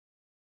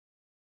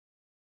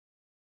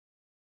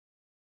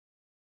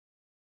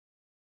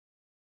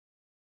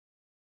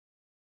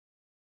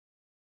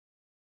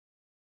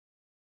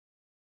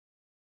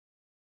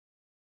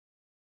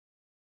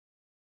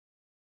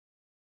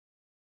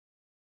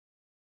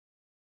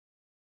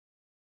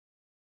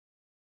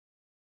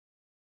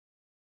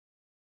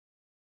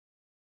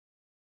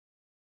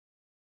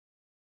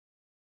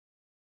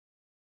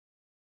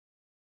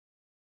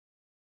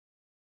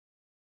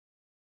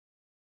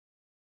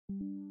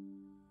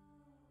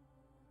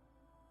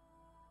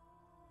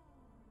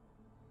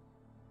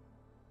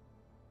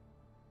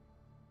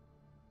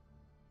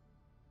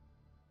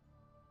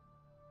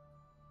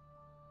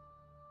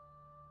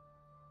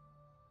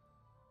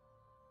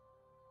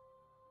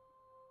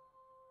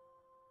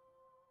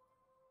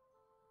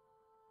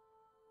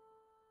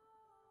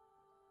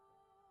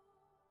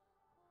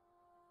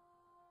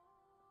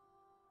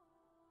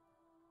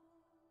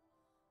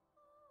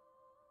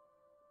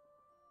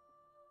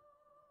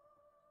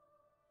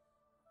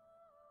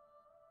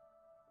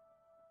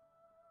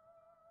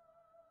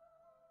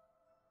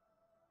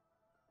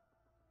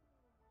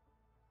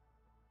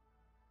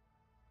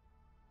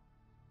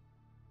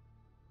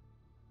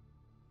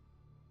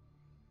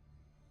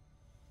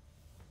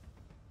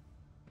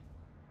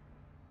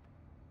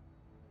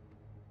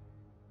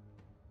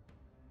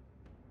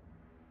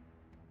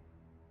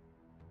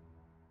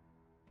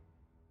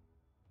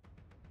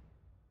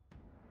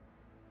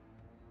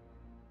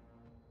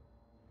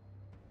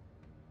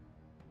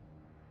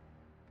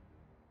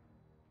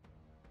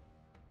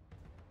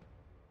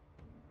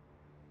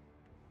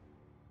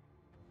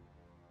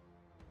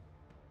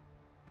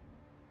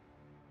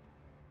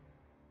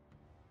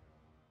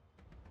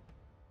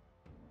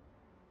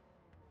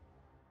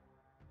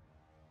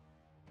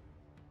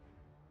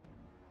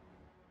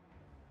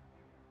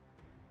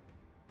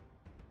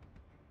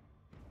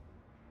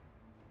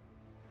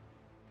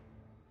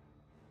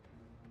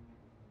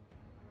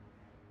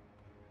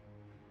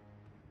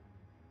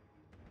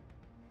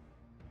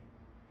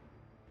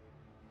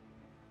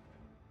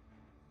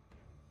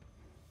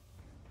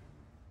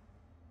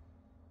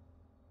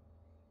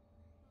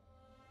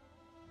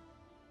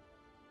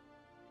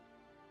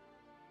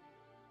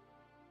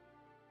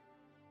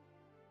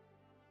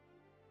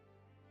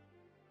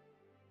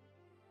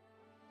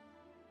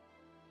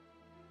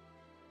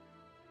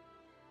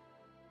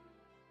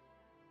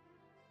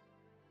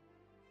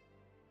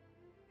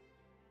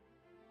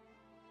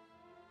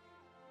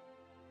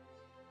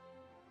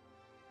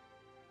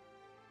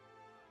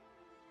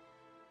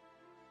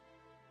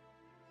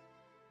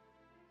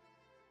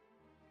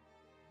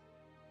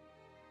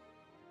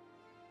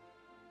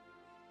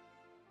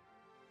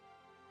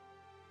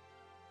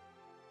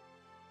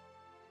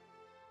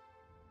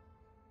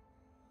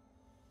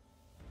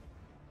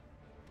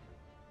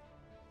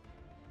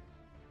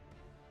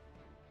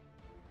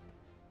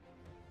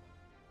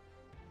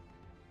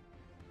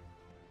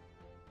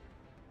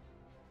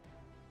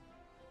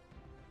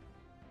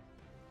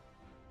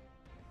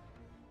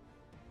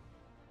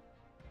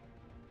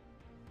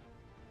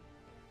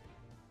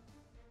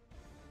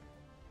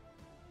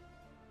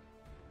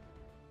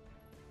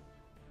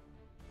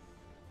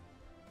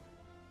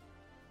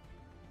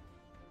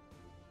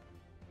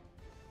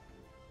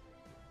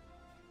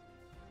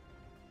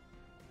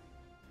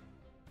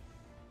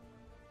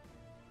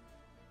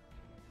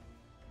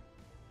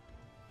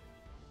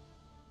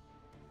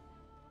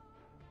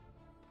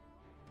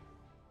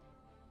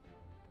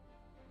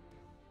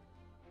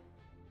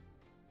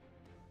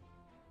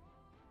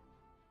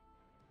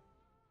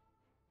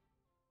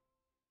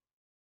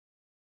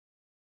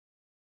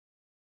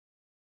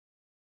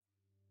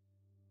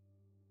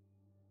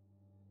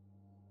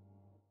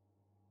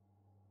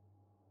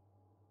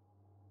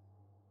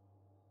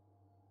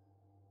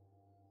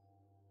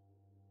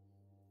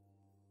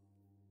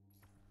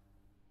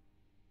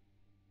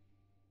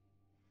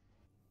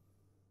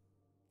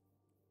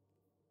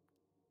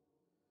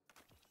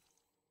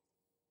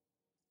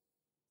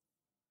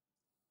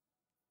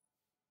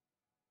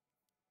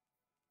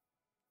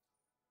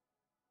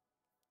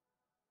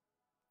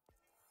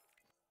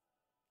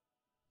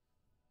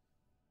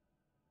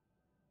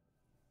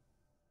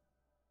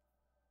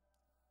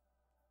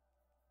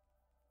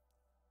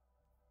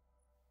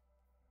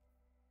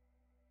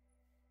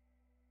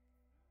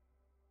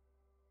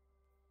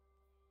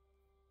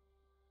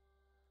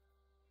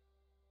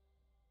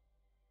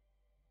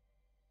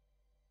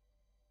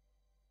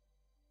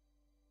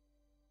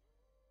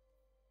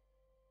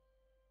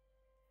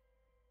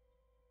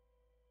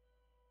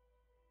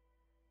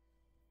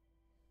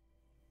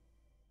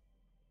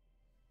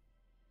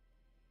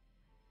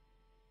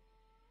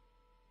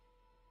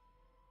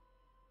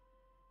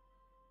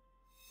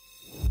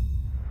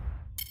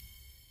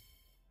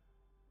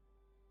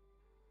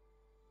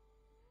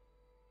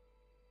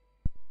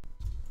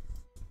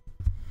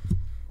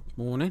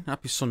Morning,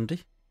 happy Sunday.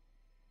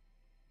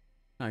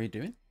 How you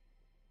doing?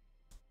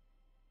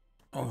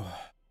 Oh,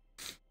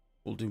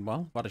 all doing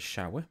well. I've had a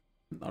shower.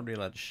 Not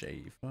really had a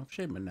shave. I've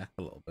shaved my neck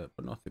a little bit,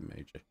 but nothing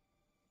major.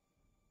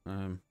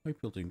 Hope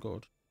you're doing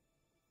good.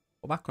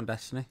 We're back on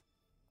Destiny.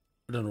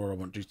 I don't know what I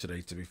want to do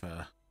today, to be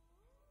fair.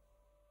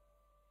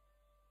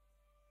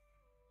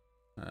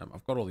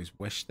 I've got all these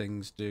wish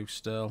things to do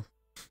still.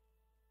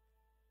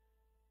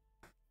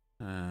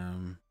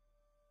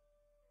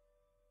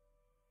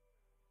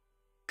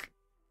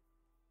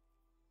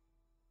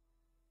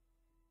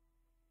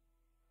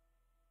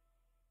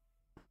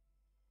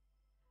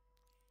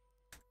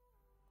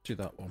 Do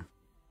that one.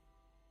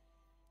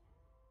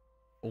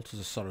 Altars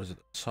of Sorrows at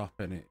the top,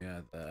 in it,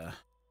 yeah, there.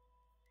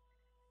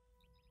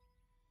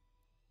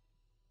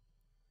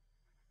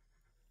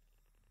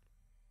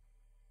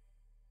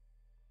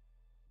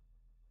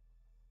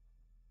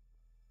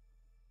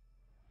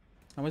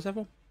 How is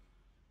everyone?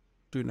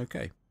 Doing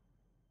okay.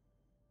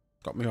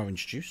 Got me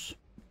orange juice.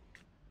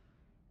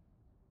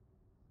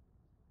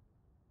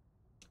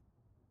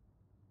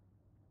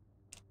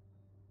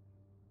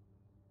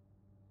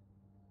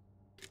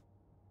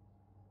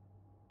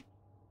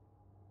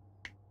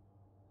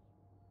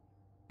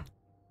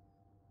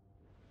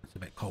 It's a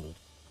bit cold.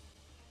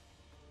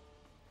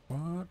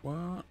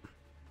 What?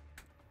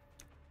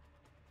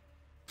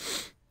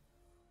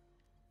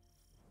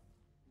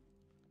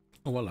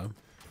 Oh, hello.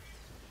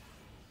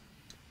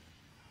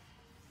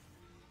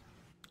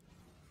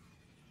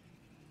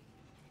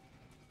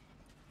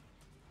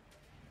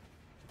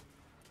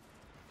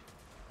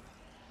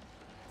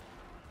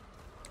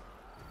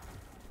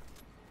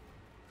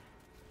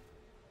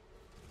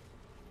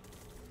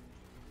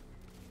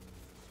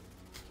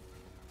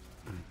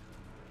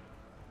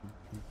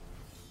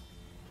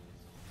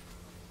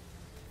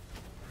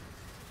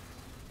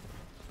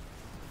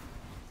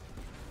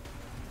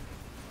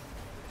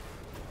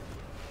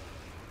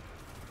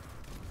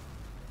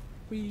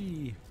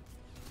 Whee!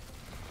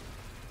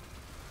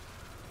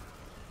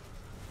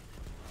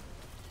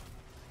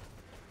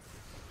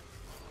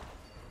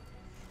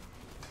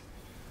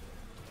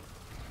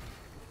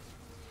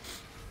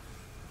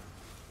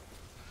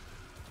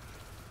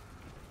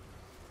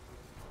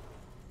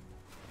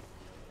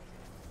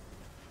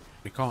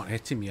 We can't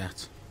hit him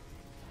yet.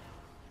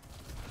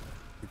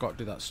 We've got to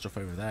do that stuff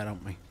over there,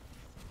 don't we?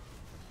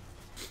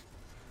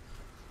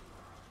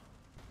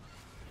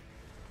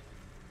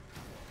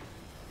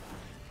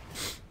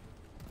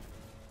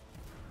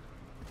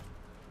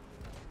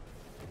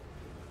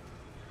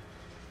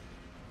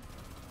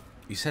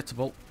 He's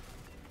hittable.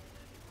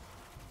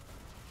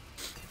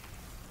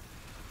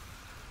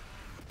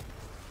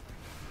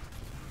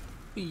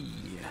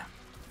 Yeah.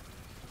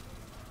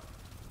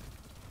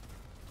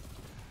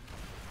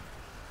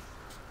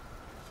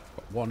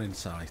 Got one in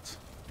sight.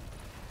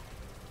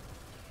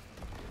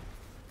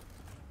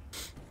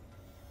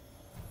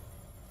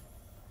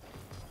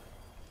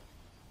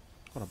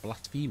 What a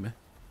blasphemer.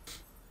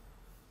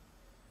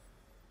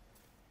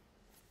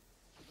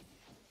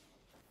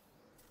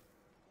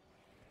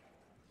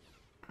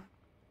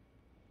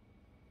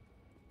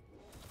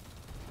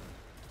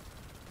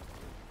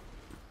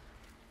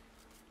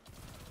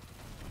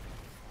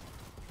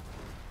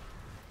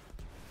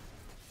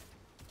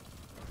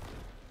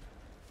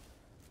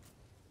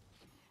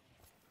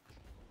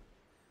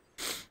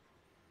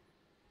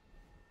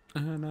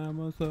 And I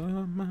was a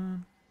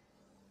man.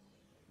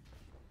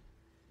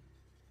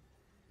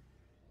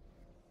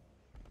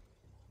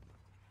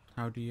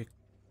 How do you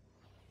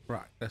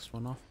crack this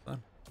one off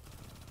then?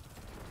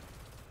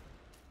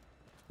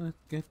 Let's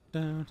get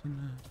down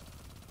tonight.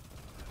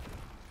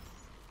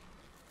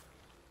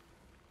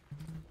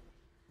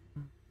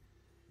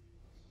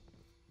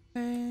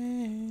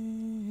 Baby,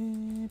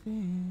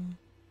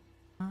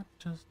 I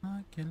just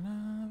like your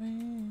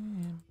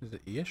loving. Is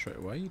it here straight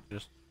away? You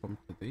just come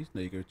to these,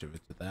 now you go to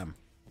them.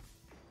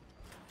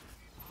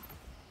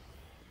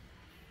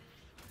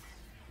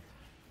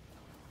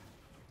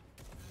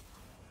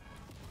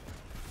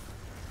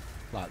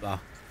 Like that.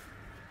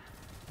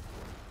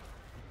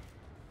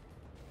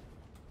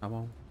 I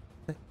want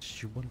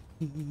sexual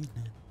healing.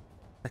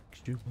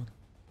 Sexual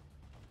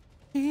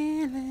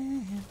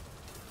healing.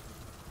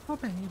 Oh,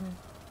 baby.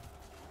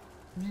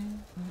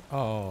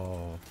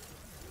 Oh.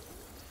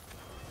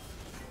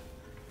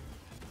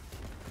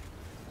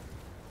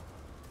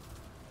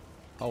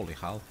 Holy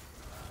hell.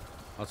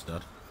 That's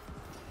dead.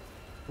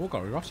 Oh,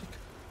 got erotic.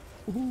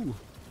 Ooh.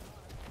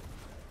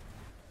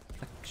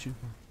 Sexual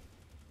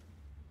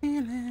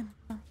feeling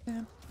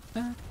something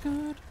that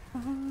good for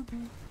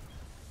me.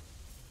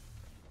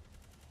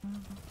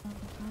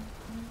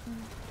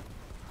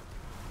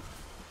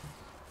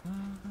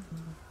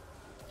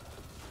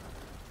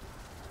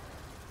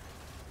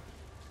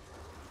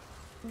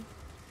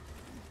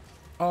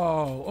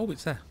 Oh,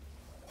 it's there.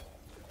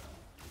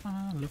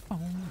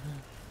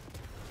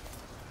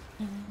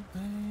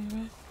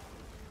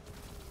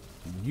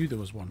 Knew there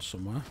was one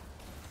somewhere.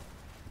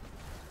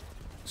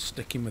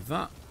 Sticking with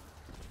that.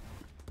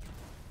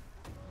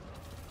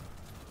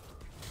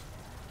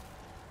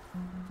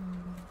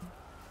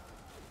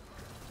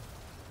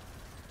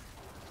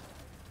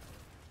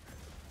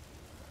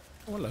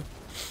 Oh, hello.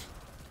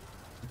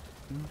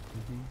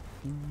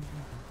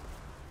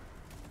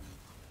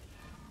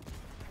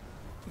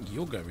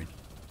 You're going.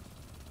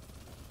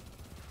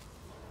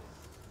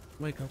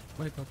 Wake up,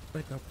 wake up,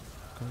 wake up,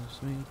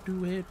 'cause we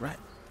do it right.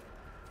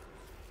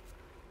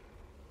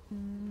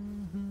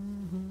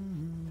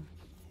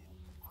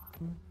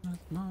 This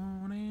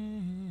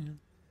morning,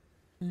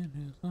 it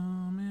is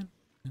coming.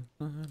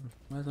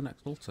 Where's the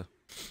next altar?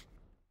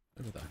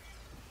 Over there.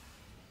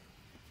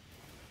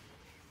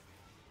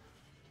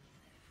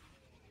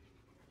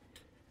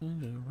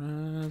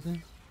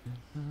 Rising,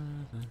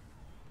 rising.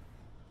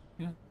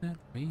 Got that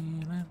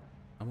feeling.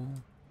 I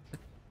want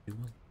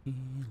sexual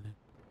healing.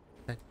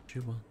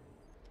 Sexual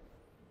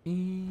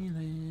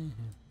healing.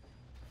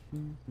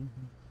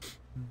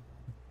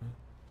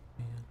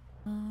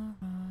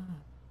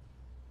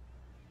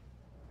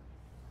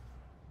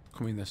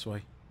 this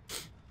way.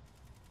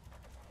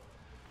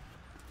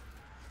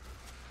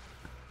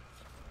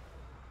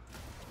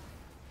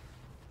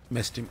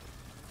 Missed him.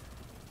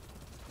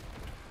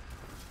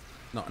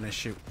 Not an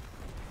issue.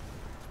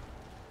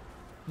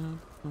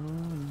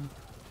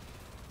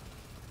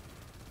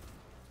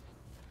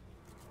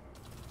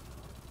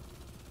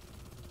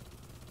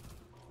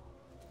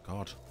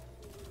 God.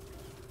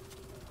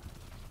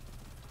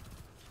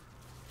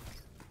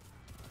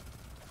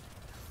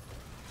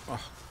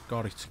 Oh,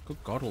 God, it's good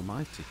God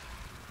almighty.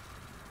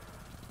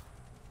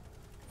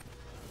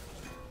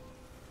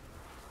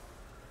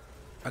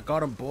 I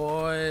got him,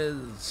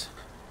 boys.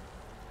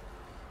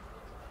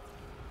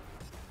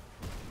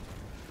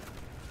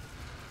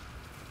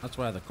 That's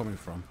where they're coming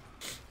from.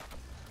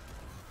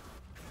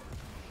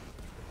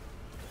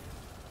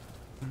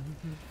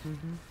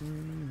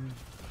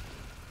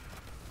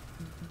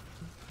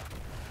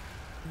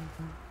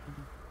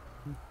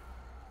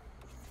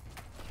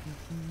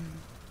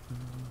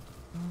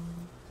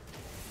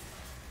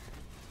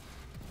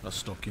 I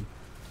stuck him.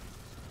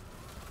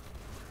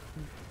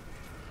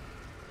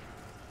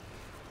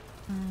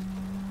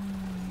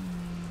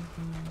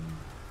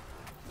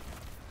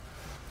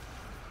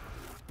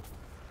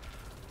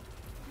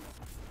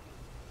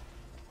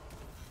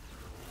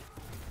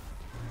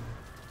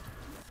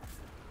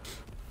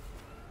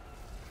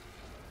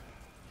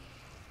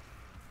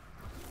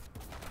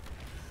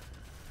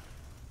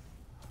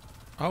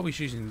 Oh, he's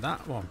using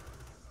that one.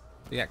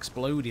 The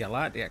Explodey. I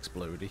like the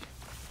Explodey.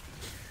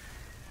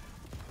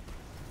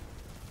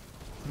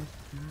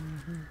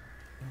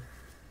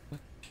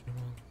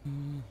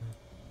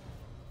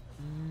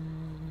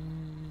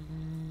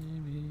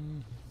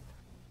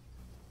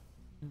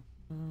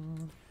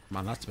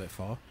 Man, that's a bit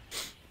far.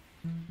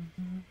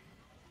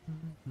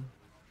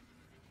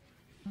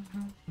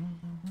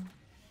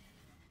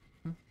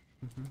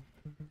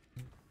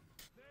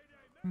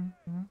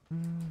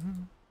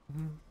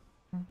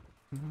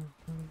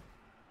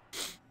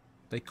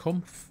 They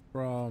come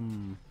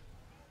from...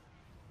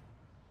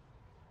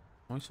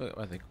 I always forget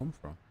where they come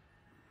from.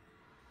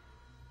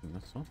 I think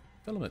that's all.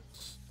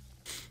 Filaments.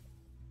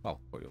 Well,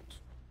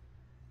 coils.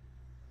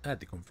 Where'd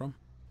they come from?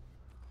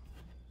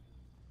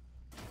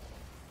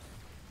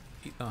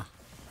 Eat that.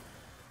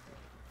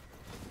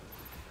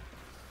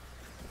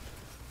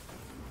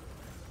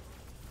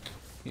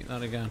 Eat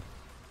that again.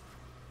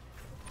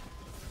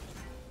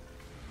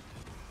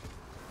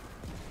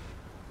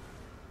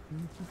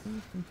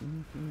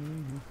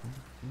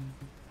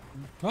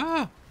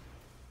 Ah!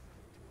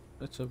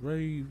 It's a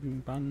raving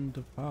band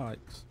of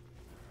pikes.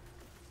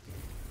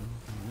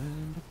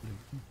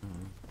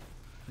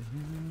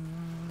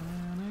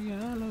 A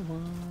yellow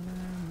one,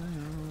 and they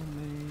are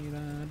made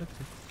out of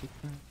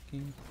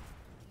ticky-tacky.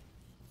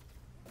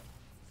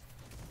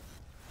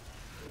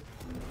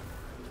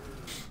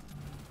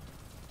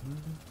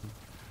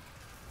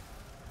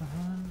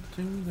 On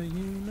to the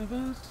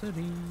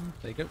university.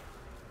 There you go.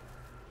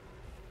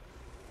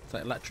 Is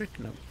that electric?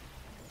 No.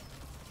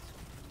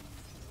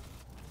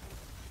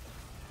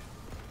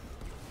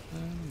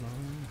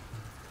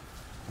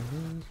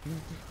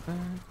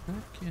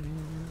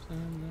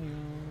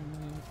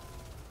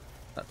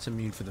 That's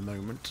immune for the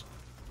moment.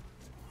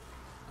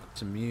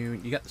 That's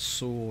immune. You get the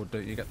sword,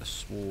 don't you? You get the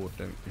sword,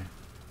 don't you?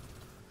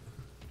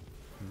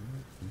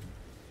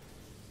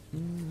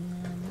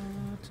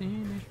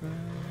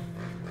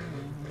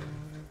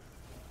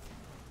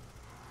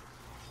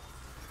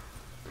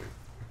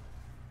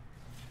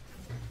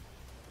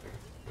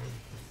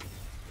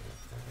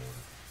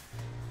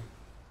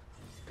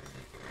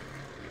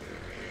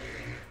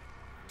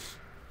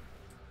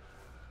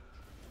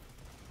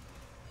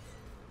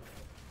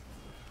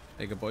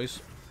 There you go, boys.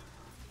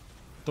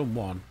 Done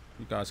one.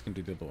 You guys can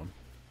do the other one.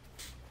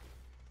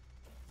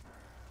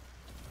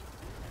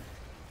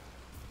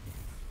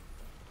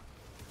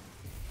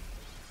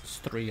 There's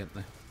three, isn't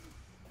there?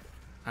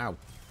 Ow.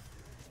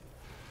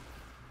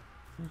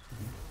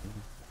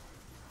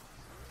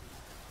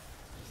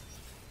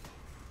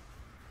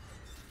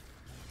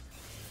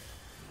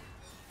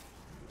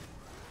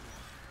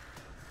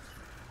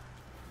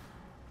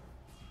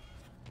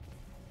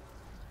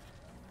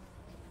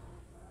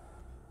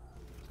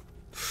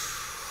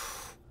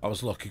 I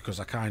was lucky because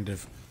I kind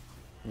of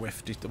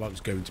whiffed it. Well, it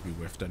was going to be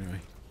whiffed anyway.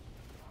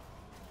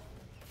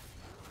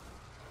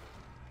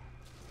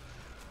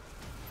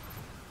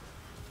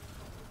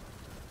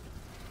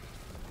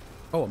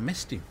 Oh, I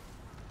missed him.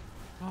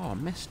 Oh, I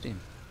missed him.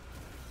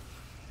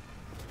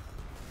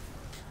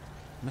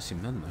 Miss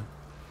him then, though.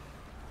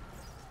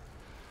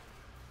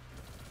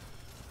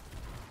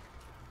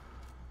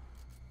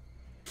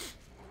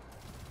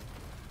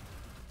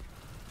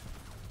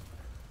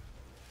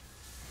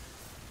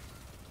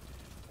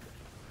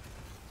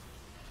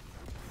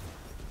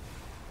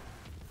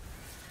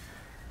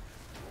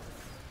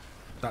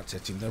 That's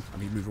hitting though. I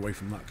need to move away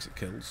from that because it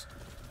kills.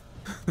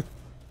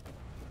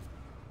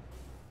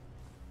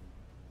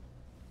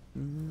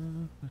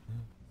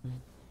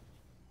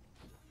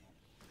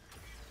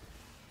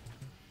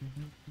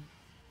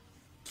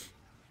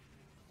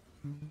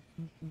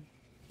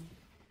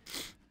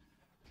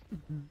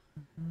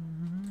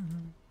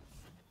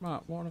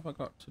 Right, what have I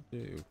got to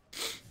do?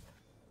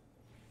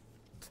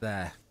 It's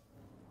there.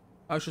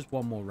 Oh, it's just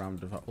one more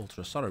round of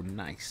Ultra Sorrow.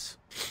 Nice.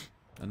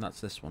 And that's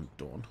this one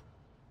done.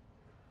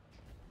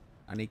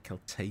 I need kill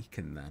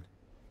taken then.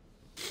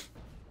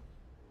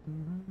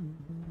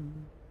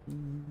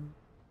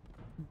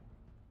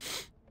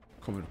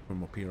 Coming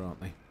from up here,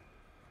 aren't they?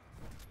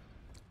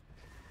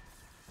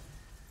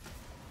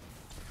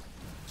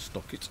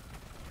 Stuck it.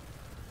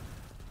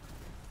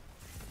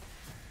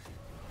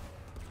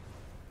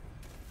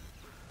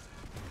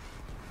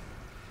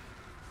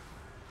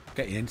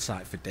 Getting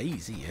insight for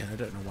days here. I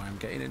don't know why I'm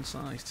getting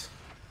insight.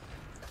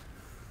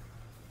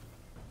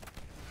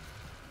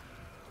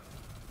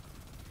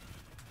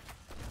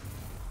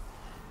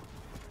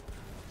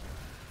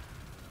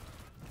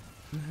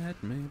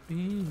 Let me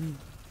be.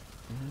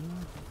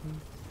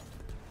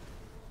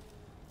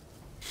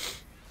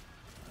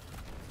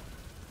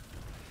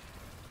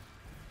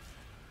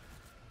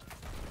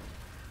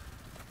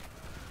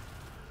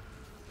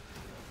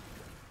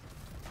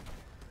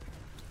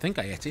 I think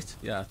I hit it.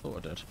 Yeah, I thought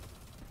I did.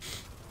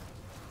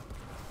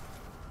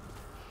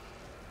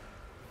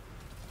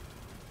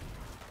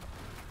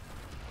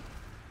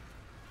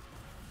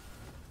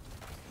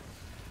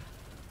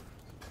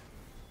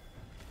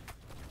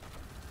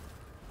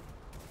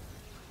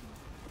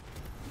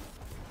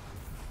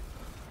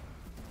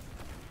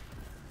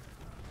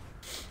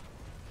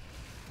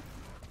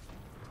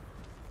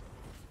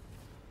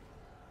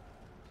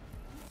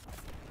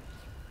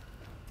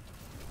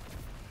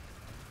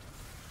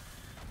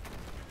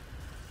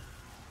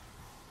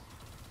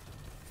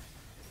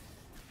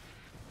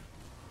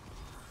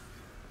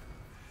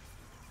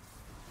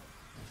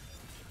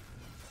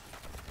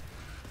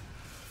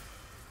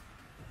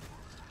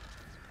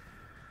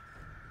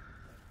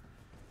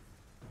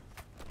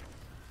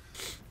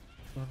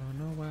 But I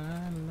know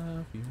I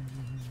love you.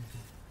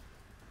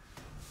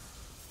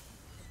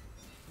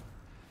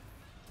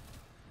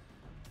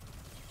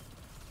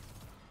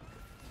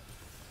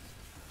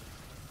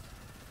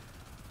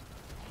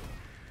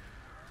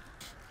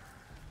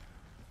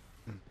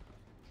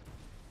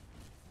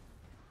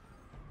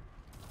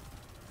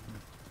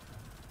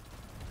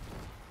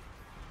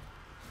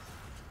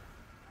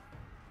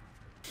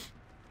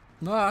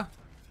 Ah.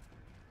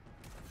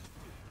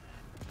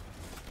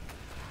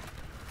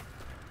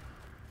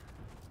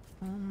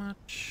 How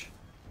much?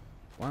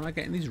 Why am I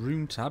getting these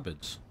rune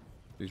tablets?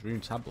 These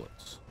rune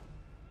tablets?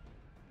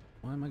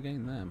 Why am I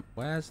getting them?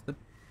 Where's the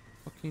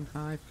fucking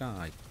hive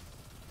guy?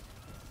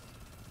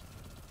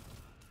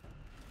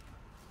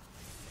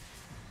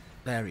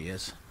 There he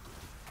is.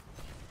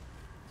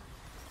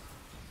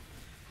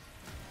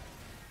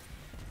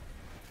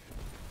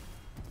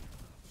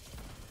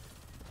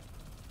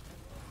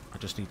 I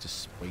just need to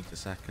wait a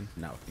second.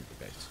 Now I can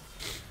debate.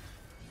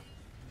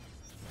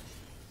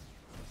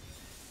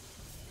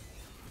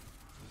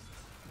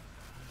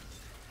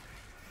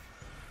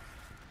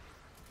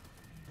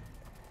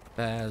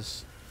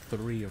 There's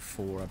 3 of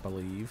 4, I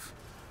believe.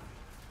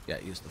 Yeah,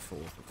 he's the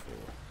 4th of 4.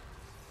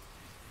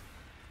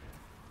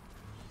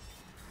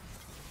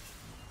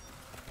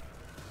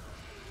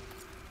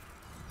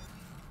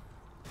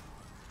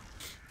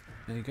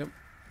 There you go.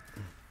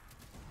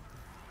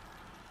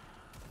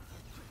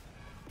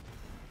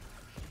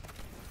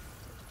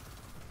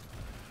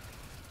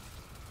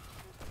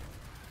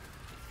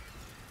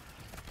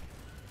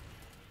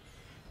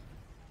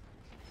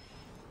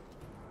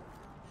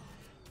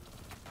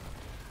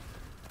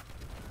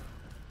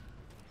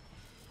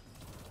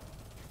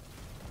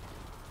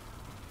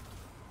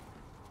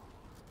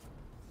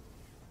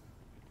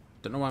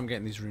 Don't know why I'm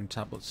getting these rune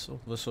tablets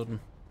all of a sudden.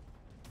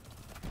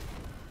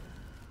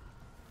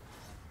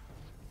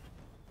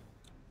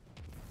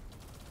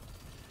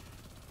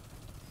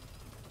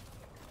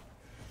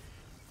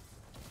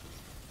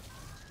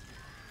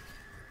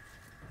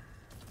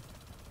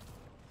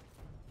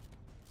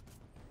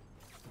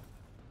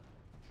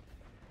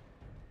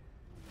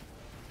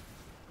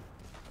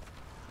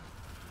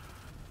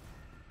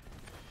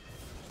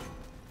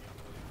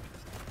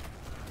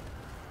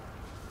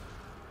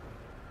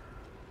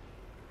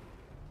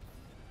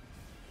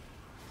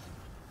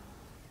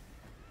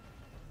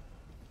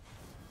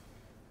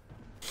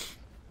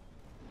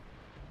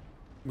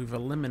 We've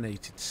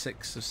eliminated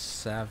 6 of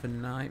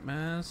 7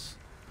 nightmares.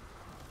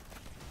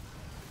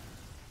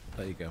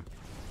 There you go.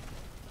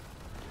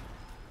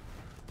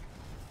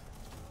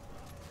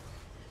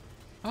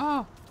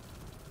 Ah!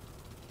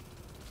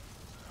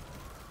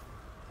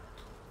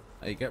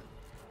 There you go.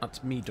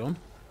 That's me done.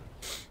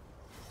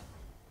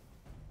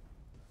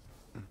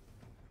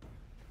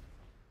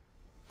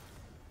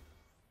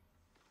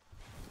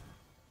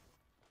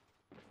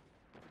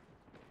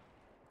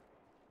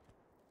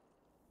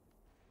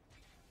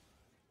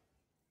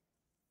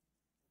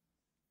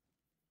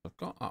 I've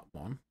got that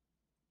one.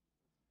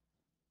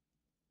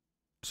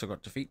 So I've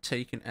got defeat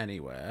taken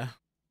anywhere.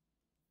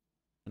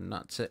 And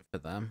that's it for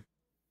them.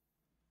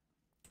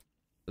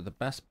 So the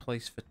best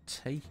place for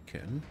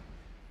taken...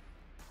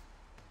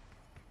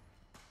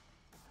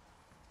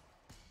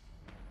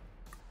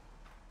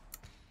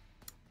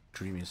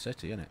 Dreaming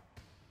City, isn't it?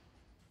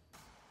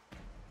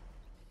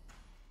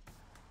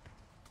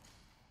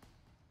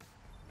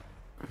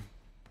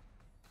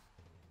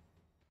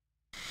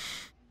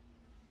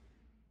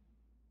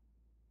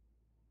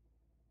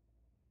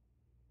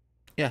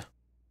 Yeah.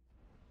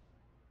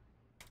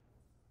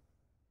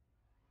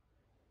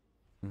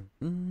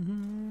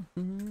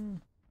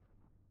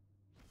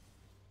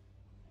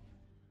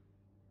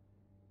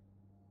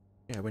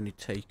 Yeah, when you're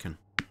taken.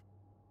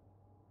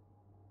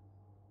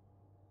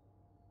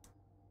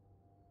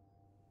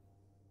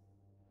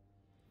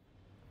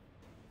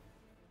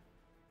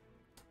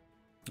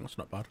 That's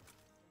not bad.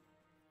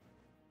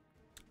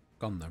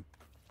 Gone though.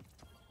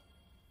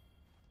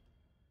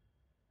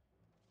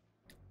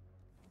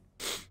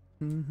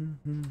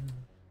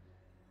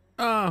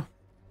 Ah,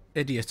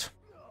 idiot.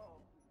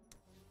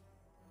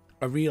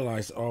 I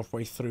realised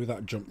halfway through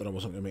that jump that I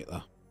wasn't going to make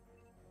that.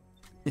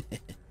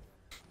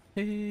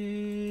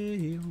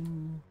 Hey,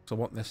 so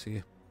what this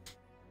here?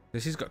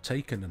 This has got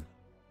taken and...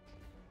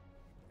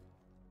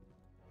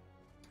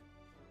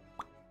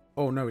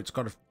 Oh no, it's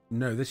got a...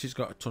 No, this has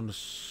got a ton of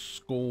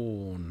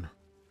scorn.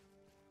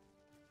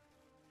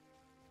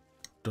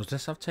 Does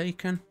this have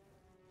taken?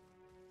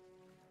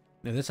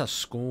 No, this has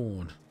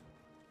scorn.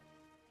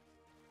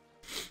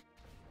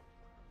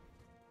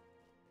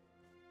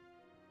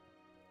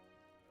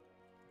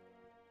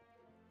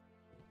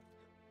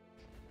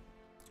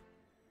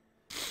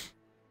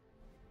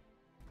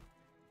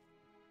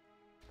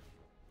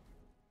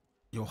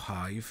 Your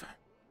hive.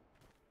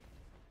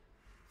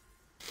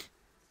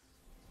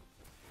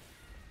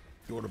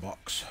 You're the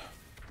box.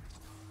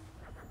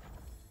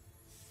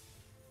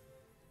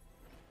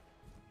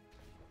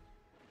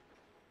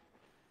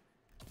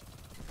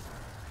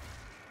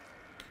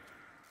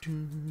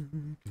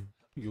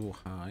 Your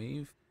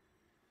hive.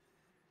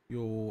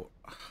 Your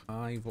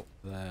hive up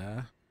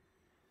there.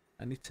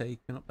 Any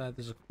taken up there?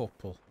 There's a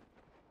couple.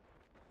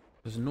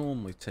 There's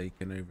normally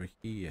taken over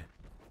here.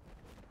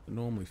 They're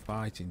normally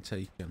fighting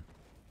taken.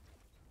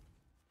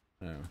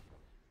 No.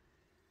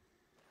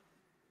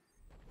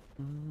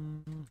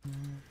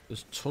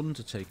 There's tons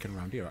of taken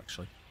around here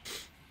actually.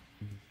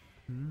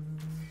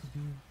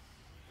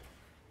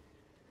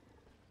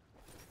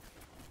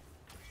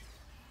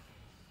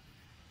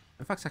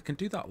 In fact, I can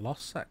do that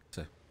lost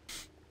sector.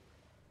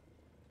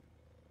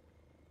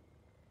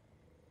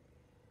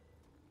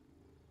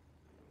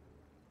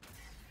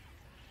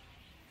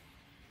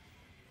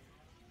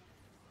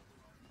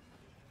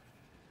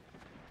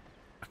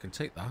 I can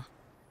take that.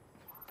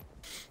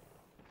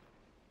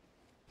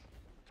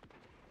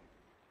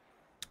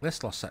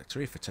 This lost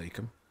sector, if I take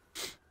them.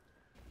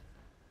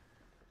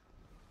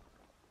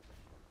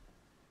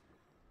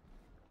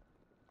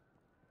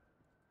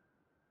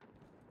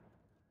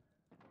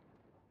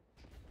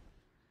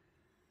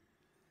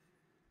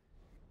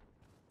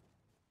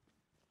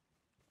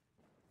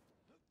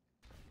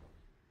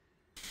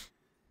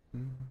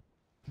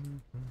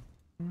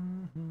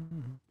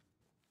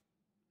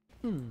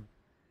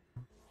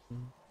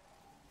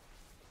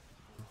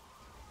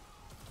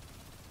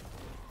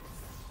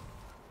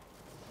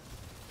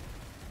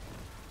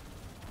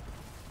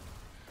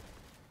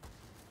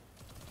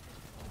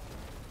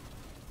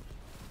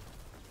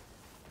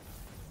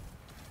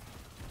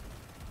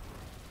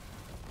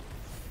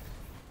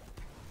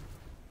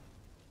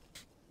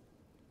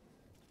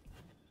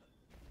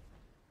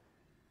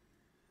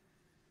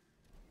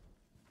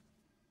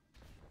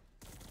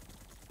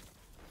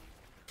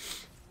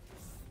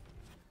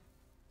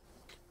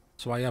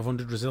 So I have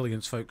 100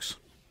 resilience, folks.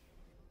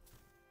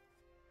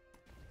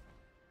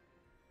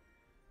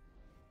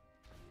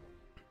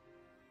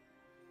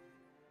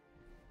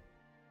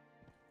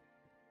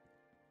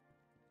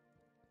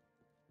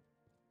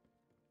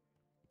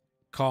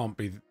 Can't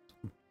be...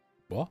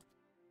 What?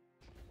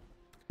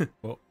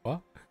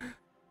 What?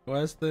 Where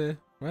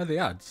are the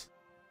ads?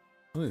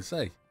 What did it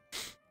say?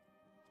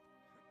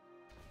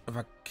 Have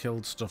I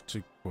killed stuff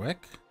too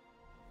quick?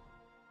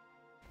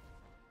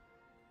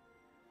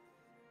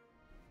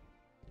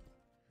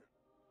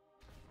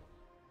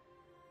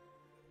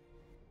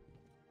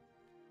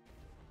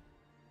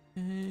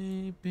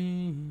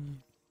 Baby.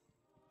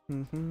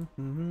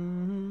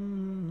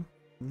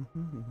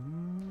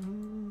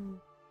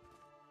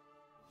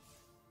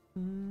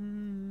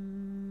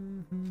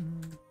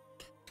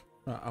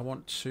 Right, I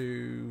want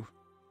to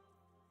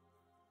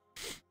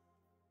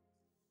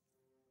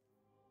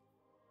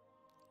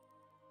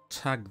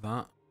tag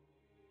that,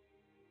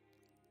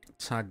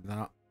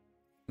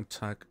 and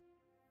tag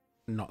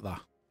not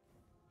that.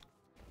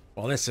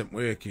 Well, this isn't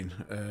working.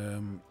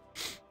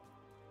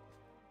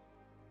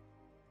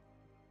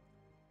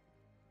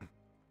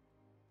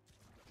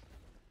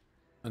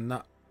 And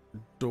that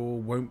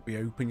door won't be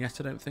open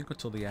yet, I don't think,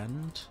 until the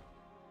end.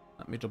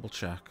 Let me double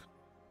check.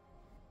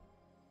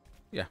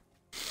 Yeah.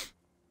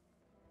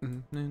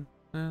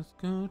 That's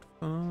good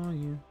for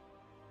you.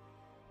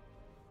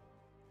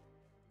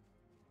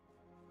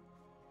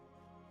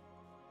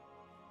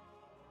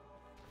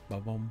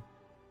 Ba-bum.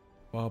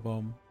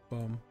 Ba-bum.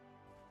 Bum.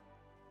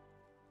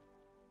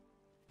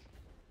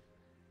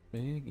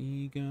 Big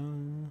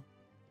ego.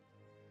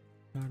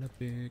 Got a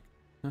big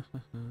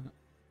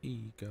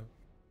ego.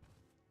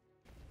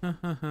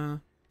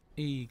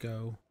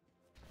 Ego.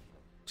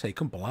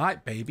 Take 'em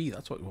blight, baby.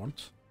 That's what we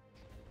want.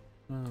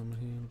 I'm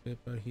here,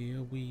 Bipper.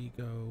 Here we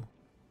go.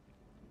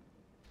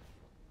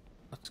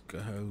 Let's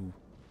go.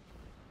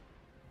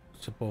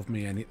 It's above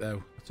me, ain't it,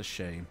 though? That's a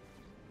shame.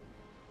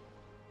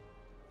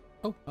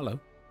 Oh, hello.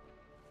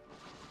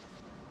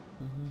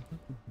 If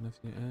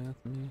you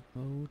ask me,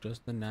 oh,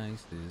 just the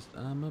nicest.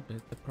 I'm a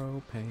bit the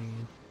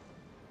propane.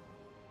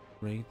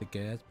 Rate the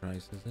gas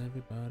prices.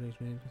 Everybody's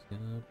ready to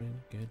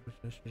celebrate. Get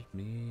refreshed with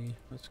me.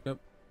 Let's go.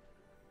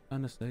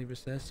 Honestly,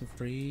 recession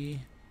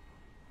free.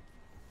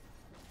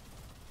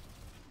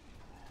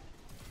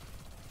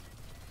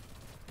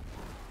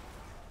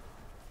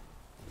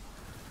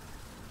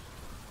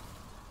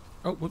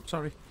 Oh, whoops,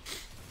 sorry.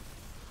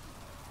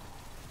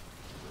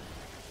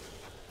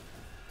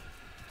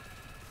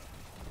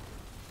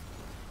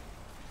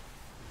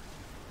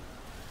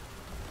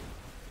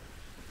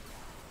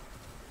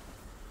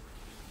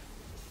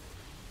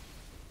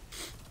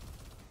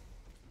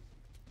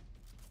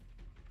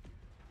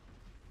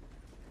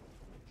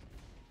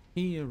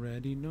 He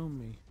already know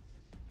me.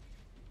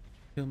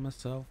 Kill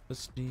myself for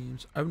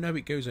steams. Oh no,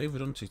 it goes over,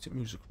 doesn't it? It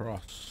moves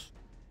across.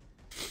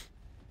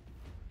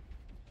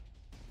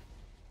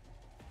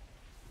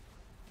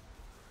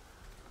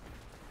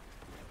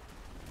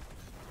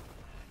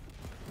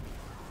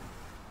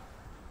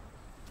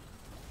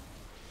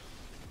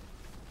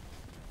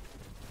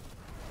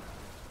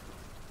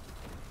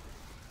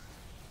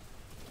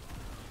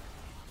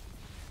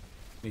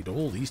 Need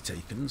all these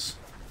takens.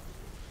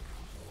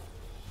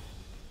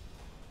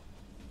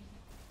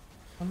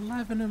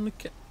 11 only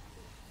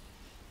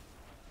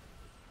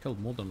killed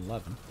more than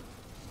 11.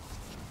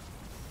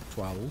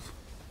 12.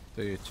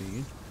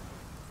 13.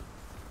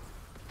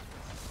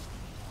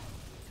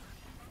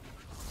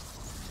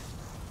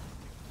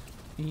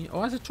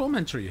 Oh, there's a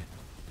tormentor here.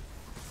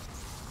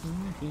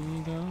 Big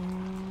ego.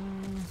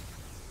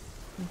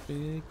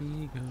 Big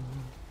ego.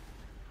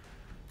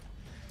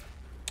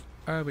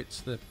 Oh, it's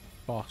the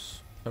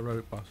boss.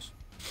 Heroic boss.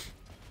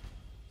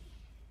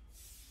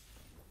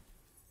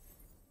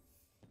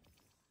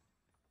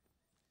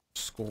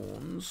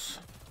 Scorns.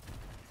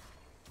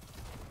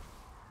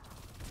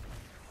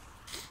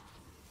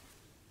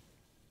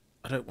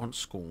 I don't want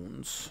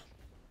scorns.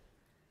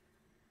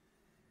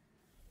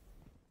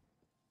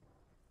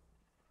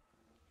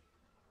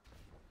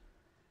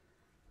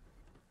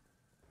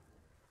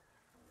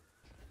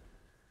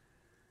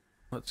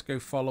 Let's go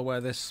follow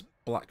where this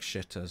black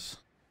shit is.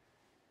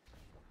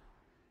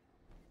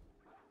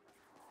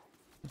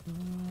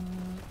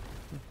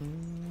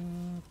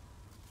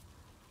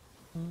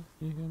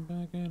 You can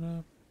back it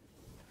up.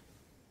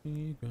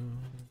 Ego.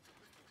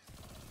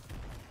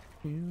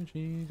 Huge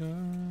ego.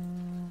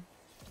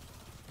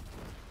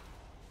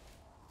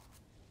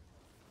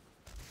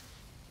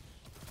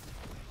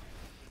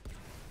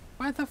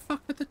 Why the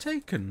fuck are the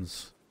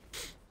takens?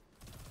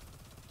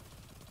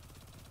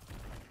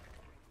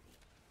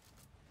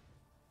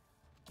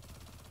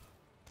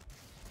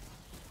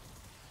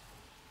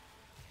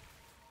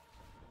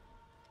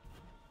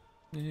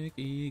 Big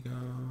ego.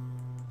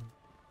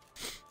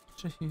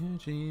 Such a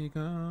huge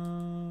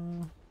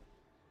ego.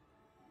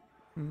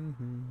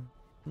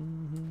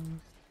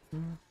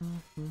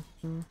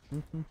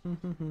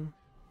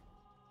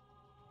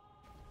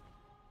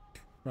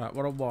 Right,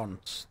 what I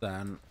want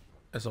then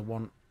is I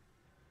want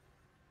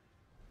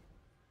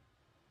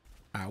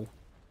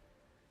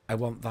I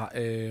want that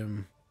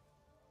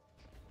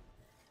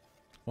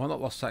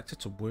lost sector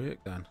to work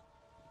then.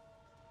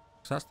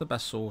 So that's the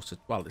best source of,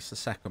 well, it's the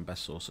second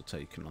best source of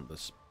taken on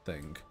this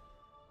thing.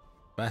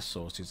 Best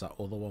source is that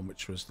other one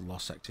which was the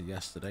lost sector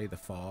yesterday, the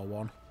far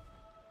one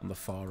on the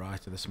far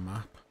right of this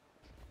map.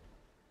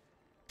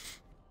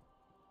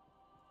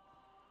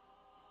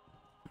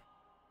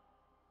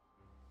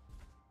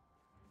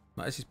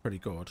 Now, this is pretty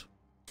good,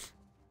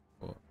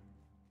 but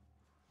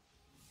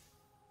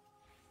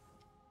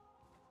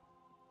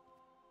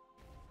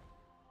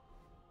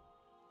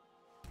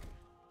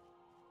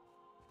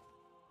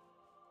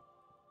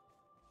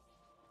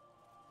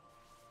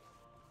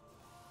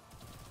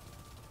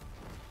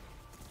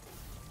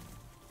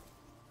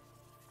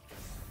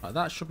like,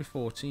 that should be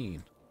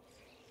 14.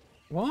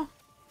 What?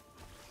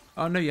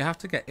 Oh no, you have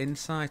to get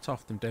insight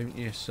off them, don't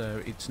you?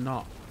 So it's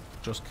not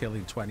just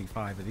killing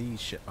 25 of these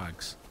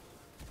shitbags.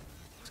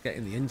 It's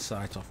getting the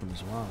insight off them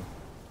as well.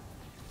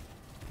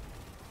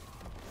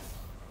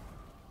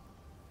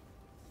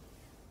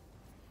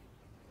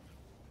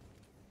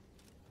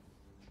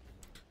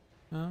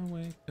 I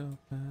wake up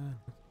and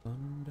it's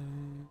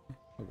Sunday.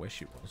 I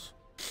wish it was.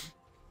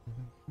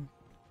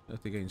 Are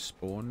they getting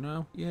spawned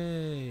now?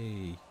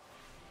 Yay!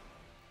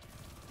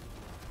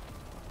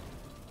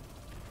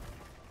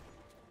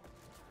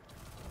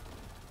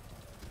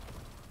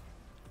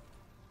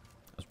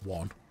 That's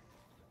one.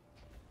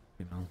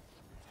 You know.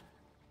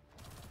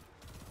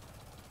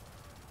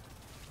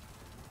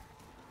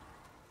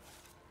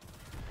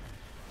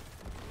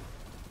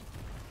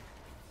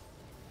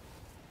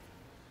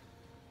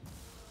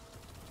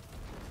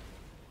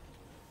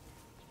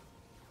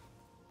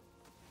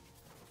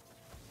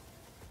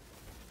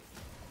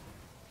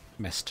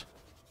 Missed.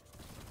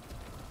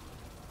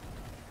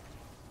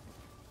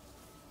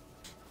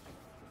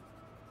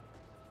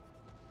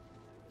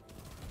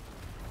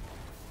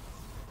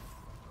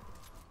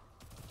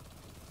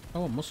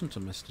 Oh, I mustn't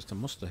have missed it. I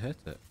must have hit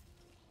it.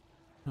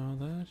 Oh,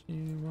 that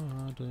you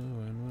are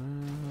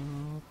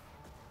doing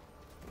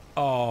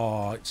well.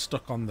 Oh, it's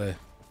stuck on the...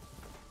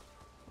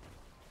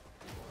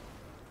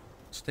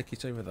 Stick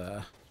it over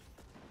there.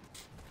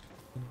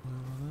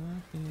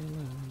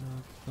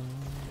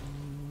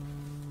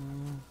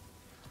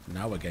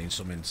 Now we're getting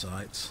some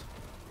insights.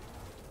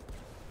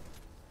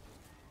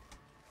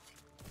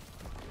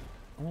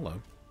 Oh,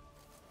 hello.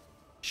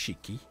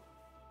 Cheeky.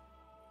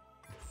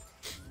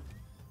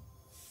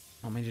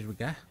 How many did we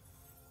get?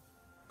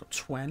 Got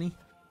 20.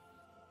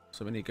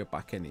 So we need to go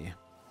back in here.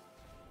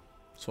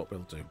 That's what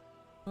we'll do.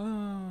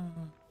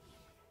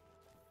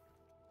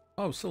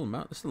 Oh, still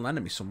there's still an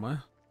enemy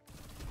somewhere.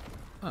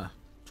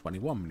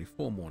 21. We need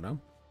 4 more now.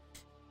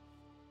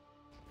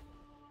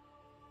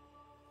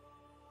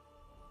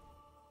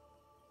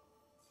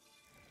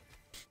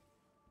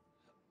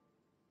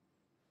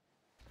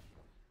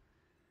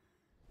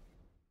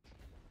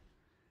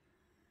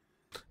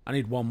 I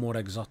need 1 more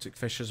exotic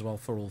fish as well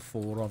for all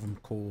 4 of them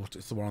caught.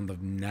 It's the one on the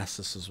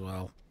Nessus as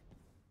well.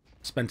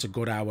 Spent a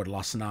good hour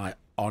last night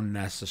on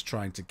Nessus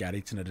trying to get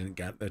it, and I didn't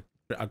get it.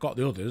 I got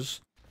the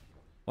others.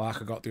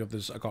 Like I got the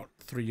others. I got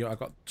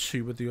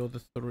 2 of the other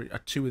 3.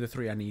 2 of the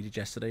 3 I needed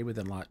yesterday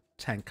within like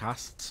 10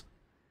 casts.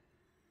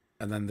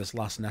 And then this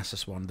last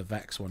Nessus one, the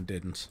Vex one,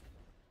 didn't.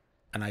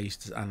 And I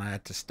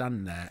had to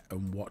stand there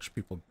and watch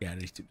people get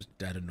it. It was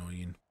dead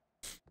annoying.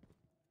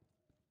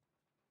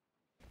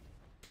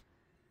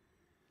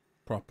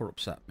 Proper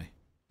upset me.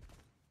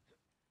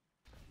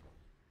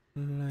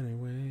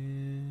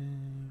 Anyway.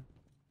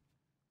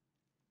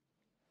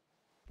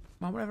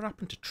 Man, whatever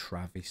happened to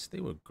Travis?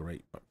 They were a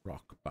great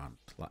rock band,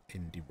 like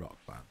indie rock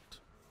band.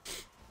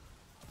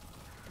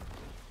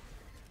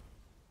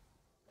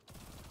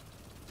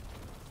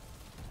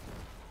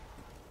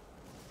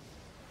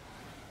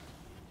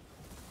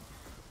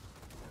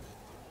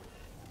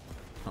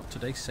 Not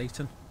today,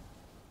 Satan.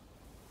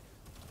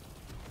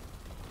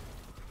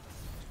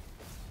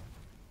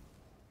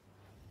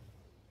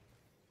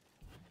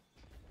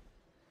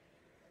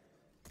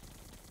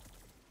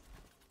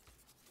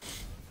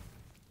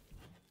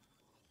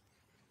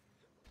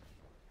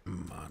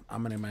 How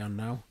many am I on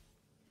now?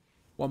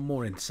 1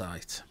 more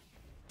insight.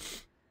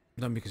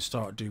 Then we can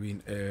start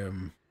doing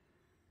don't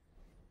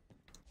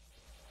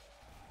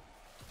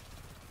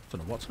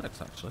know what's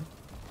next actually.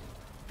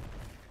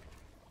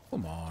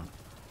 Come on.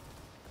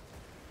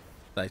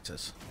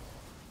 Status.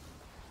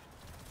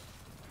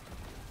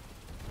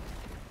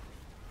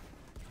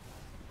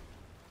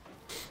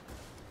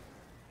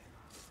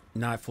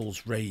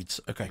 Nightfall's raids.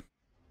 Okay.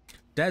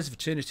 Dares of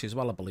Eternity as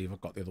well, I believe. I've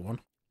got the other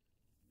one.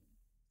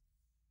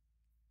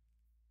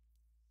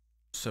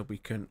 So we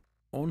can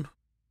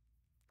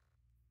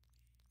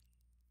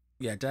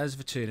yeah, Dares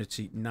of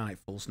Eternity,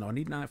 Nightfalls. No, I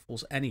need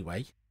Nightfalls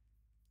anyway.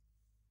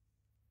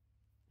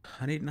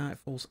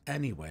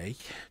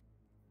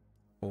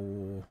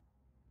 For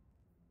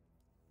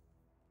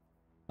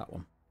that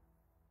one.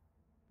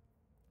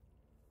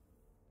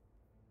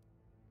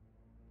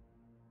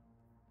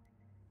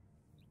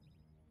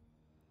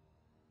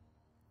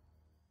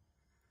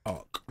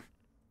 Arc.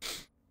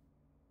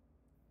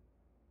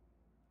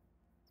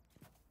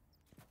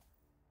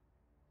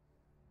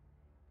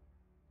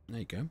 There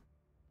you go.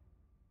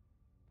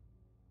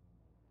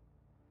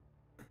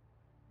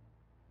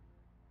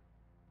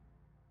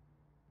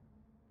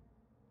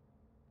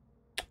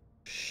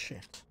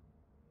 Shit.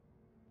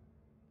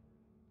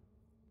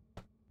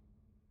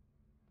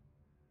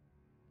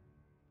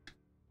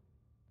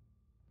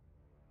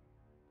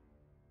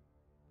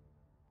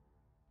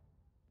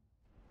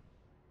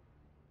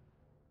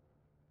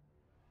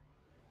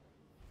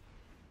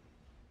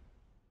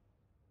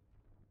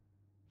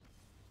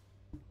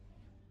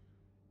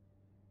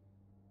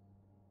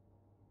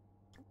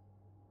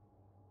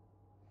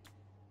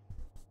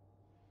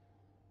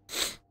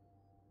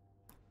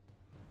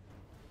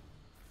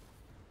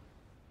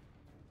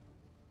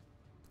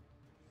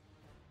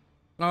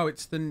 Oh,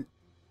 it's the...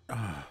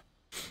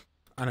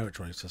 I know which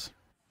one it is.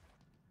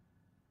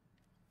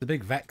 The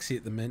big Vexy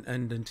at the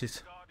end, isn't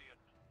it?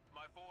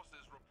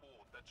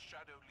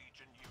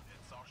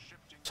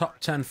 Top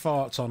 10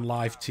 farts on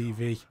live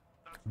TV.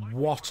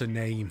 What a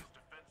name.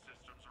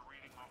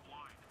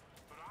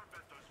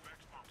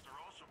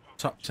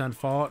 Top 10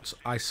 farts.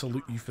 I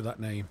salute you for that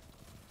name.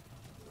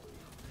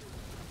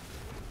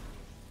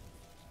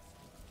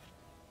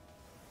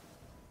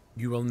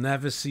 You will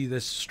never see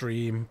this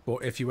stream, but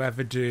if you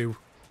ever do,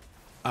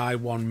 I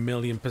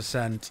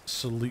 1,000,000%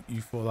 salute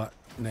you for that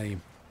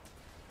name.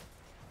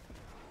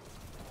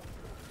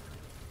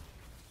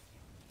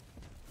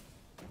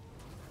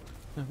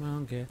 Come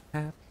on, get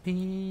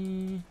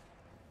happy.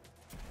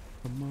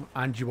 Come on.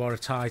 And you are a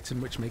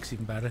Titan, which makes it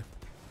even better.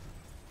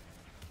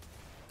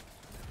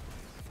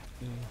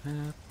 Get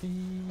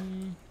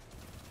happy.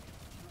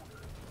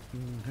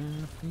 Get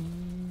happy.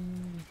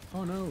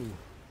 Oh no.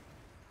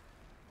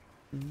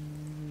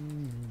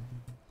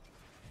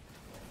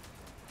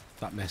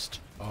 That missed.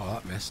 Oh,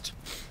 that missed.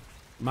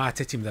 Might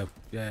hit him though.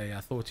 Yeah,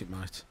 I thought it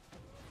might.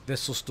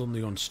 This will stun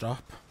the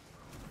unstop.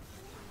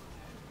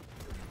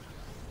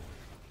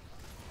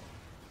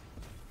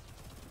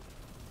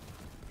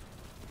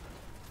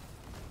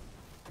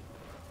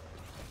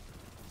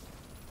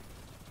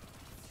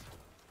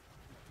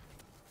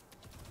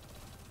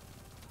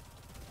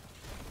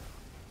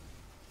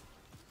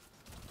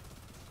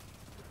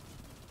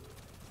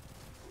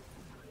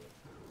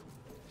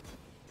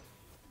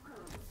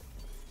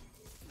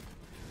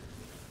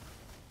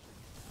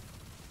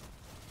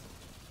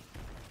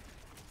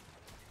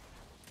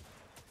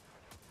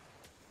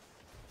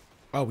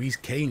 Oh, he's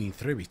caning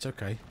through it,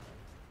 okay.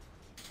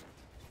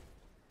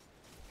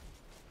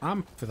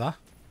 I'm for that.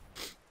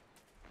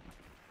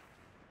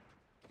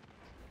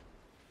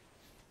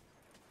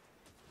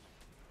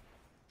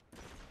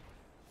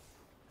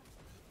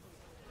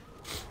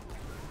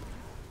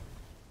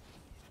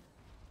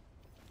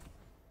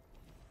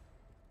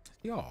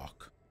 The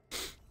Arc?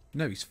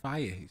 No, he's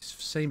fire. He's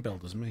the same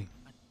build as me.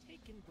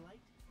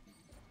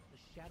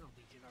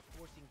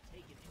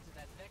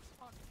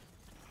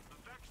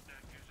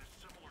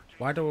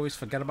 Why do I always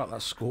forget about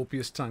that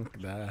Scorpius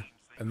tank there?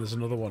 And there's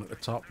another one at the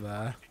top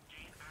there.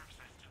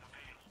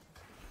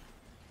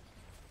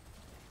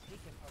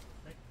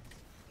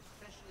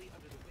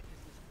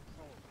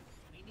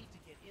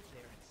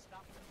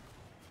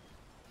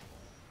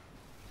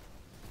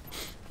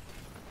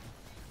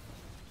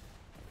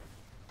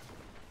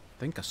 I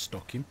think I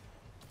stuck him.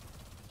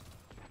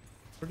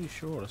 Pretty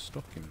sure I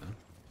stuck him then.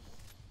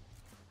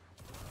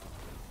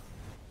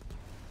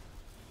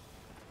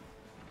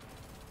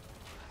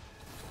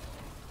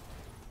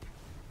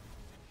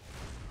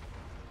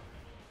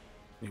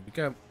 Here we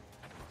go.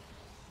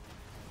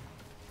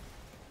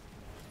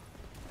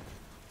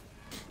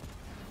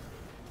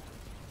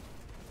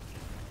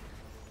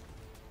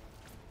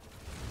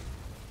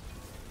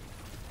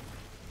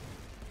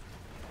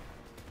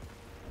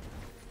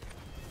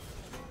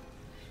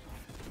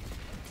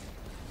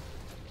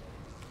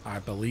 I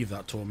believe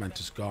that torment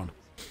is gone.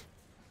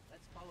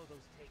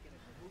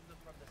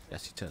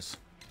 Yes, it is.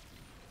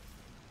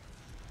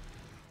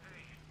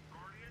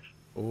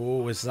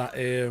 Oh, is that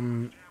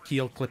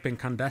heel clip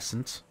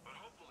incandescent?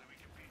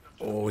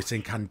 Oh, it's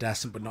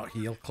incandescent but not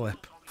heel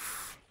clip.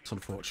 It's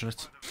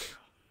unfortunate.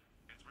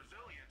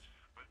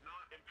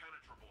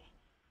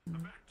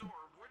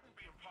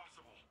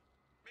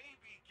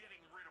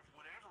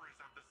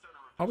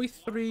 Are we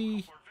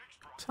 3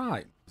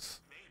 times?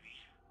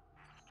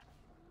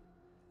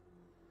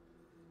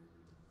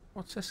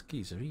 What's this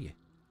geezer here?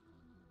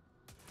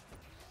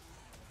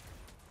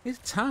 He's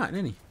a Titan,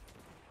 isn't he?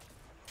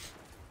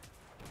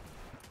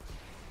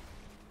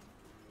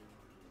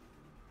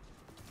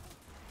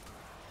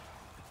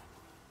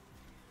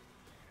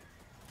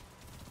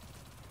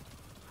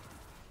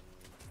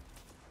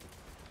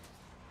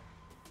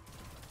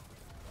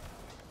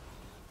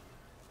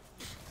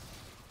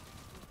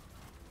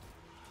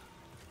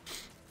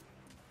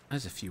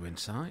 There's a few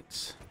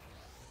insights.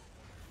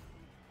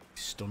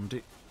 Stunned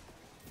it.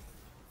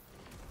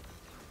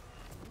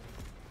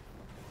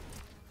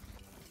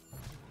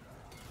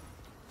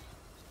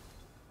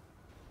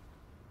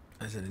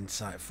 There's an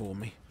insight for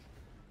me.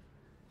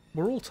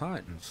 We're all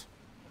Titans.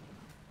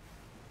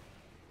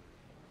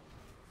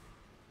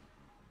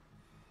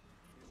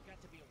 There's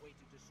got to be a way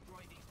to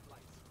destroy these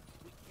flights.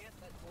 We can't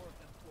let more of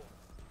them fall.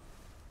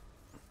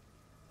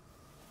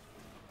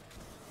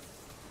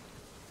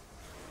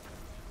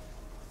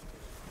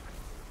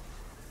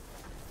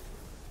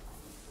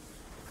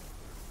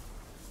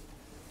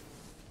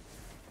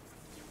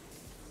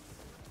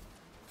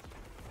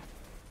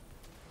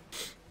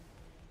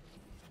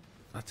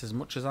 That's as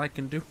much as I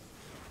can do.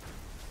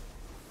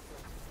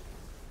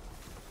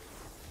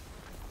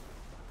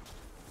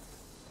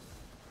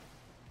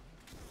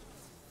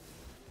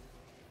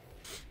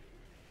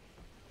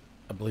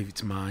 I believe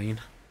it's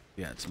mine.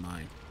 Yeah, it's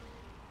mine.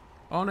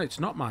 Oh no, it's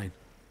not mine.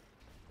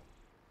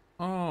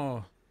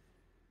 Oh,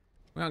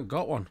 we haven't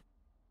got one.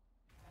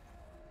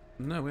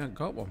 No, we haven't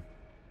got one.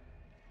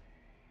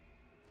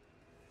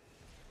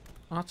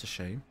 Oh, that's a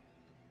shame.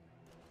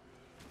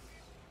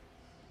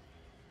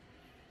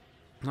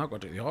 Now I've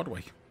got to do it the hard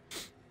way.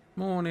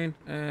 Morning.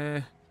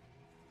 Yeah,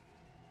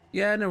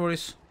 no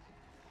worries.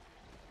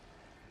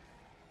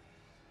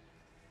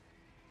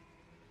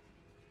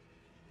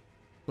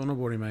 Don't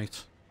worry,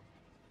 mate.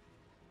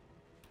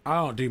 I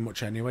don't do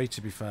much anyway,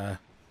 to be fair.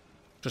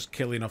 Just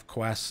killing off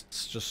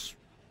quests, just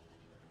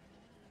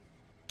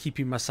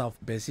keeping myself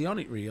busy on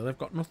it, really. I've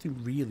got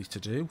nothing really to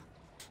do.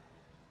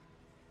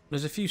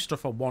 There's a few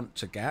stuff I want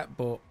to get,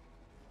 but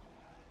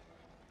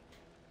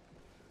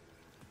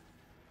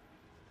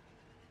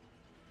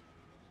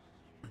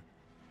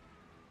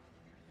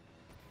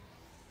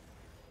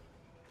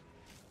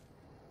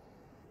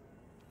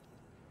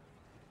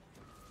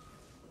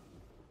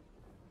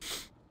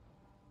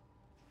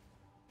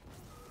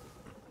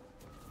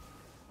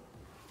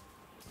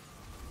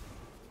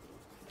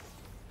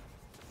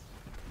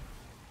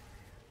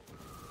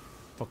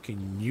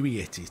fucking knew he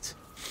hit it.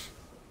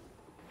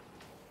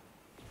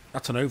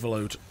 That's an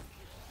overload.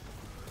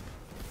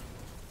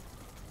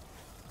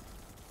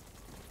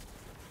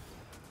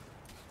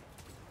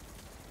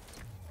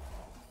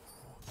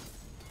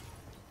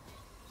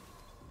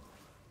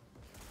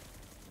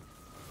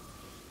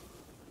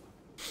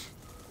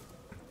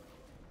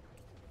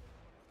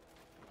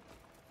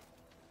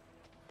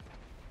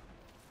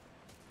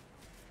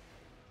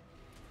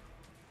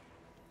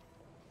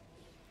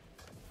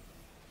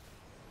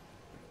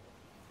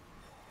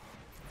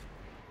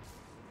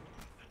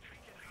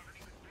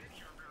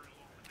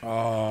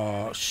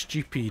 Oh,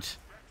 stupid.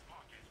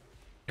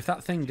 If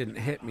that thing didn't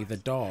hit me, the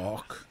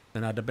dark,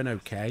 then I'd have been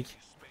okay.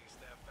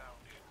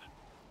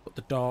 But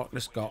the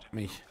darkness got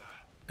me.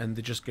 And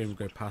they're just going to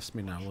go past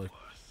me now, look.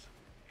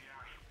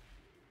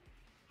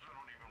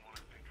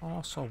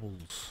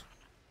 Arseholes.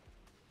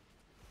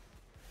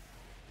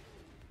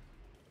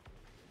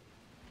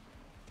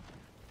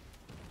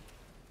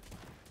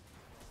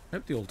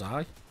 Hope they all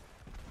die.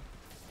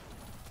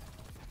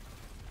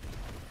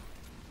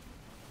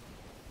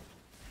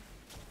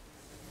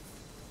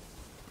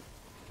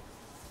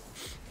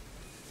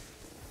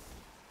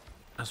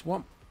 That's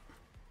one.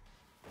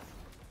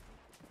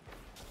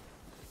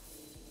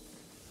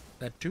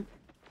 That two.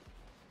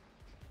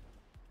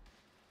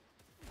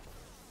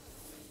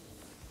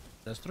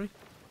 That's three.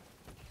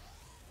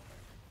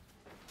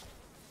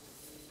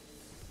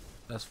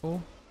 That's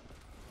four.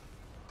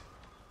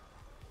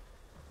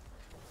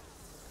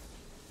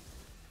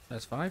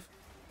 That's five.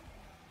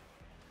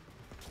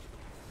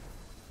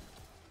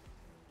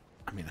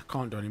 I mean, I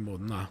can't do any more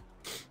than that.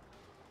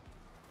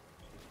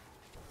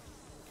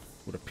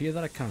 Would appear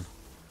that I can.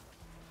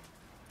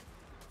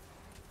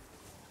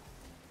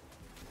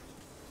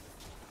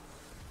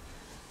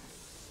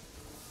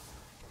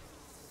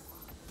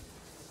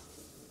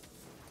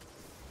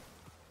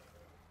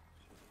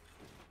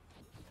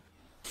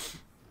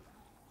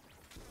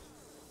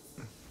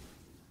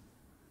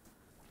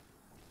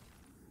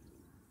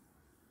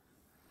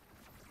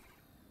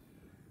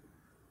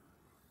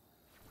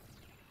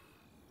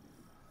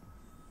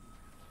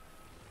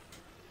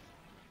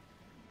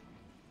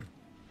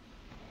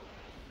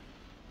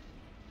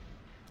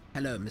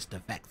 Hello, Mr.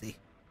 Vexy.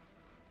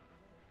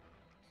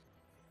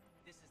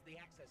 This is the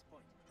access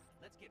point.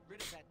 Let's get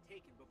rid of that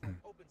taken before it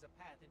opens a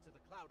path into the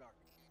Cloud Arc.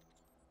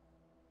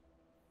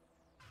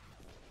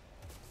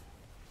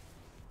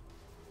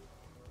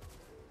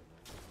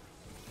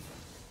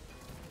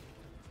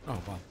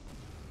 Oh, wow.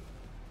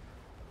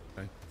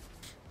 Okay.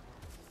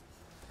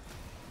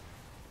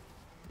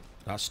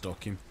 That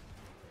stuck him.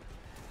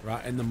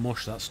 Right in the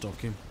mush, that stuck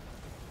him.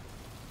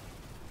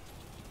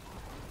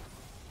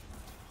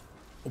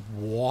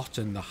 What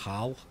in the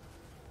hell?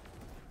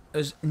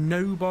 Is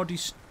nobody...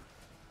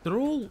 They're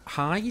all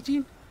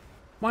hiding.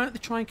 Why aren't they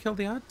trying to kill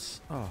the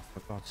ads? Oh,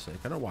 for God's sake.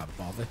 I don't know why I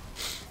bother.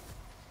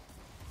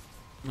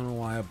 I don't know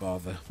why I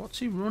bother. What's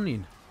he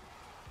running?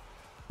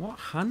 What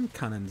hand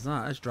cannon's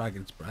that? That's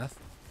Dragon's Breath.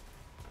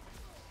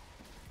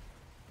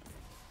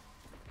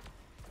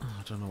 Oh,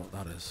 I don't know what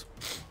that is.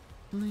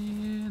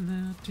 In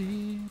the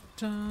deep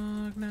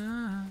dark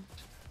night,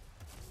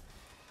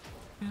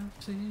 can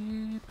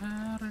see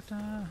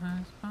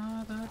paradise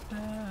by the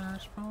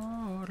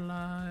dashboard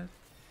light.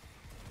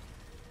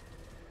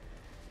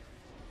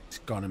 It's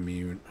gone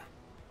immune.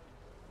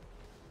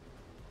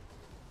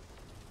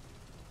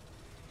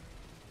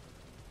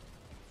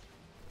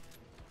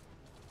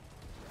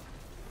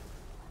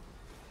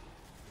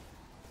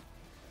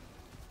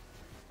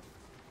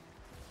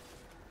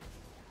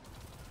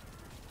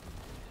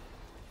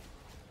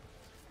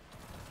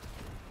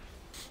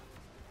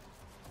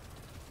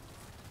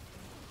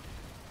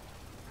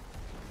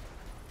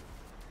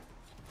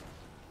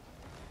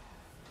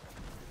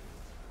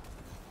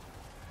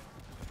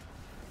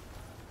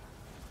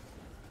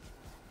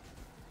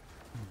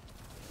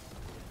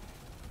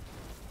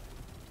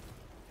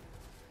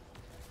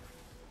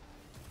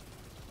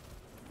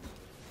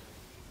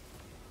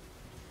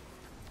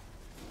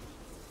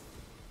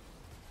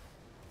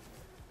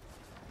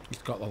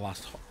 He's got the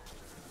last hot.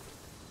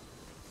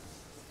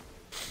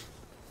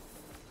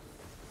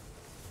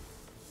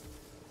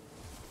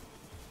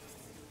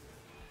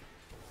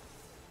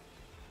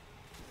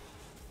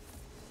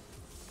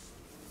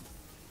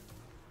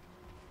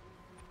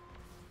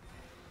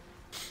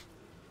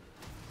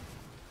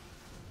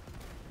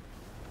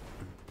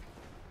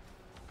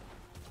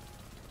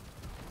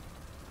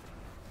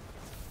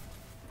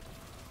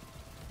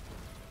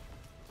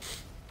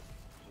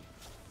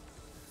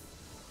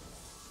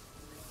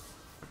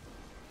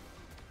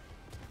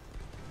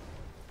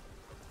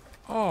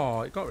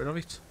 Oh, it got rid of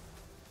it.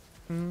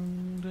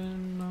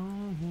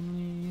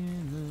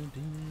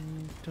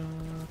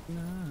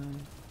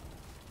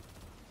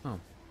 Oh.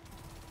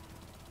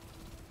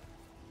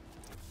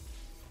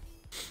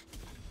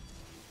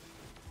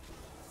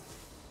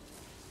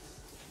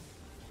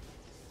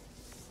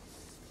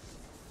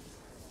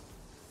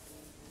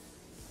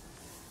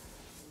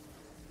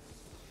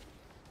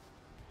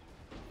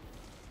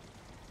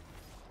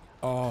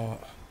 Oh.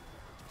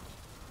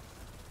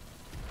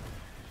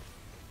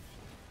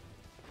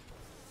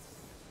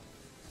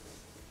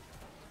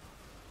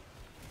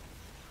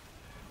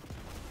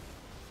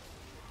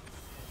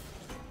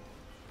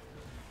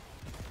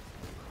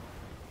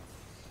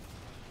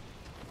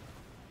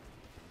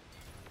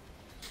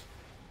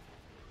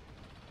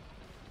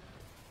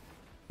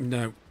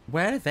 No.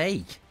 Where are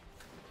they?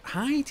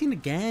 Hiding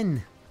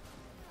again.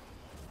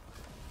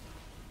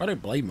 I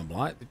don't blame them,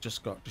 like, they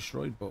just got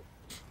destroyed, but...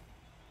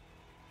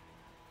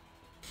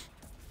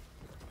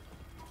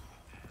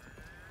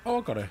 Oh,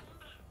 I got a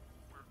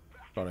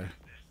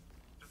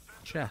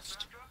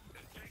chest.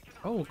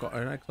 Oh, got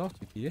an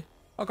exotic here.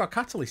 I got a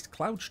catalyst,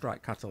 Cloud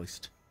Strike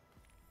catalyst.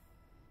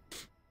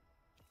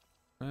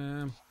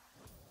 Yeah,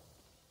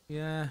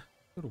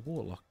 you're a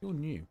warlock, you're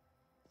new.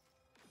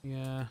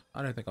 Yeah,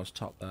 I don't think I was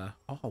top there.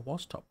 Oh, I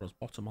was top, but I was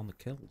bottom on the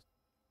kills.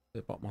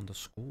 The bottom on the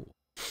score.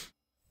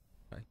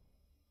 Okay.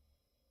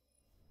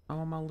 How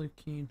am I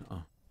looking?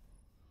 Oh.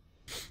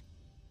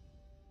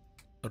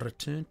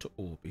 Return to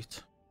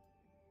orbit.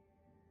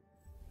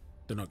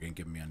 They're not going to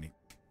give me any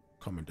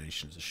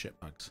commendations as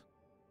shitbags.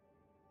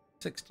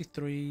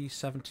 63,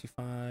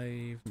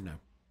 75, no.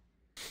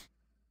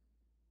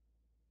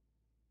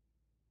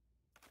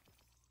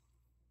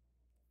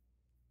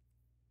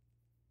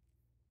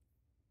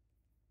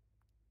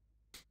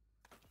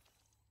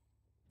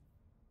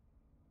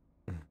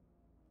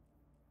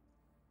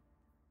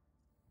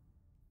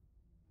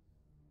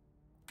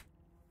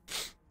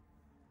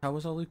 How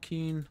was I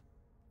looking?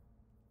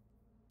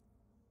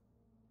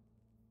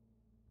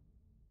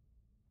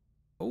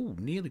 Oh,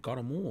 nearly got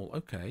them all.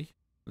 Okay.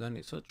 Then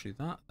it's actually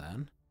that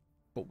then.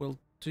 But we'll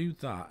do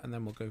that and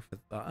then we'll go for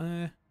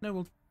that. No,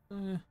 we'll...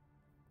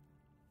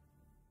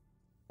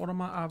 what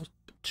am I? I was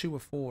 2 or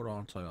 4,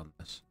 aren't I, on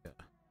this? Yeah.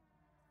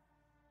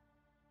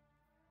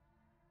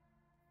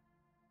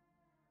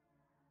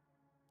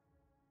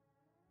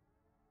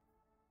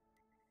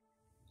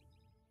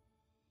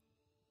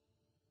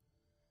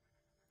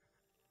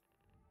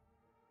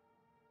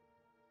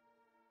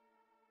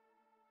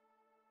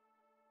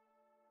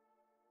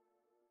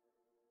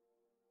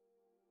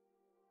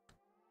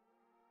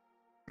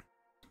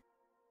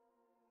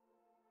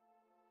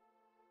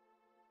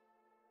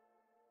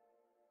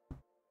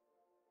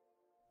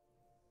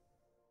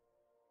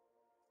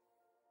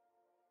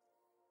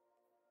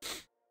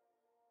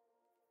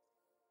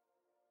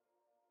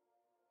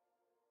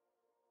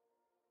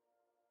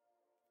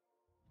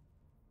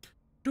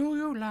 Do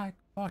you like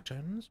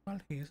buttons? Well,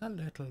 here's a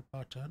little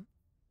button.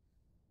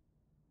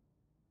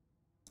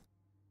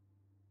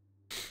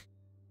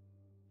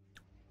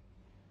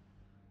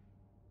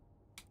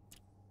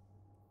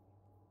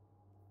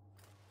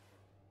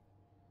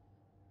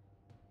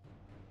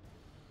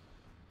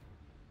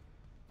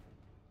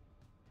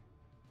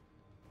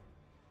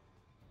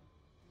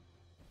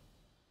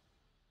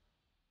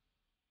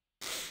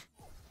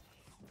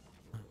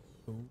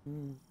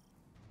 Ooh.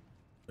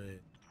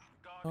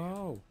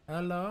 Oh,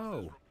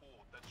 hello.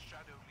 Report that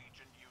Shadow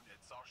Legion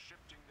units are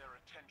shifting their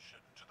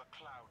attention to the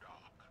Cloud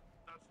Arc.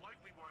 That's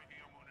likely why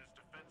Neomuna's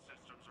defense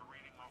systems are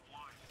reading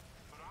offline.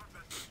 But I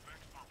bet those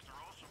Vex punks are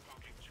also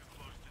poking too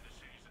close to the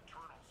city's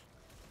internals.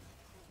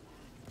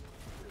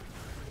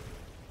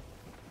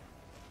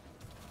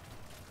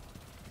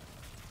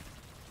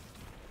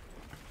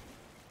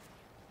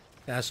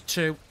 There's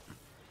 2.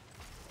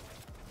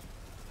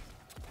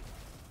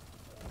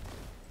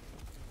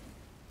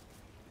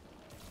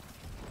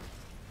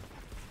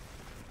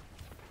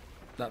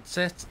 That's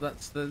it.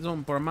 That's the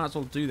done. But I might as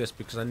well do this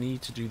because I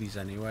need to do these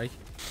anyway.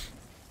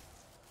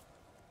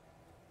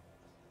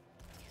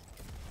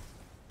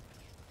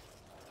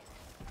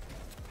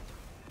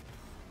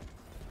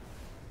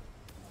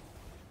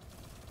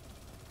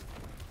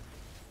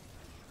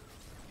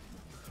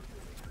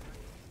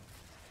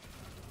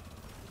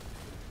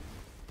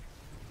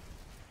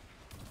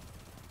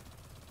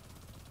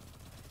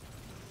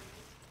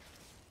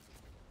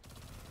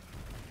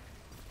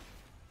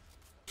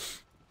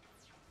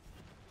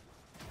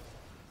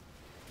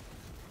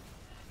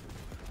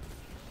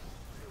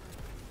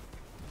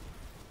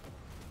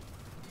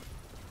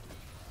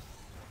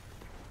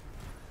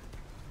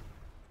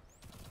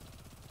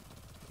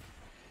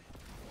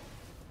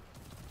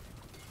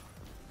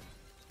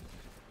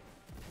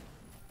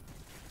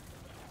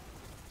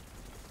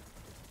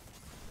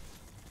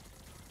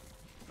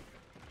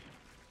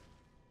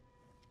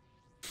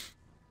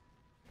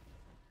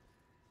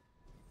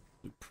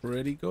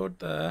 Pretty good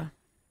there.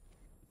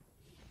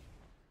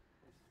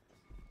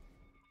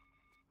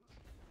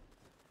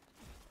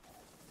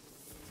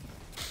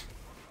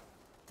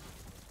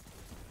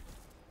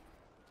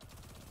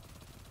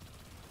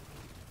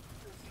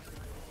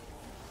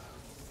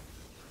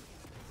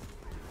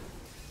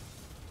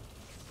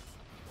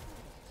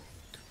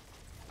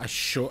 I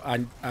should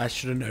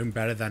have known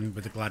better than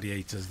with the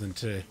gladiators than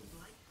to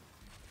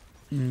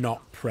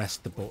not press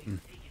the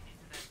button.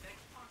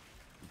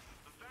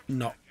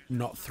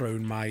 Not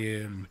thrown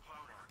my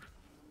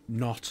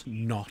not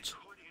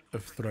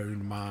have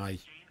thrown my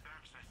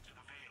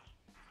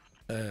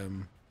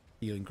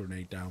healing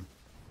grenade down.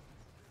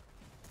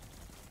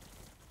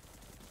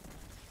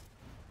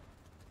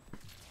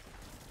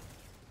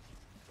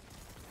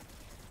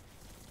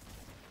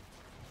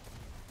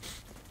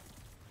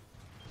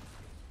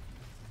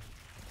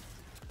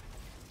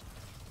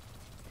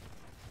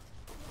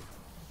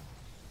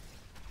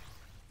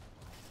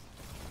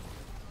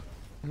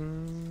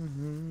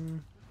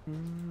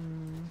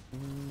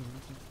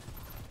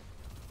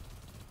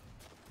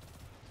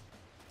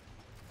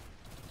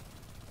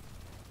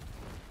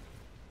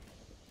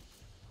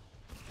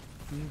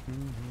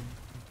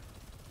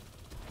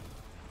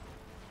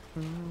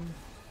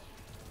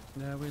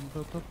 Now in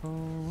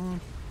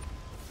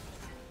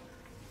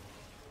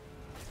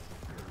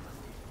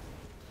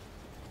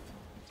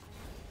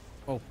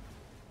oh.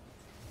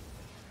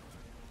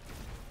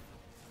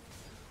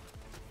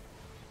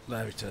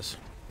 There it is.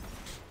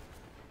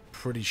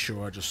 Pretty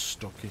sure I just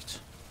stuck it.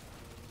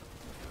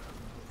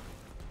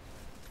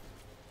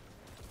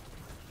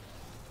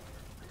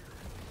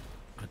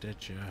 I did,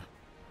 yeah.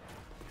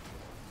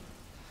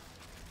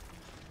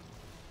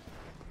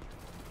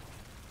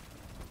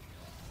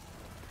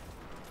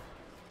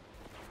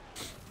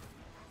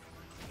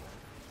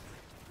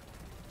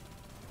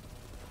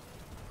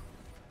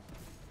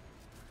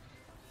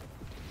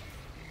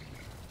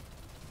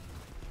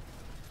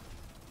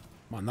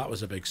 Man, that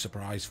was a big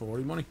surprise for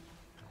him, wasn't he?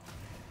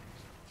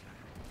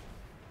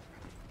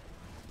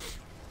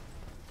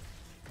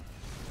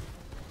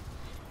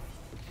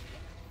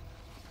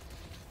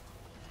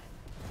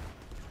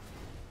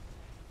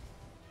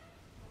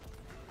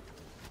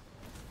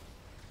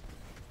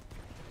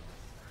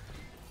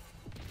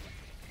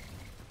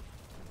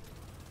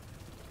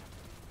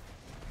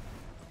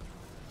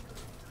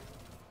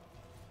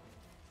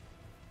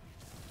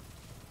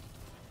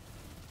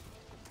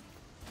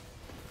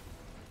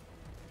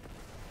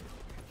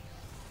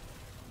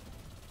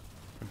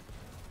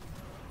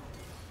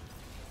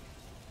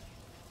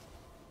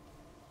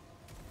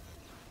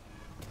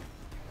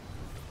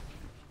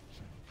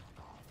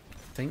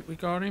 Think we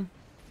got him.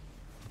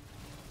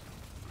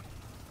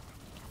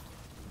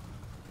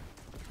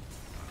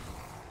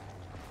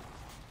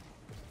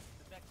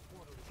 The Vex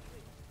portal is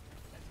clear.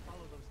 Let's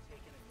follow those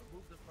taken and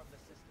remove them from the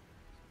system.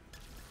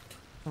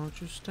 Won't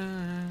you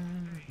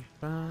stand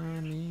by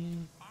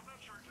me? I'm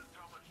not sure just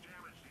how much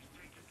damage these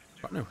taken can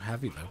do. Got no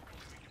heavy though.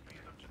 We can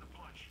beat them to the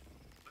punch.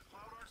 The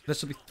cloud arc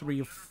This will be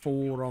 3 or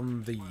 4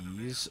 on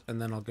these, and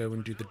then I'll go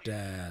and do the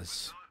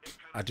dares.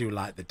 I do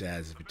like the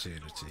dares of eternity.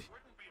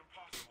 wouldn't be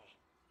impossible.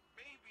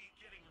 Maybe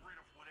getting rid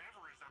of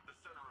whatever is at the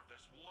center of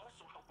this will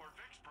also help our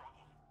Vex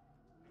problem.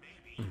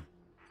 Maybe.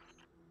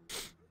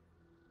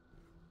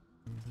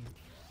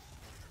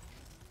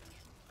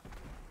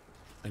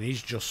 And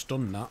he's just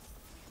done that.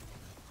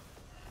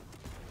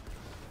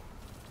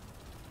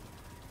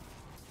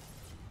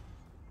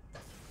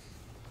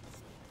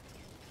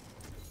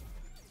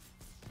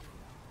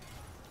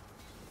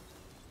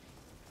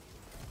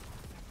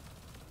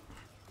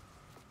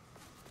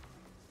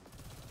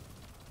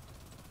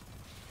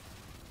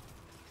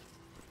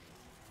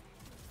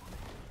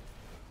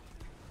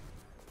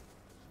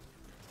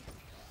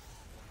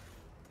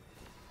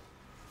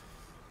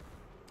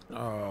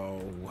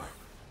 Oh.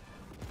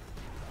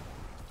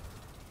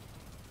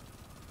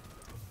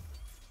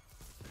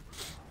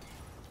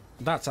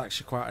 That's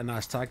actually quite a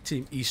nice tag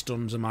team.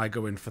 E-stuns, am I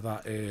going for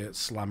that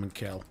slam and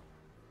kill?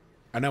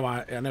 I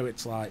know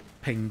it's like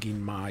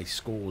pinging my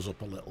scores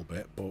up a little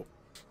bit, but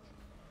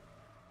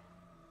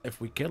if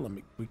we kill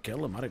him, we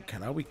kill him. I don't care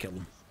how we kill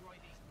him. Destroy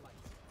these flights.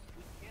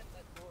 We can't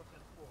let more of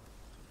them form.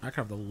 I could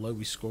have the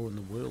lowest score in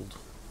the world.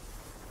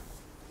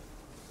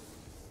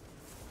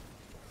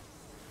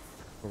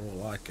 For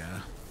all I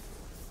care.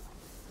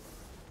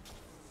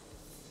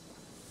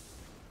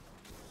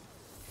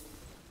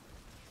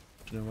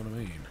 Do you know what I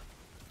mean?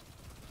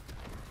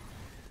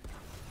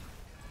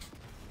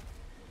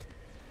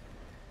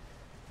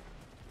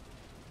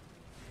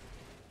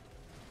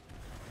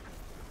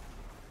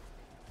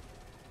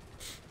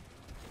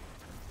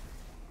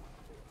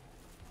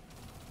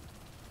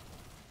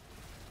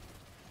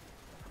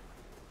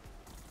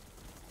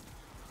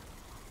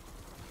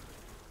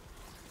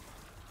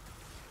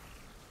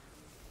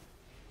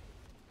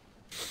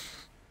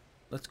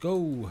 Let's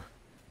go.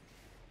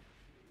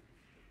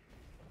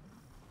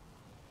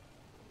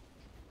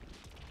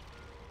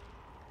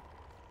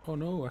 Oh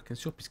no, I can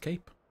see up his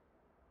cape.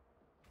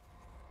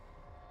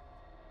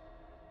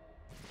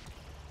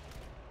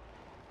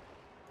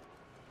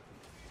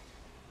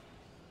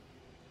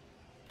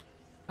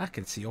 I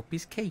can see up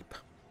his cape.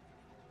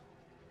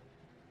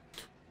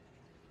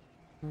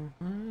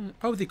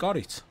 Oh, they got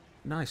it.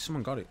 Nice,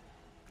 someone got it.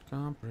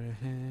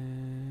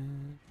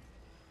 Comprehend.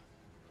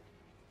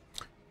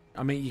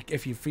 I mean,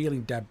 if you're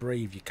feeling dead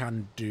brave, you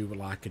can do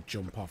like a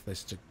jump off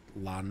this to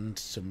land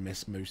to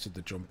miss most of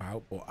the jump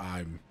out, but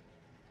I'm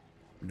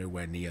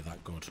nowhere near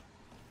that good.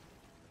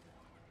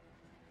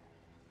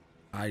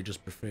 I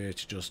just prefer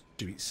to just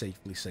do it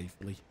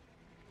safely.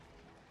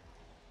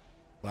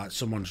 Like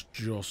someone's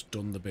just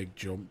done the big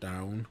jump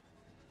down.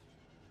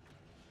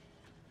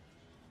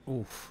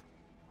 Oof.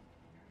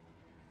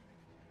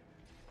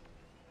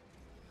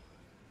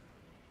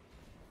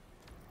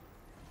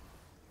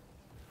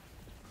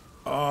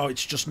 Oh,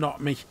 it's just not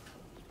me.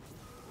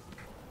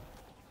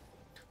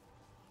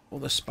 Or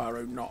the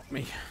sparrow not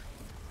me.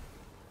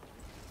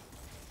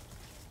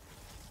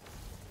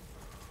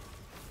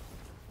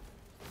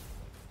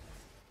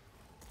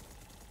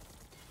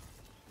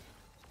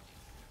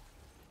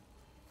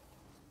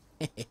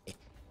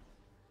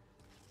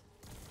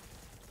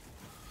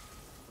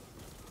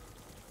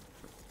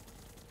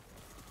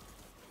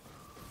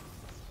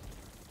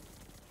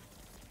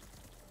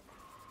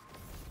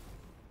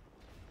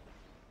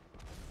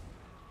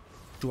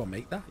 Do I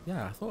make that?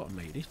 Yeah, I thought I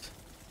made it.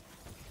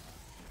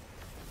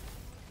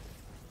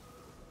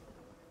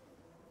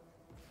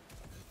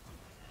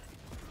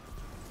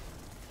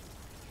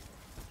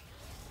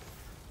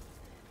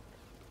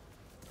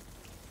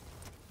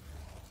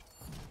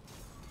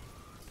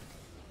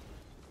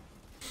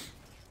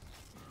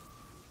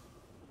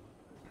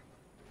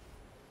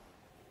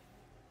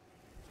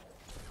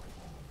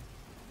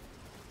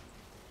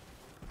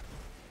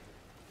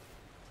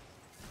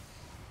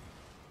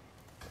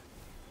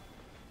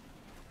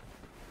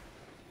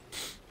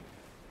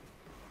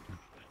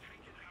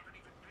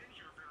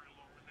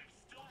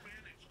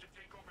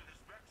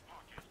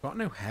 Got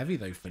no heavy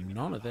though for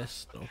none of this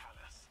stuff.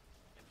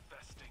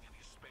 Infesting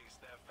any space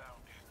they're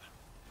found in.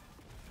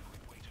 If we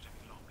waited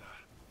any longer,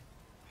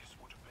 this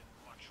would have been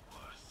much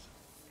worse.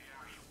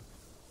 Yeah.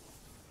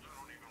 I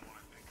don't even want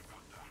to think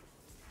about that.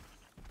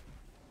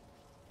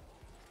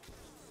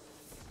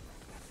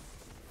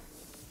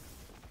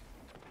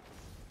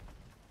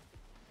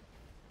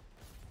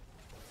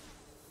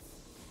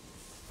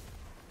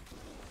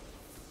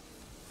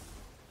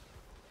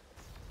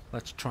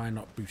 Let's try and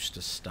not boost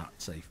his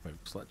stats, eh,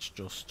 folks? Let's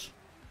just...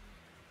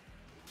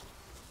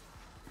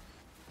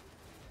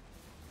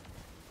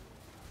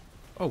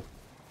 Oh.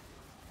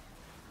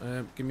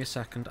 Give me a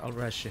second. I'll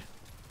res you.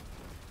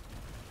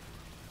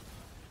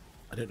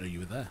 I didn't know you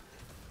were there.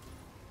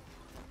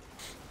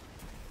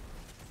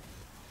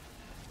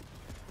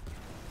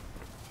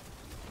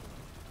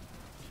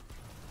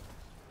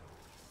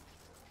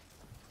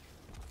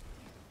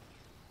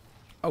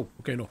 Oh,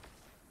 we're going up.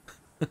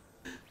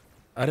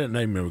 I didn't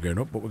know we were going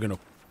up, but we're going up.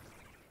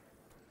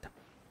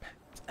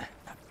 I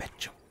bet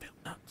you'll feel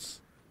nuts.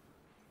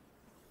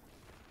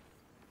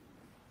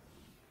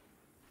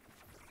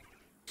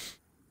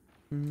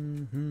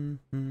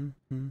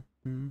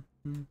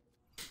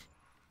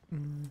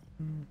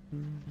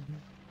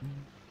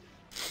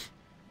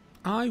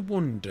 I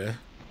wonder.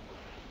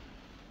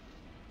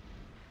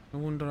 I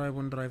wonder.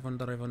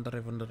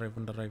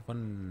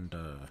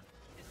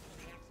 This is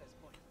the access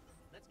point.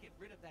 Let's get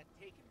rid of that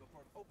taken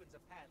before it opens a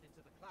path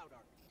into the Cloud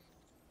Arc.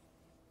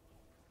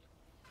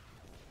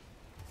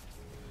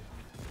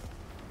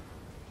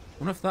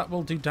 I wonder if that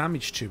will do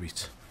damage to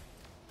it.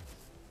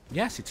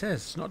 Yes, it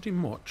is. It's not doing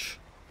much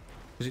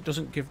because it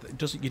doesn't give. It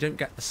doesn't. You don't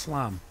get the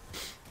slam.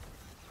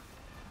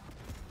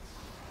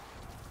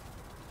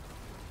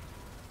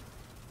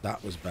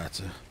 That was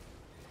better.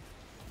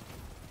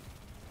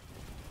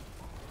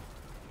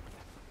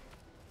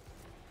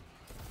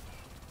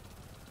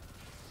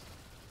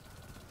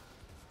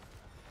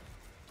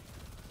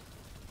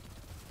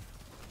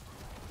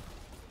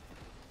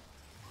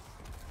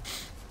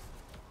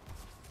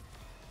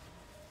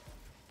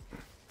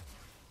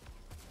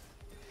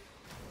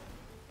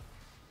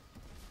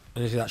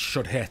 And that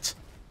should hit.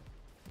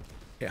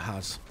 It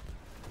has.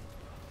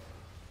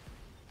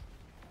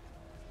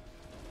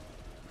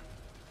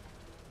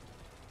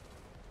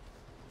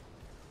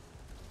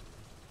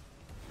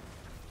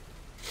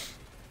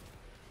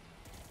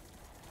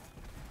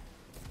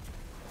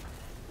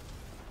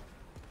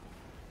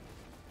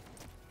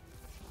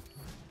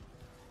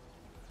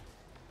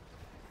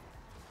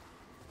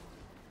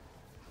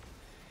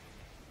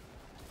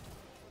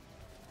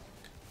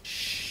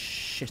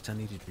 Shit, I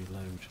needed to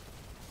reload.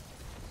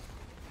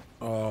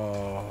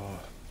 Oh.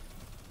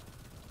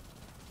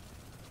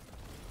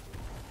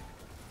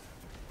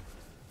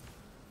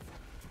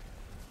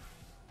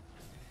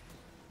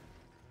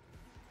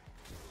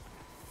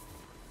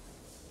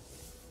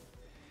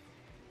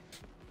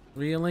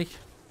 Really?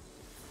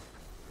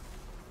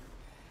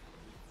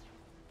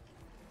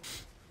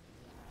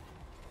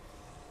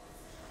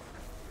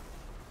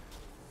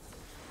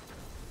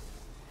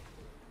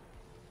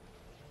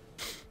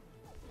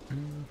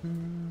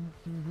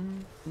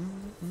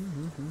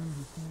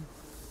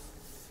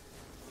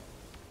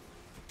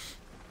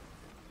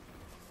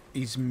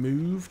 He's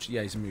moved?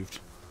 Yeah, he's moved.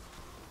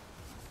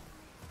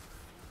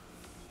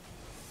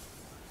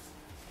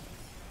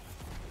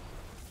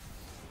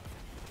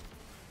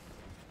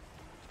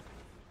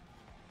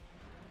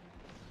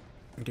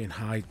 I'm getting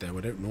hide there.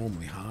 We don't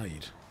normally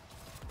hide.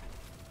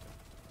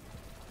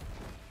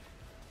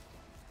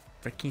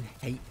 Freaking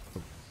hate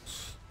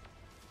those.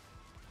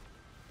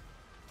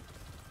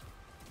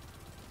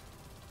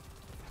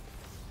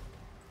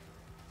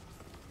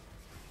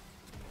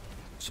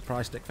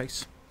 Surprise, dick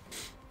face.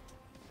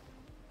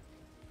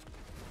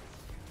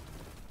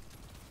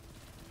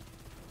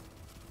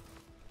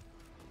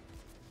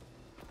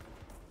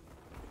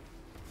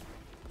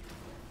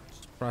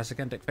 Surprise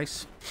again, dick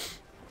face.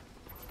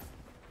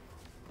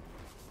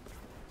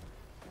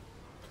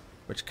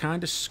 Which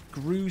kind of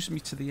screws me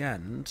to the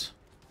end.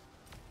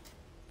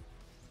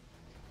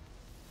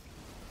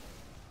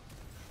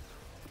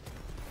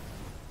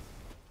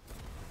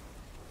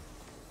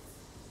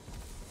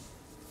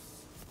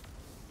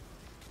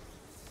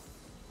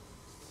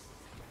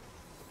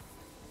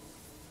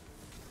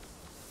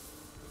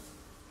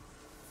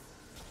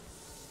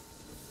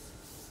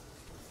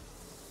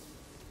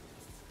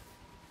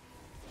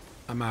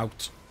 I'm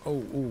out.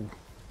 Oh, oh.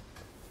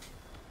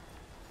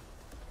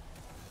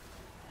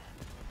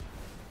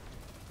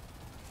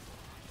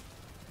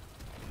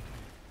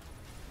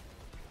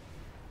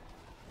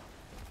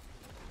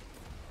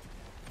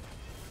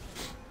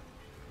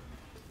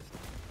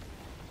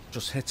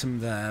 Just hit them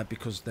there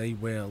because they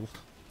will.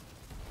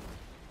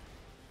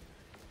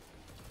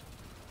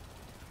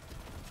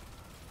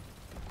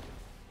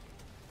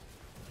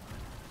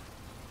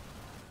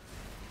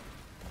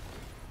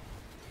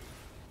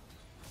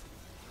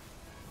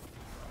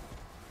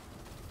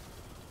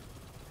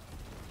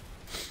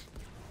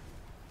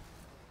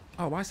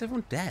 Oh, why is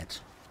everyone dead?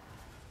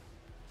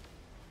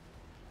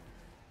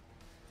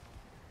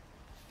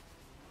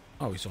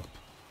 Oh, he's up.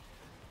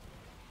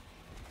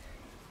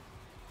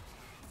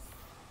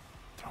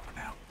 Throw it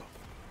out.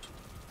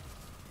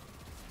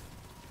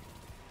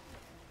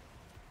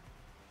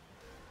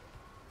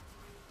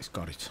 He's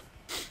got it.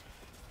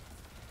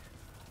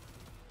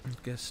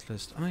 Guest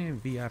list. I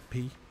am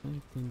VIP.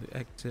 Open the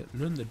exit.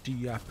 Learn the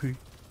DIP.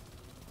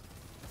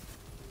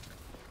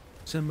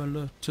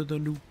 Similar to the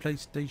new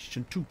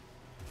PlayStation 2.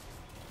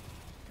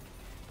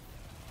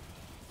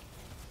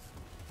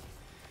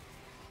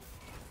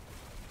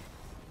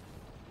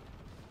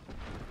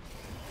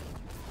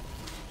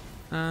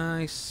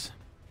 Nice.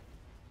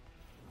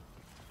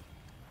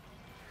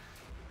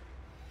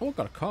 Oh, I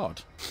got a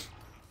card.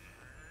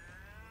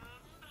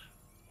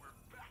 We're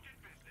back in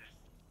business.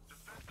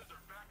 Defenses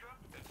are back up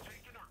and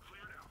taken are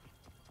cleared out.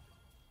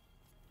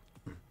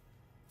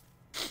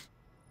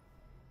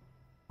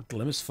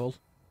 Glimmer's full.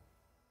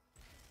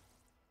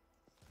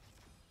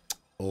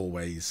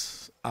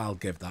 Always. I'll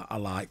give that. I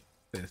like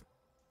this.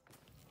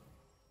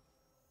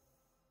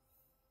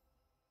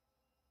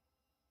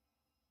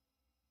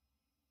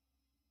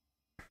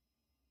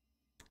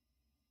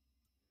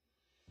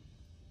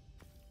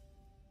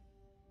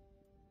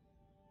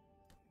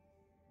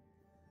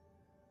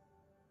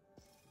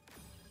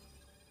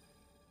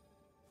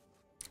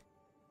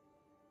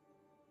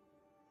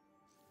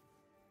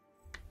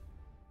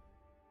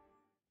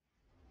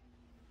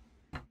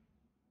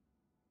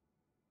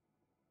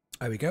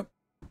 There we go.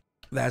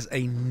 There's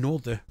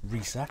another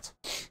reset.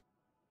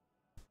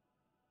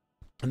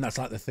 And that's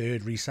like the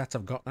third reset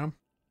I've got now.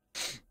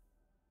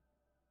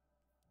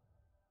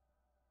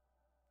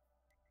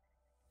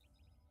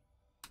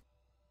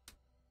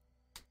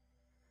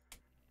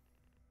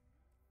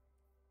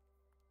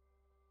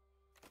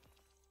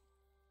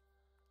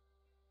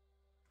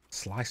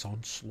 Slice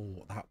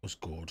Onslaught, that was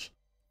good.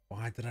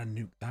 Why did I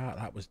nuke that?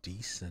 That was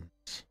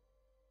decent.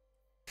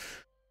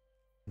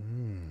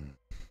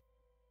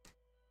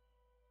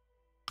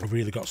 I've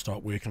really got to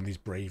start working on these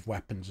brave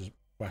weapons,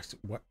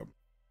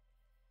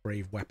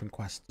 brave weapon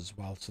quests as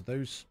well. So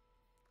those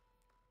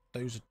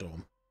are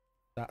done.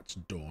 That's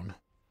done.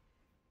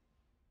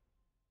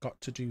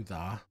 Got to do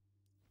that.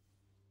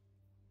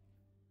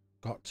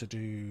 Got to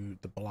do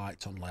the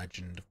Blight on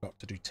Legend. I've got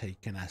to do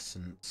Taken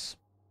Essence.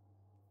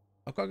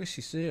 I've got to go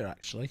see Sir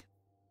actually.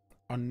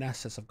 On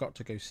Nessus, I've got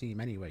to go see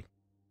him anyway.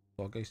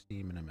 So I'll go see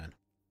him in a minute.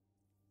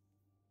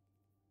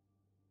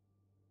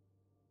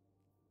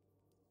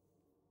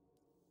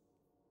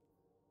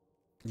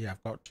 Yeah,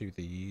 I've got to do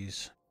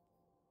these.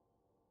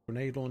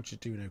 Grenade launcher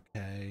doing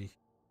okay.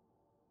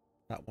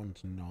 That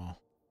one's not.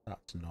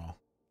 That's not.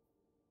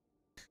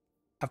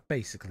 I've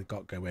basically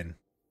got to go in.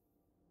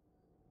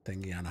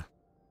 Thingy Anna.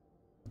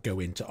 Go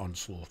into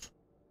Onslaught.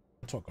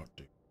 That's what I've got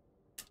to do.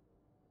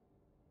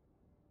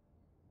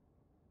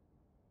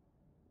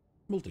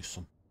 We'll do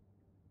some.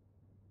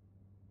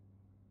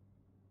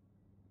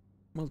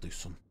 We'll do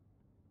some.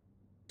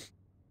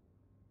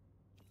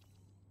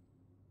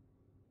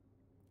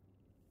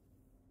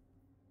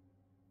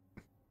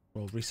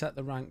 We'll reset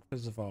the rank for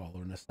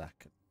Zavala in a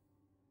second.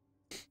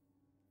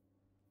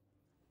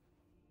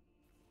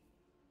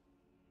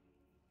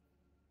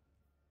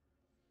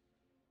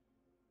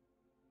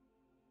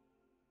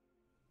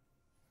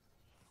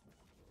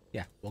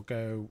 Yeah, we'll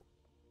go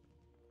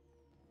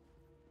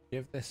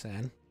give this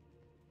in.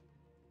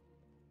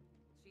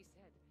 She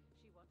said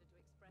she wanted to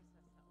express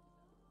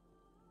herself.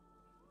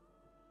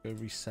 Go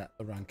reset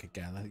the rank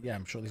again. Yeah,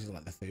 I'm sure this is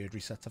like the third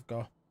reset I've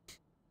got.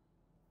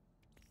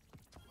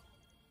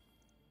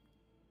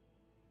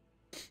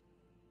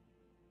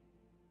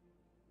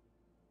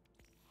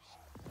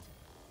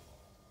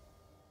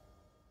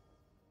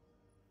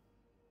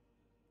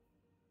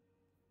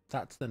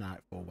 That's the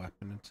Nightfall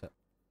weapon, isn't it?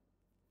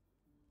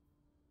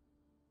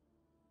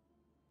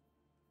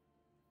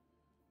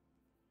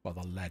 Well,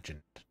 the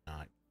Legend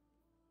Knight.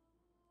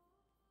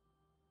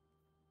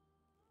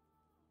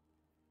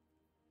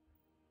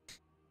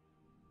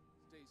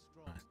 Stay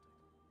strong. Right.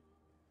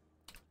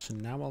 So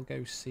now I'll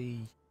go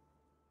see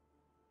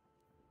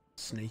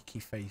Snaky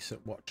Face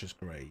at Watcher's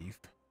Grave.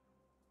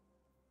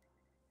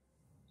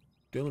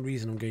 The only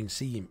reason I'm going to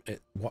see him at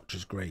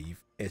Watcher's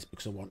Grave is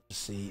because I want to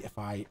see if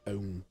I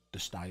own the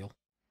style.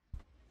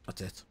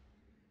 That's it.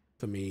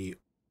 For me,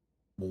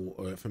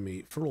 or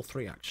for all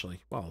three actually.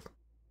 Well,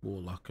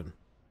 Warlock and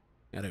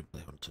I don't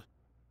play Hunter.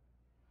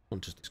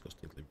 Hunter's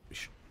disgustingly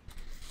rubbish.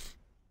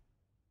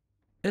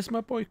 Is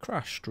my boy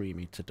Crash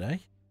streaming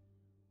today?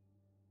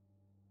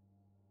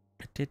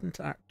 I didn't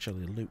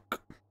actually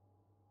look.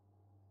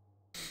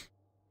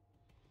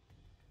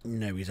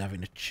 No, he's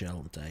having a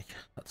chill day.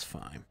 That's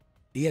fine.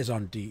 He is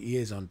on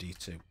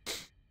D2.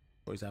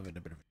 But he's having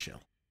a bit of a chill.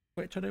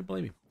 Which I don't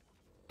blame him.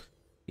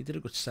 He did a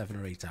good 7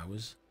 or 8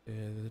 hours the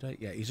other day.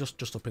 Yeah, he's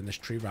just up in this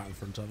tree right in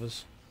front of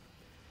us.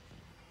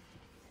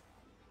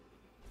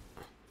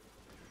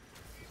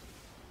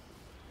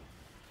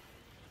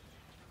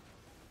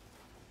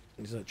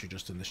 He's literally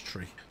just in this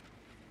tree.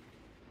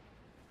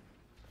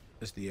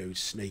 There's the old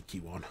snaky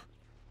one.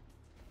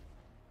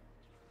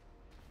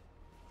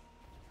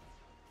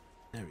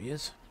 There he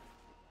is.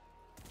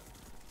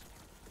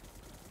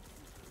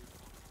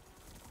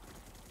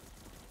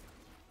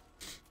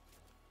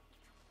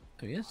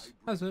 There he is.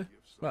 Hi there.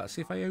 Right, let's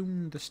see if I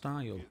own the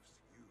style.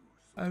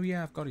 Oh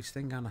yeah, I've got his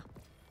thing, Anna.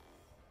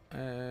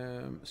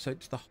 So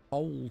it's the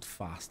hold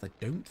fast. I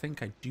don't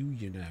think I do,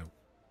 you know.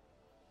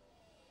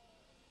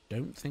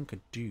 Don't think I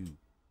do.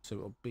 So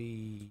it'll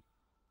be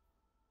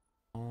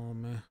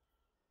armor.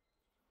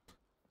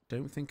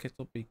 Don't think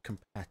it'll be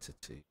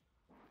competitive.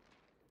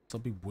 It'll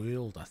be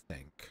world, I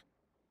think.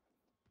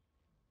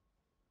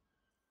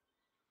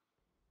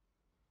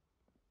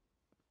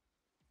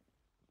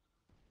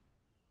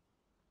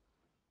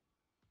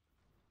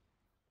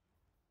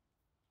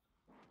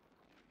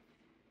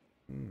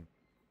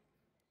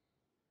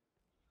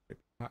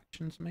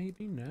 Actions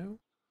maybe? No.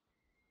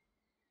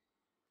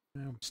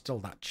 No, still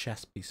that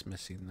chest piece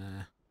missing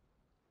there.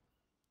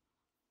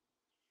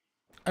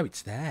 Oh,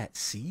 it's there. It's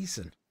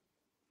season.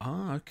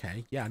 Ah,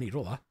 okay. Yeah, I need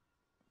all that.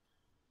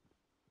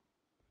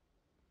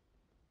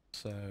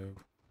 So,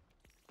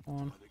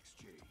 1,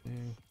 2,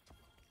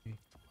 3,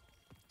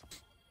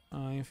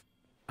 5.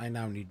 I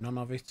now need none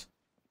of it.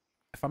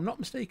 If I'm not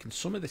mistaken,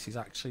 some of this is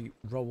actually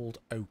rolled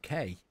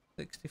okay.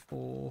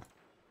 64.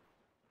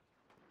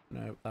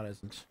 No, that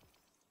isn't.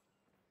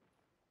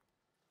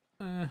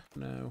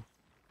 No.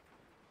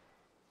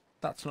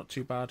 That's not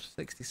too bad.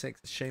 66.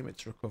 It's a shame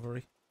it's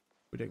recovery.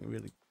 We don't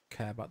really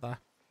care about that.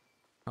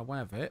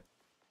 However,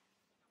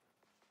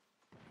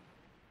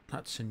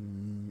 that's a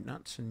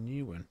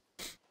new one.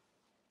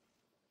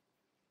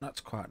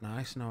 That's quite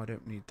nice. Now I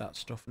don't need that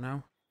stuff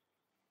now.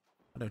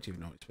 I don't even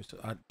know what it's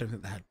supposed to. I don't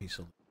think the headpiece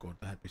will look good.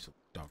 The headpiece will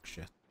look dog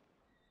shit.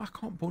 Why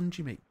can't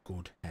Bungie make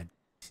good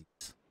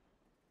headpieces?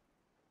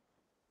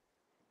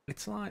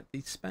 It's like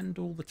they spend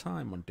all the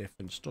time on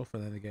different stuff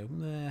and then they go,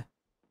 nah,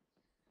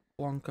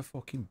 plonk a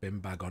fucking bin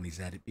bag on his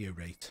head, it'd be a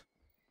rate.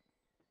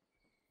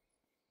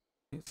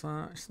 It's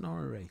like, it's not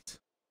a rate.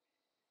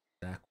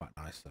 They're quite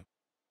nice though.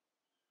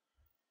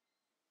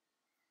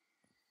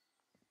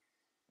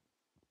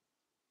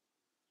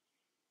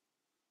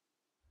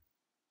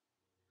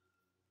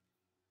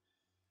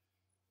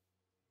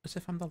 As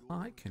if I'm the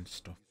liking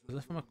stuff. As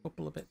if I'm a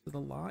couple of bits of the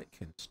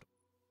liking stuff.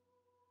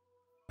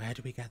 Where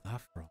do we get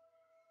that from?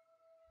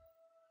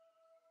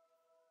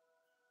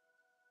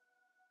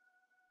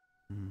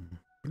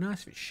 Be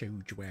nice if it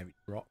showed you where it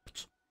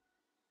dropped.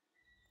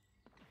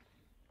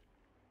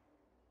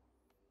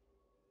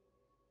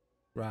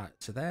 Right,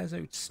 so there's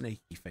old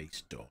snaky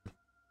face done.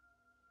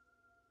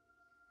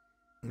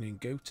 I'm going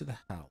to go to the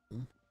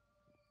helm.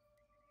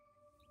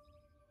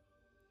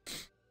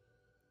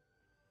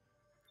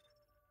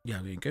 Yeah,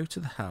 I'm going to go to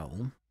the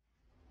helm.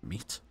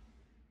 Meet.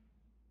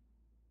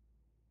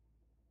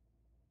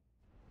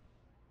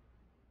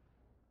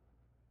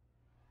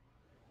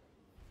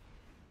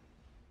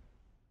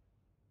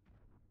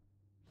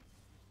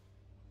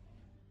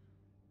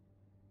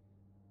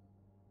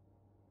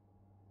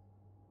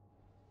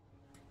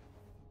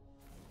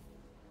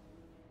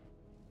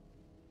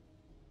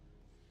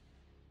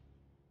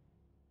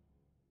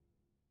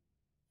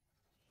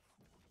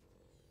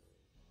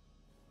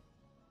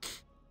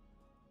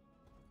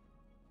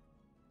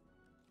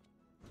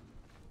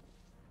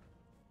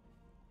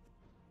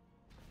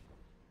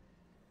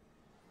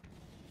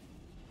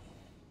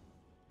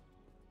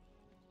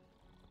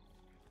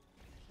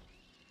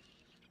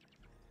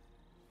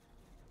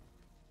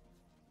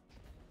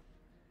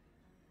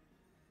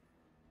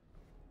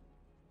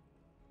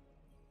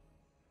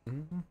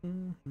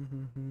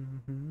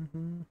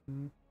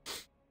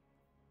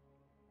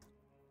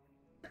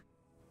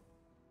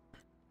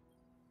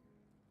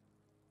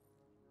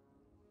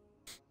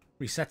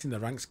 Resetting the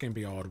ranks can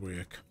be hard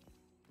work.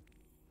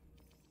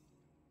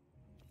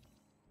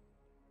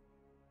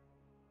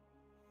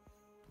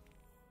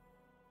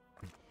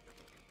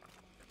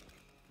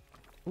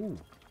 Ooh.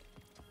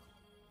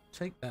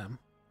 Take them.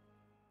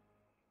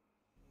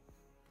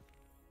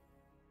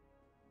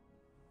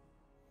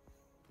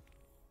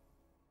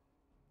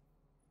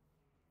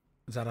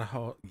 Is that a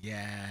hot?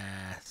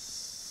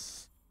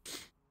 Yes.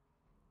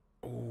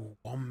 Oh,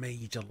 one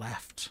major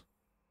left.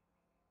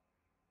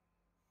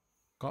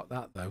 Got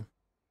that though.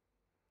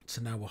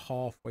 So now we're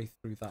halfway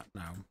through that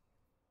now.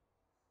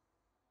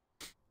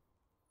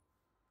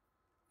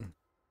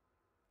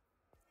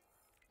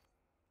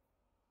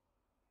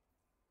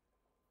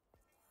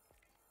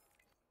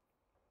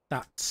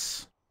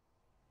 That's...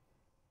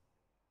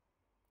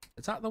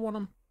 Is that the one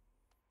I'm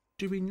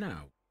doing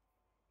now?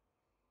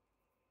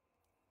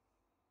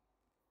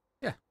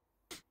 Yeah.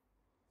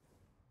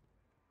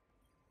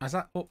 Has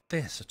that up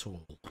this at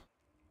all?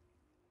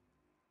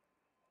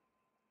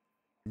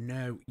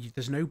 No,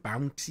 there's no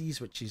bounties,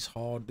 which is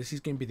hard. This is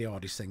going to be the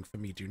hardest thing for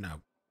me to do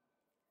now.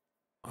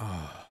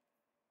 Ah,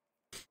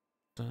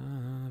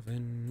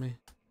 diving me.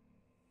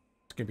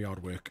 It's going to be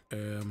hard work.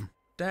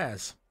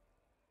 Dares.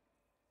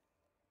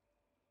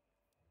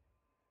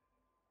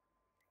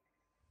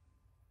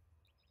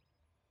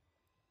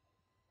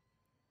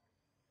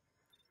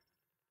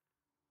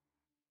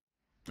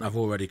 I've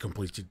already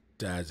completed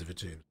Dares of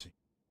Eternity.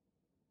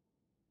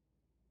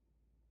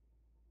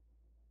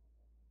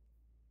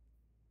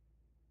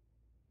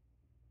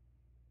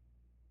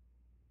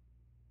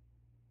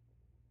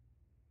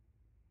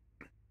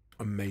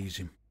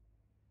 Amazing.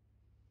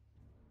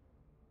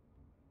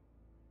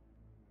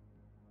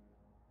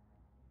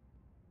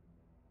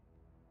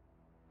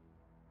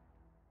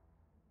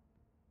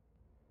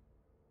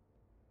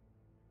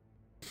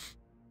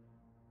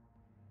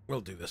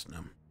 We'll do this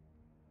now.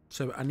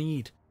 So I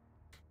need...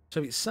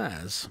 So it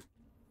says...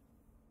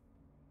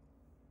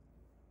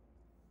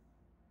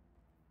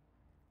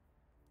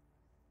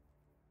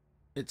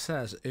 It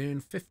says, earn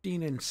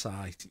 15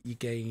 insight, you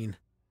gain...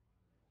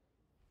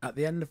 At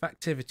the end of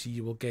activity,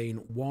 you will gain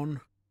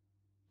one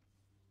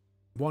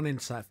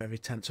insight for every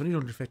 10. So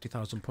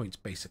 150,000 points,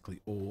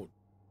 basically, or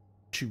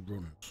 2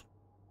 runs.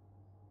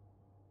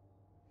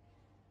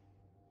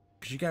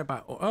 Because you get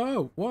about...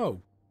 Oh,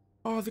 whoa!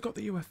 Oh, they got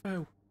the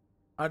UFO.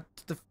 Like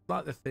the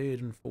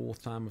 3rd and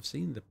 4th time I've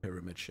seen the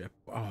pyramid ship.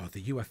 Oh,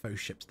 the UFO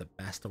ship's the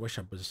best. I wish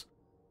I was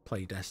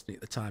playing Destiny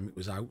at the time it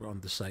was out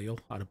on the sale.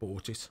 I'd have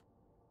bought it.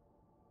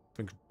 I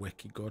think it's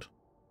wicked good.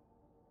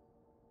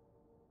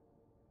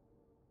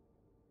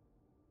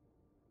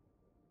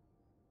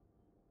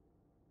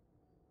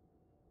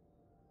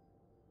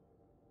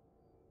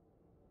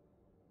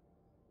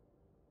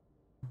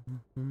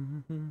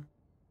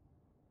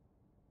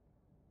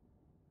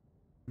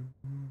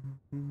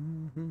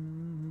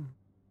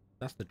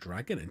 That's the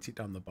dragon, isn't it,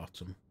 down the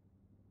bottom?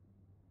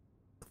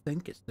 I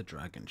think it's the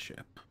dragon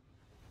ship. I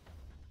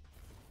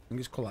think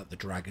it's called like the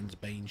Dragon's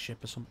Bane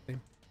ship or something.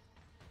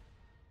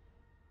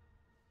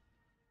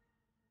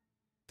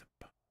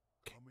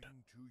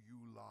 Coming to you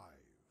live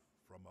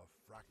from a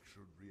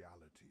fractured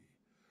reality.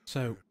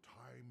 So,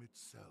 Time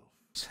itself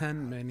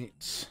 10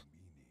 minutes,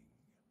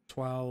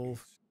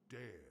 12.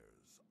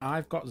 dares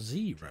I've got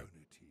 0.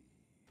 eternity.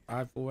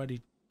 I've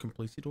already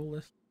completed all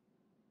this.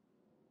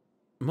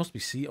 It must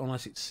be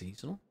unless it's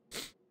seasonal.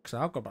 Because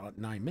I've got about like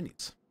 9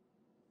 minutes.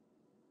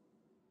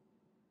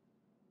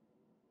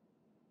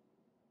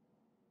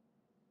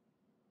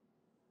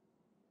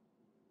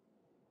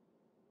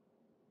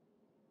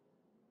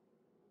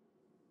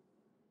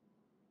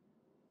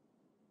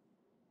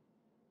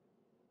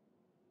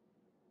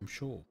 I'm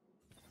sure.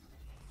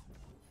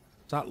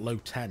 It's at low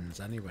 10s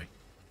anyway.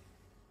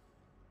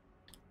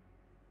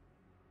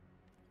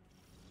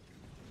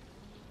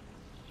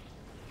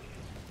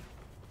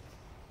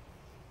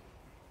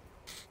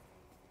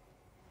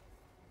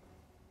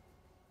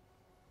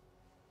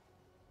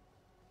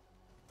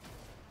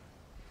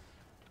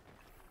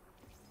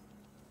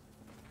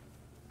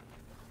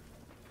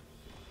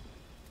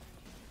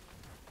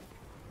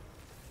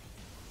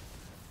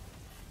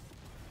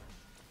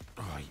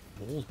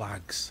 Ball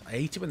bags. I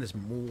hate it when there's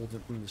more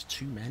than when there's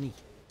too many.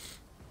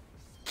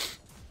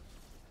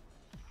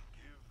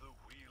 Give the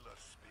wheel a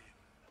spin.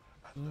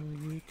 So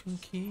you can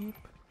keep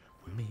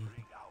me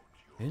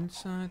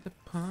inside the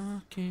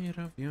pocket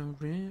of your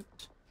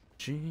ripped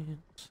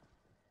jeans.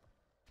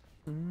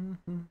 I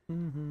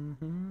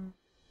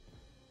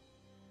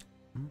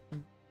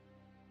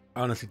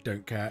honestly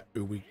don't care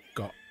who we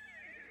got.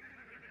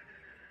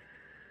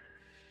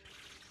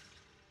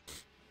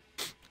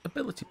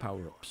 Ability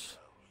power-ups.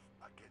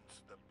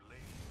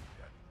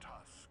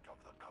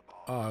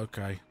 Oh,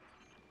 okay.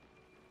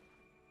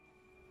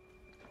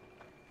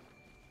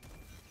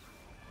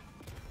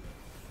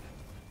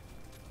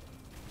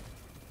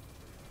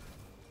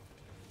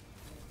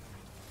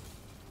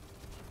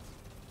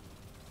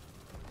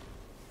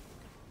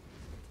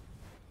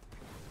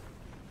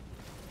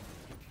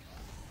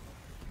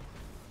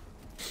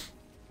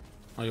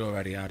 I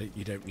already had it.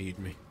 You don't need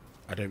me.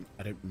 I don't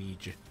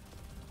need you.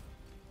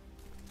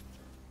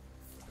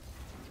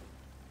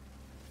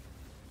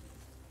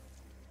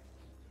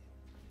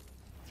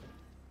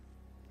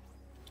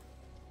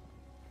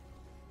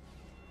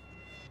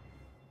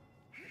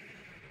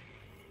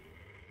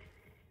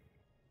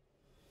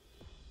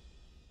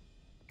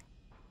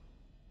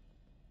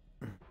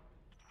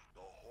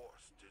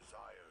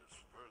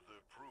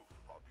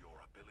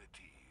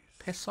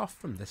 Piss off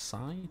from this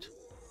side.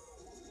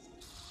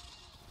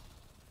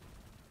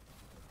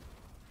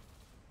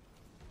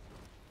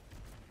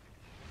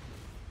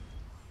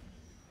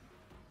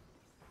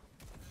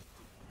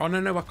 Oh,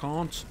 no, I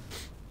can't.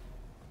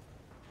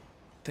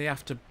 They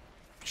have to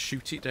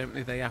shoot it, don't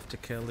they? They have to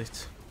kill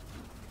it.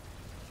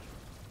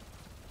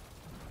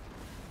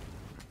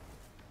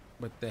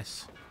 With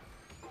this.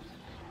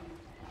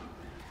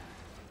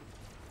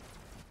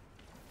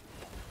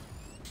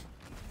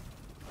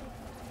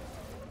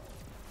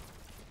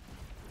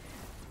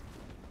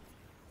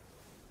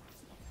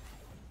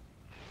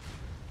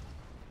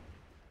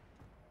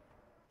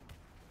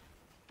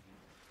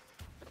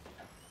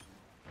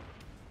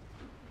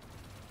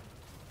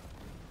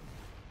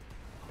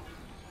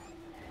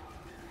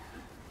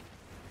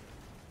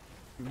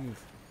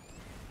 Move.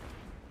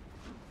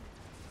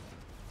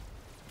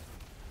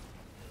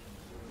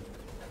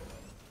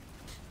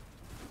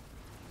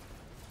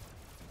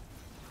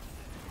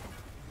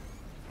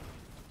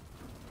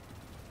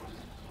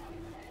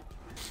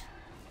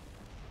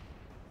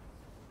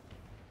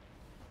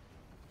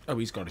 Oh,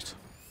 he's got it.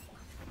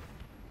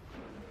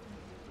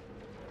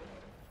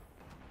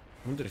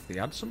 I wonder if they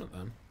had some of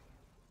them.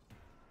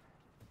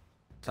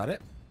 Is that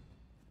it?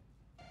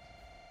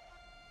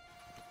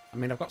 I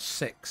mean, I've got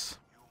 6.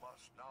 You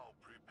must now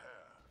prepare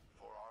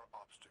for our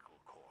obstacle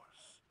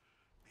course.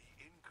 The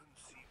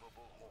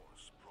inconceivable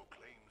horse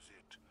proclaims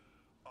it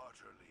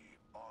utterly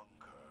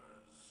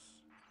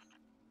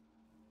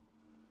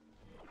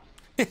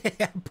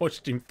bonkers. I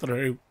pushed him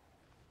through.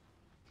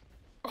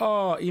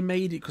 Oh, he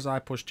made it because I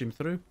pushed him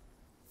through.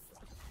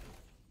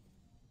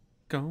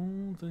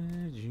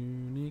 Golden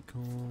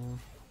unicorn.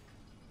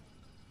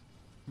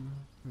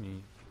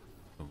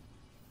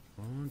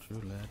 Won't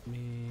you let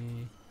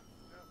me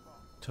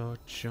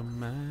touch your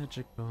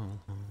magical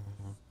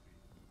horn?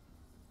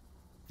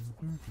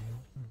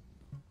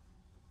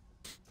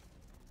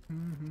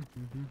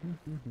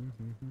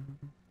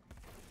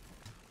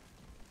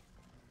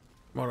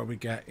 What are we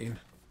getting?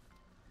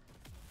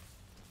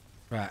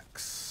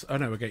 Vax. Oh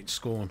no, we're getting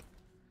Scorn.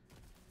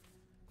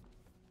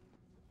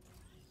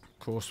 Of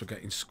course we're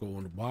getting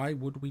Scorn. Why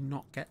would we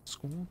not get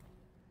Scorn?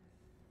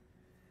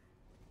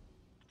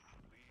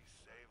 Please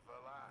save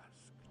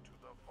Velasque to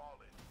the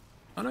fallen.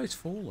 I know it's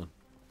fallen.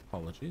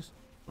 Apologies.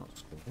 Not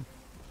Scorn.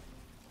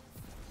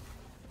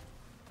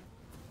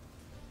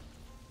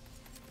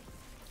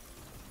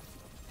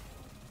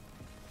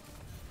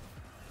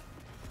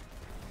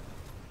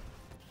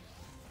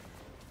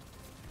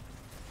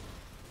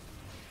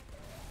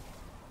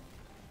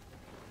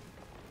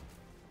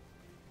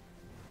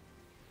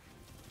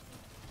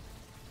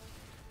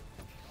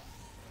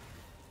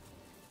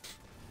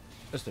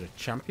 Is there a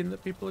champion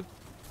that people are...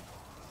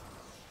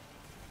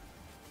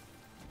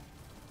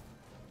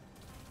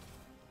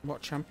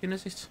 What champion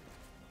is it?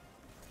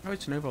 Oh,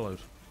 it's an overload.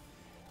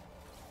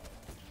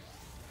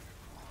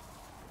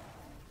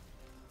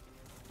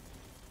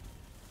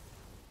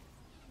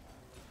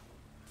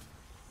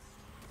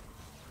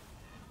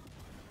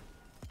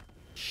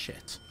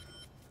 Shit.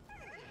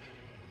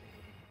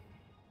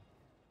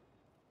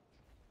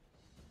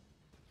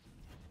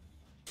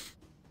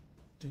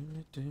 Do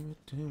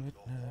it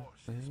now.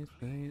 Say it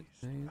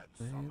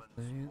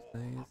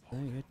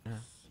now.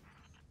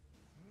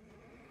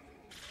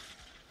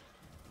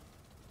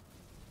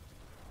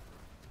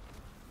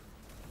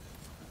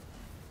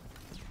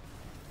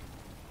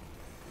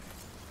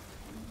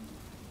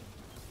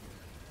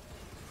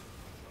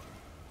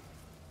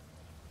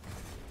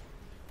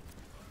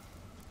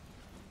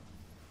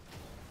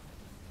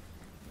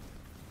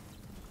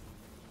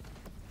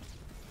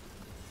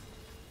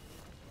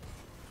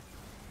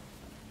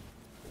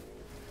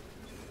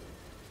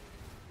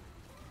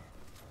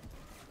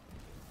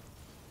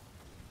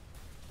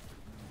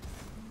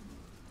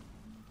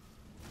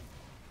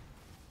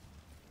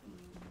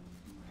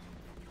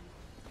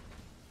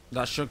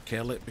 That should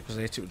kill it because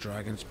I hit it with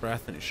Dragon's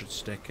Breath and it should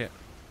stick it.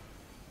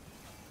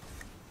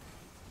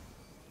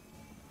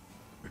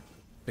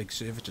 Big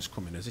servitor's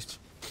coming, is it?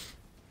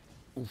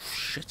 Oh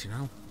shit,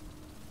 hell.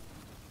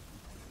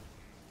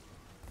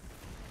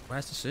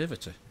 Where's the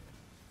servitor?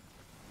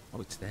 Oh,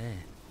 it's there.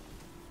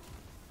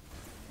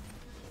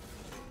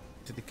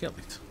 Did they kill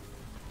it?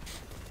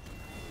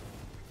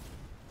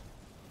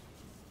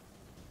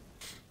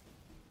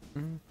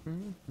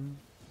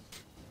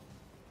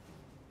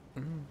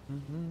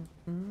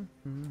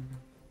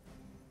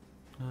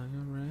 I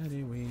am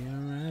ready, we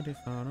are ready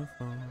for the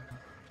fall.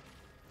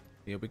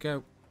 Here we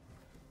go.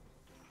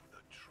 The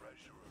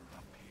treasurer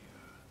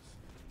appears.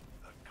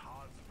 The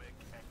cosmic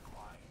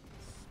equine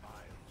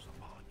smiles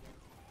upon you.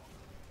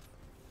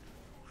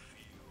 You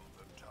feel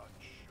the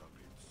touch of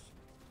its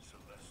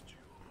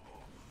celestial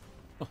hoof.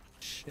 Oh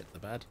shit, the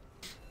bad.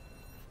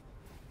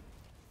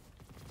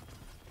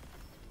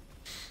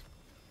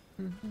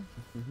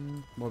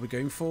 What are we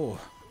going for?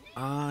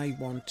 I don't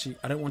want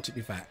it to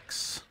be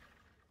Vax.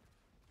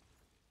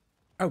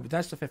 Oh, but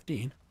that's the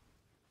 15.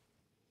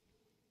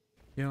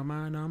 You're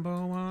my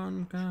number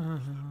one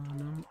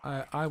gun.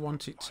 I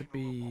want it to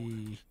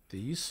be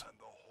these. And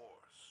the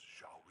horse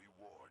shall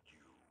reward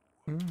you.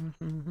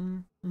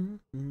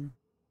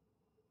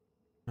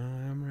 I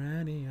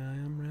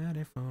am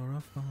ready for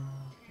a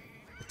fall.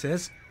 It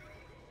is.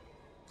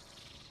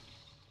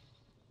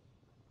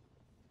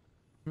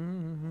 Choice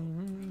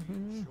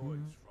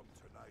from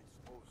tonight's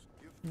most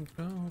gifted.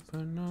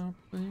 Open up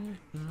the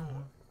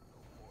door.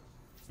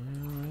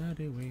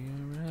 We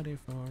are ready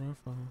for a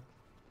fall.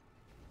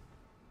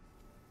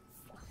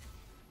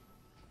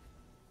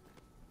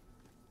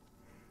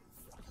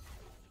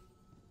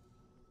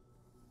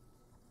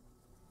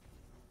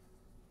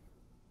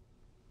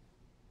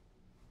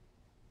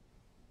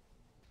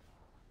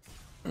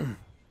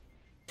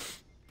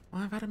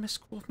 I've had a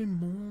missed call from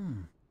my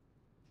mum.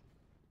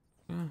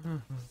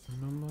 Number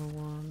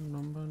one,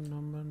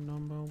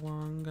 number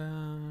one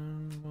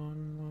gun.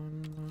 One.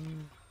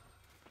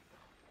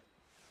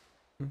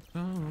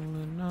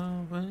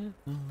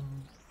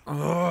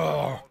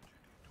 Oh!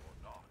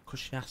 Because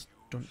she asked,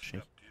 don't she?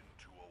 Stepped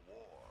into a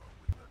war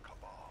with the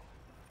Cabal.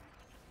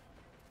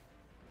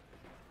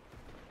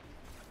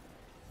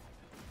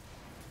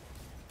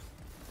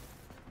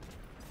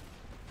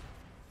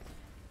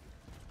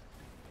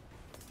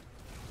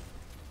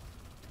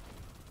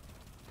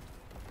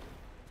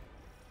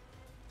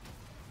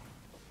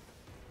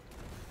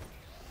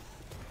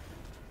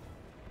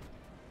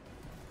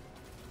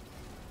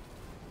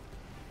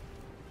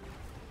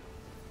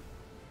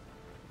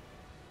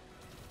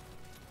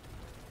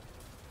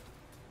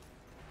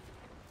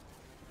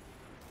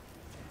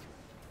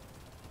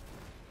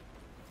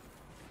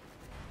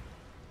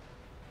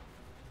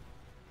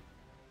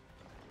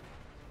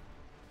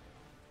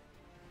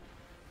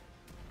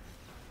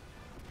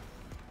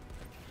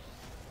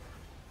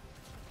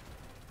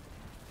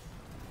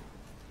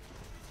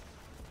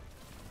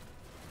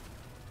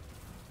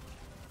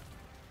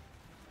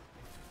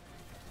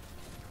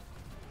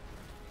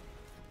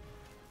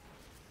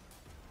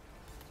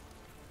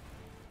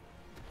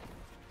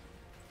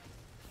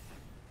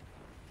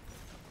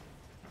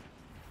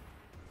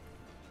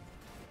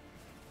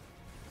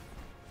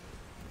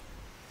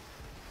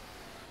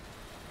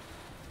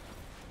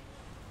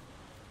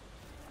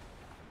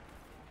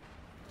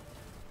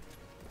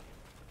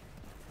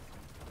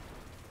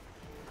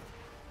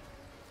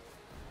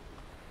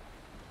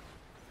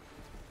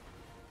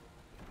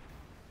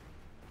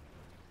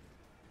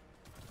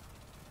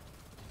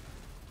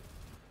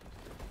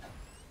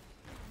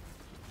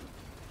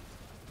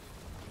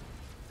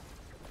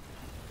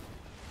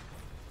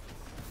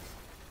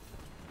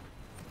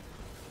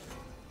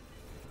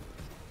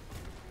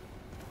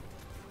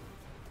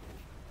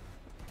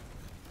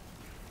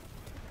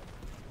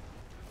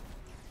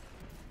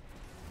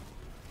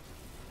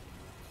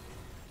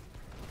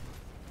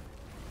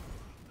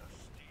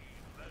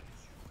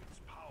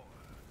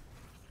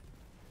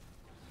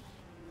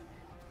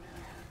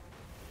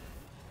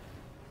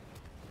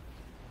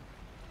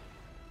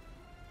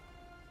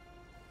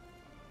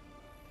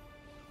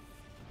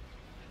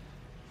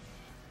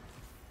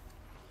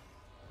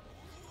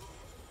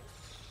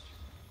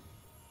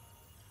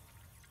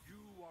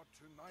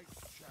 Tonight's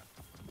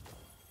champion.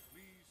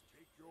 Please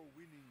take your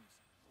winnings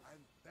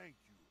and thank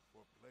you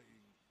for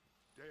playing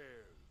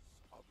Dares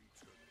of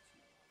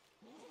Eternity.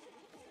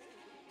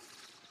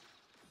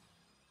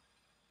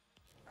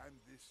 And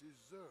this is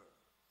Zer,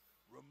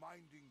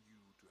 reminding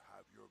you to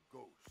have your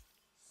ghost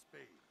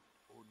spayed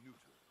or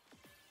neutered.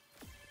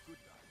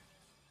 Good night.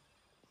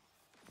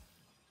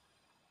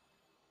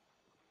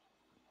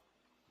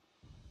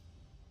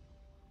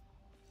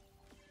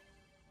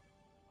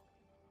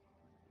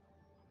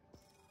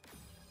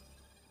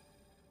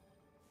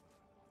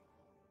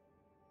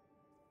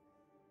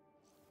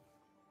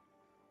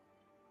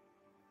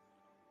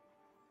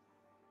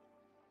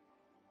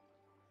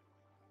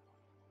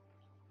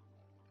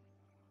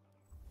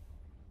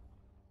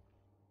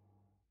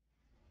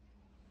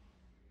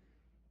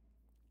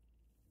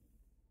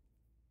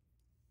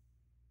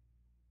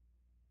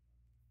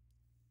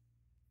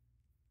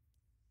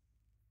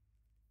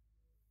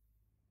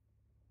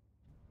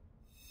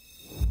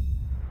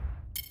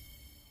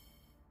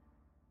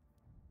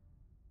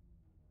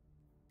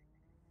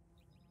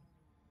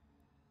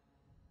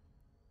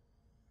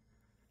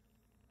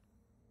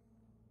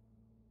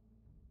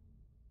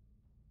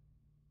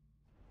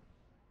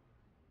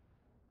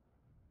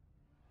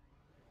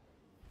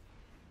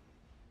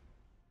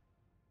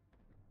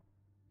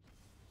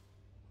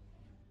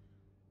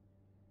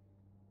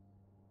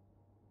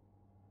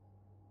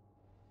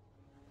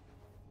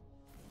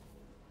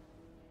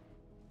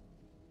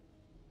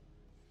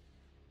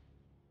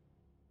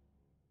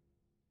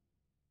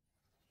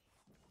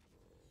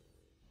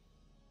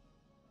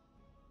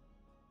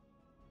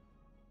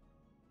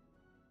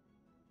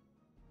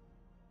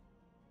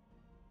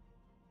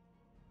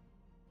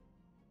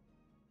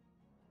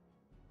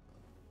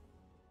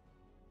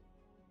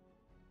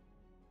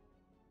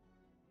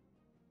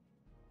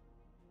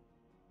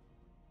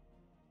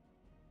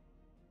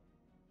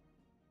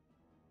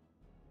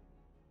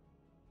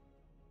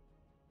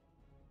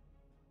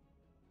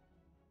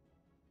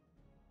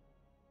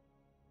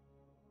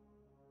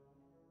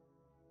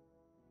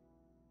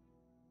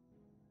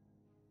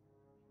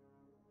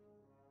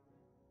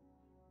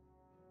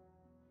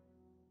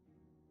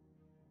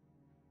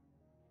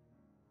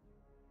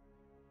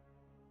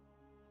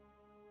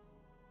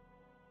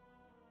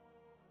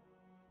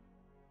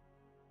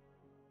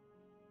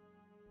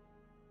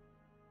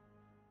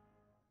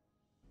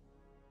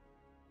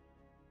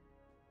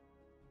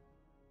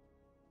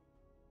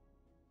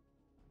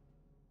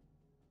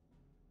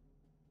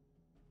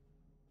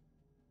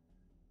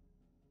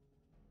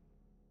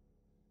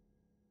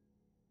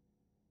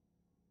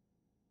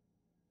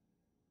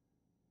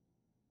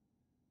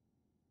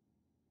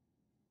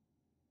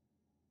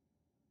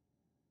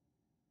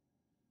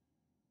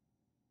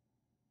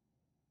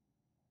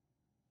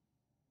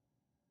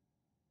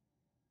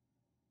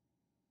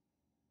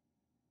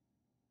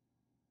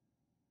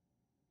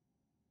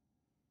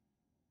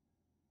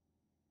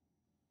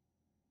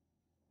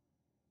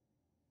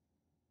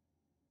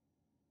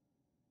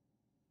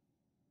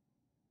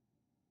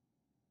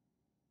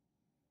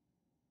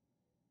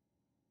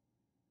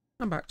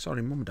 I'm back.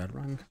 Sorry, Mum and Dad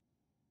rang.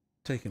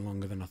 Taking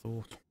longer than I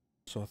thought.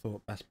 So I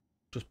thought best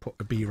just put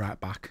a be right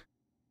back.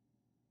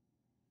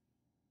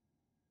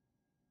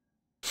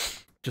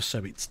 Just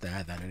so it's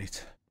there then,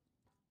 innit?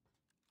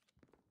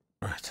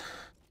 Right.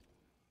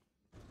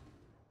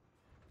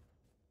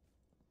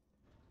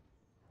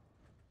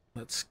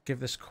 Let's give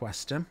this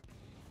quest in.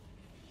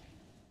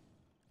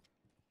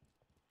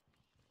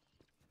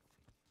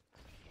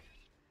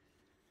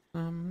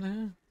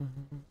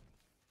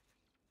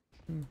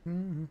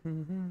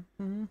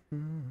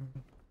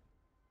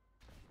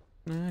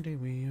 Ready,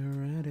 we are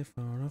ready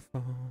for a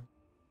fall.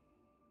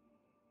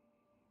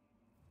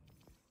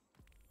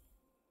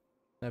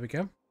 There we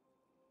go.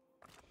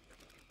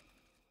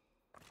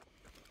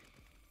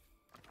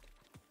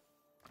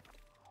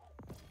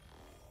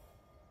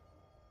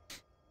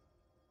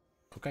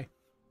 Okay.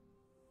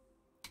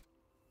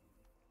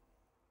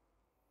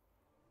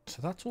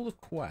 So that's all the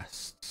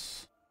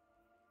quests.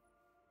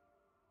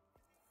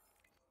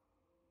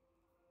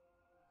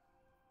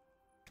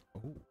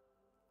 Oh.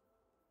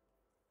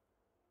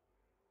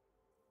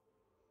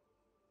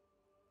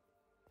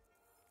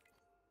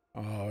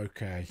 Oh,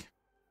 okay.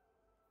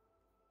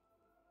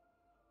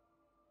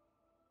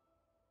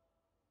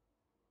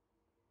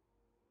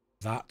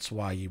 That's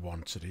why you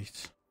wanted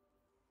it.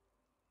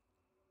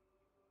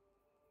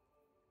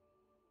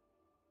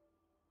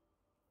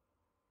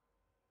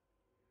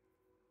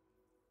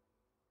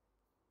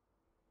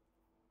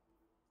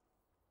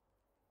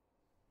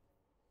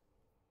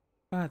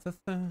 By the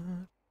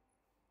third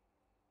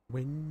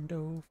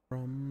window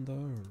from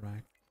the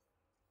right.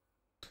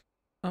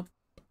 Up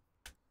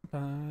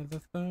by the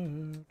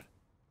third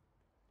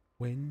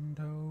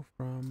window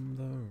from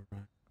the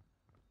right.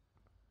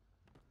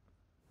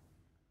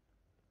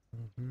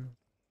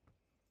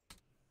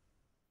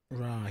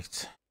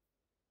 Right.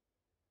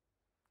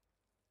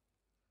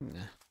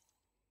 Nah.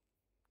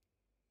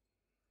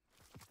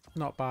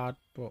 Not bad,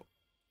 but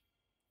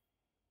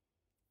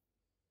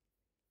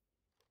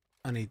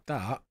I need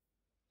that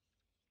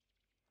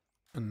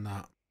and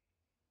that.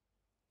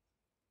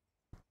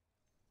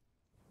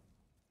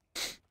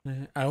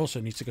 I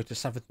also need to go to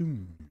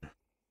Savathun.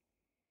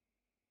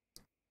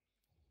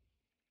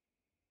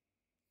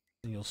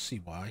 And you'll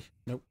see why.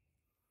 Nope.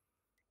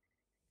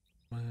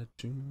 Where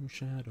two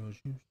shadows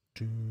used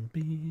to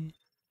be.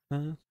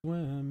 That's where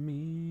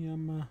me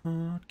and my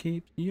heart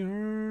keeps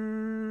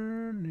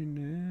yearning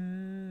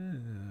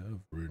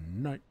every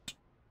night.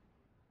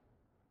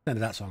 End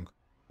of that song.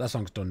 That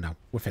song's done now.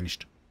 We're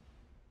finished.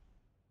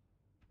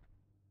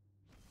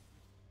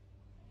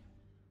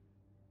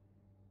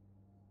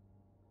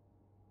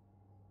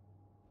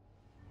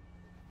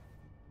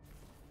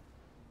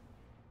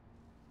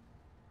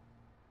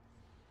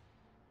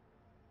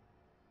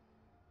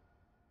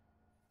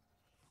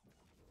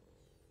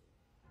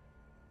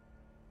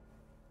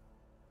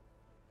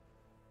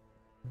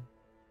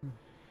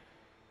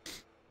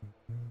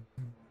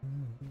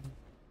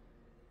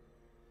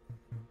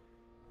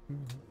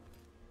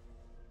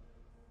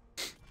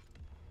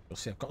 You'll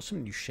see I've got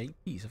some new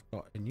shapies. I've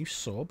got a new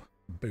sub.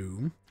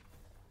 Boom.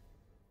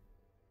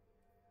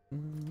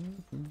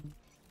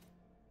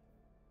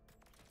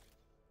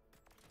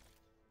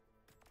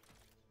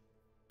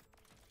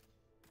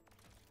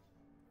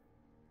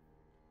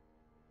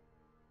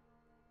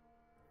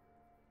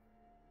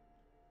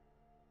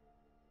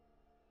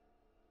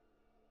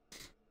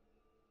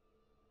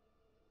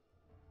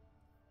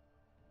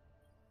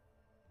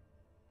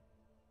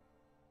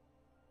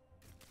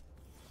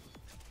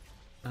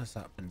 Has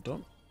that been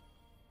done?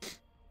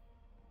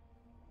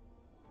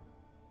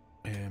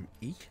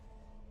 E.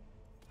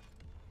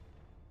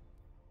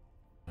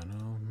 I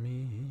know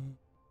me.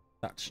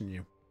 That's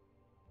new.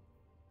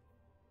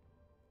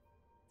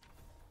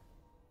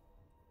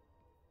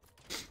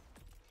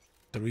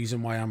 The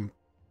reason why I'm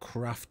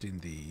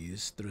crafting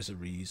these, there is a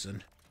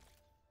reason.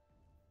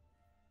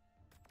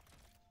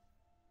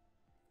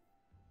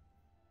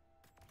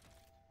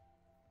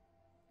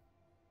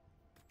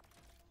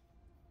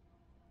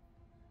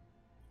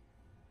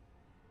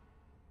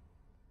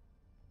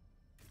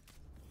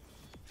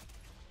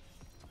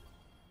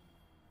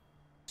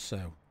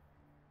 So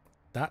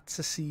that's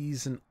a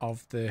season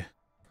of this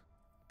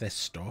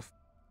stuff.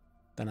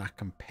 Then I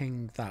can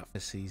ping that for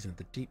season of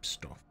the deep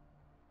stuff.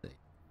 See?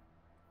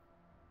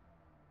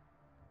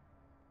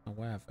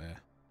 However,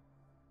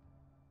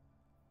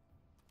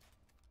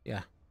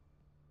 yeah.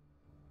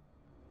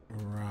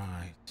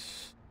 Right.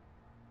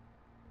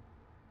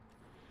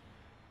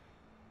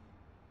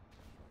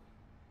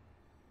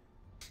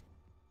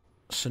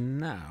 So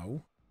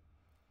now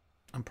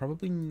I'm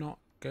probably not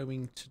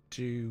going to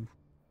do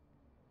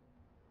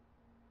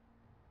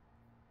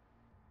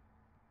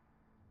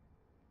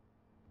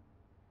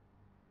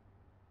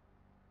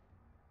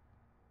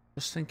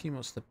just thinking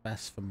what's the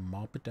best for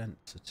mob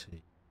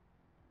density.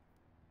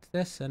 It's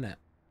this, innit?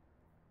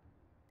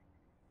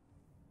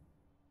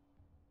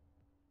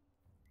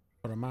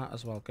 But I might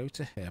as well go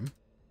to him.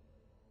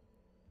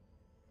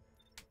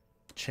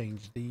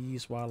 Change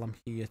these while I'm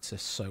here to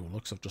solar,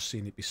 because I've just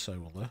seen it be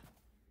solar.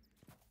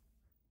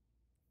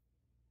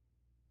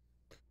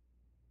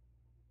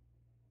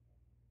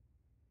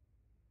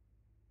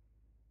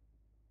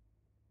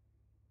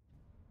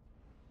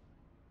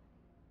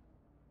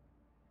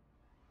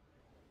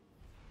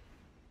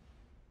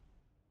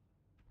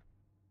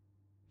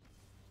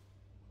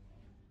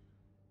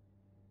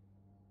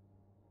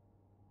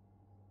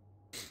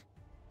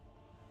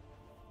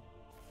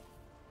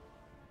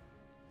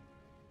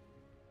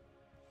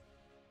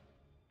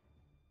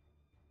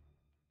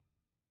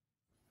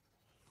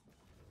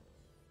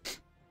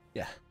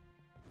 Yeah.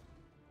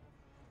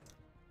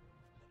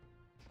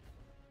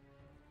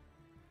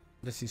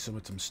 This is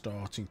something I'm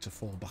starting to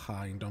fall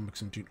behind on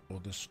because I'm doing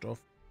other stuff.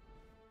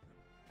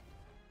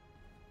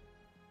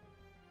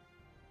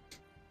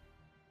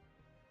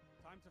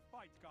 Time to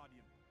fight,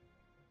 Guardian.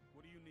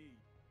 What do you need?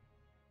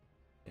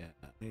 Yeah,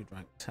 I need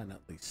rank 10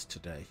 at least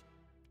today.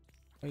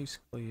 Base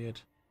cleared.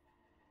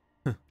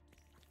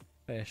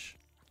 Fish.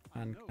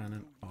 Hand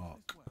cannon.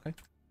 Arc. Okay.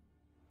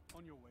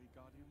 On your way,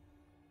 Guardian.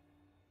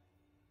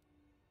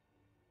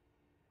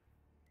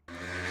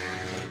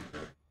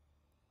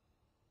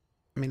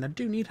 I mean, I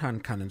do need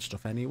hand cannon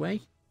stuff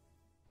anyway.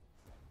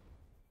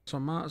 So I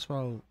might as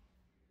well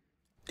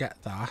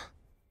get that.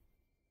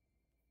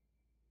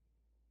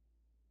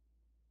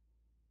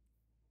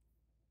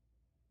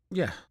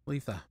 Yeah,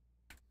 leave that.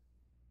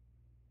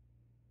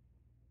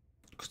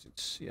 Because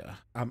it's, yeah,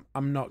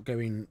 I'm not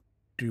going to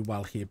do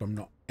well here, but I'm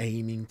not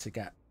aiming to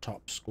get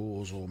top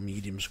scores or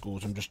medium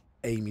scores. I'm just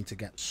aiming to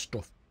get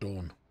stuff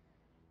done.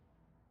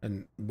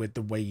 And with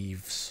the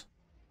waves,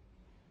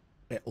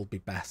 it'll be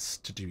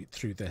best to do it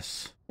through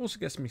this. Also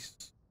gets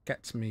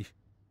me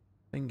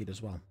thingied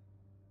as well.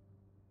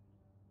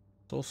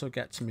 It also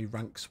gets me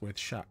ranks with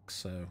shacks,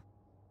 so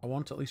I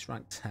want at least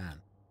rank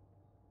 10.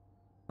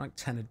 Rank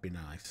 10 would be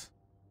nice.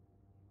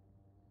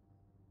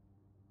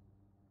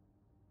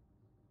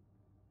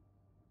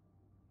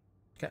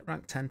 Get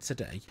rank 10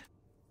 today.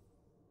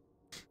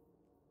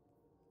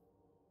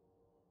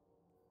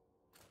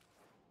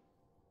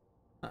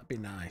 That'd be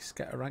nice.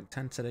 Get a rank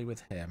 10 today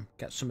with him.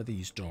 Get some of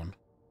these done.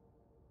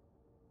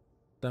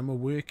 Then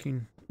we're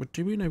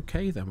doing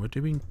okay then. We're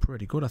doing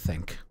pretty good, I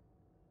think.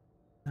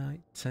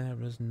 Night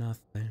terror's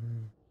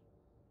nothing.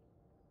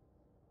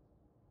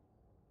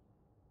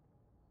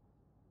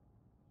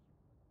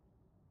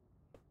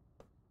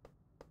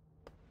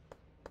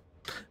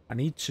 I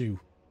need to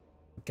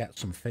get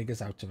some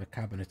figures out of a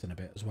cabinet in a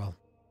bit as well.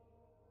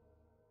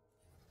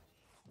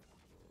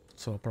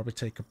 So I'll probably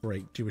take a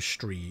break, do a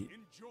street,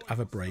 have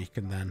a break,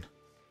 and then...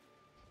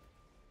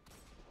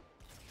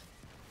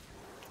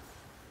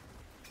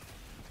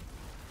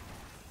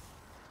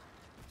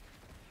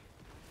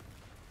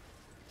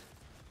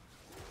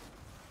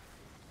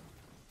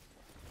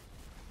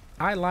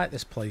 I like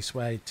this place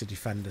where to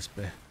defend this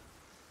bit.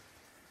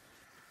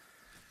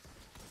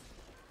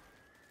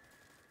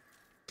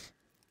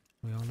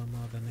 We honor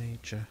Mother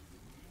Nature.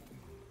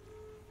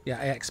 Yeah,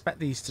 I expect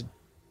these to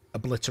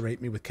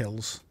obliterate me with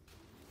kills,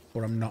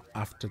 but I'm not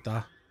after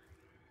that.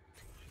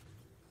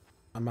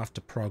 I'm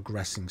after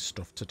progressing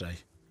stuff today.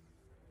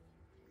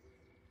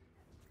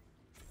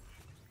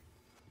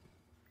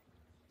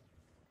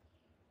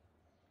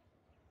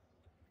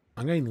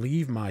 I'm going to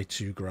leave my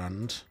 2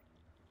 grand.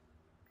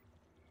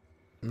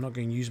 I'm not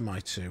going to use my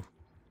 2.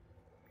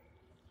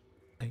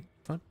 Hey,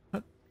 what?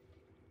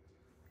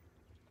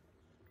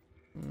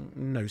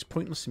 No, it's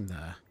pointless in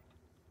there.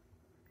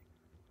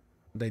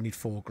 They need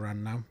 4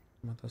 grand now.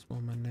 Well, that's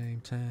what my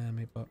name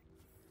Tammy, but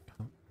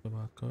so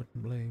I couldn't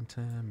blame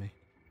Tammy.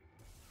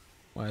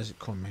 Where is it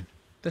coming?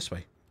 This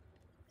way.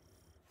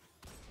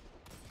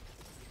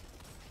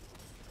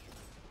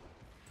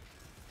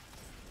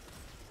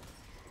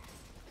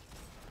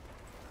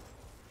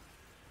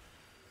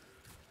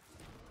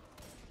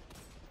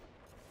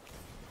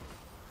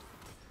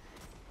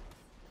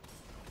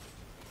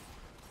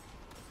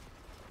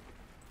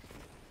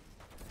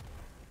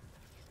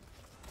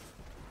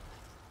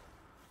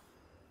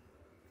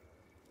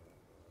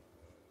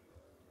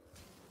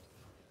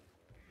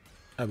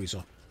 Oh, he's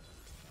up.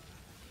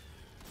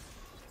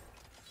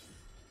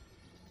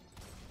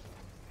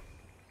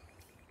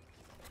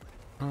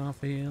 I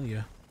feel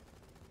ya.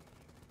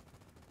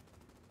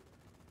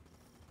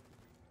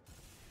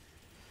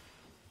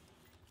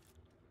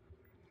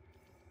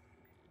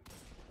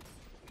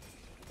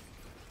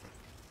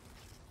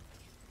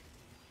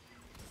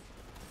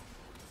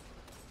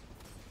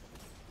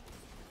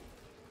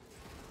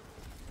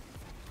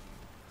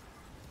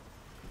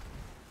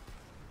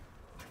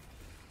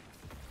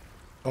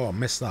 Oh, I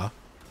missed that.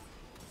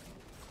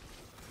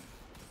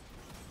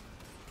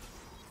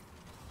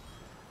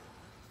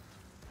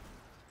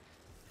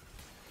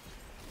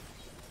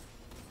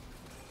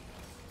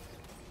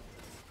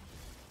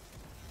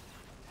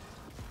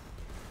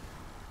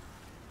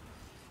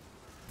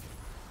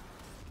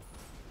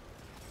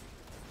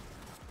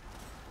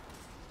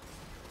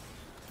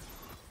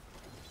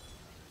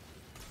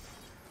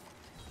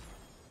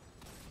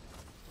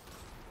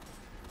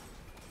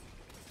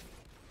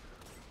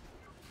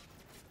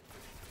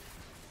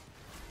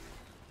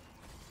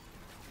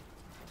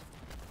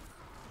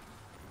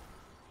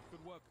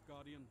 Work,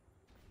 Guardian.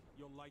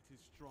 Your light is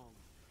strong.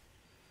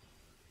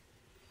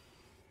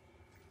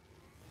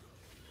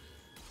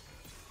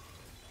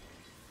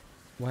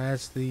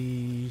 Where's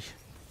the...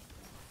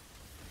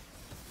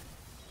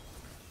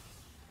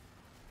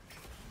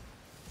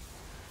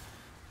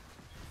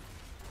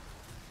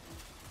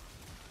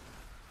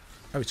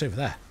 Oh, it's over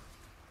there.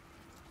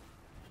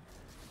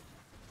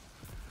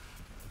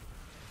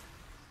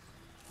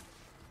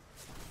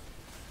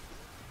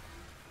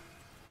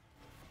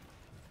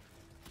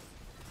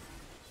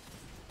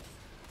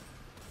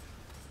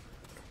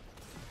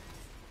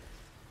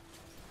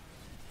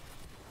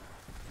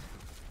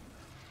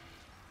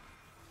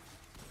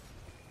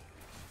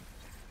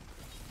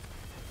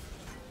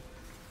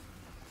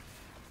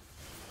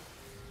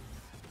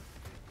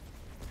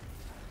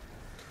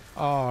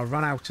 Oh, I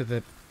ran out of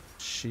the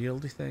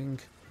shieldy thing.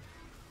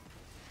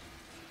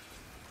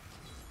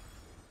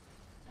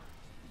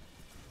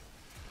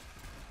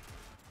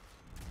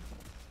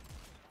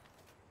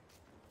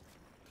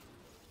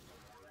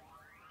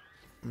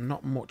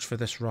 Not much for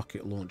this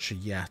rocket launcher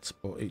yet,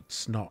 but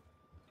it's not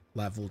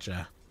leveled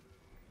yet.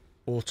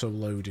 Auto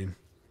loading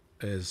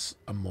is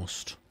a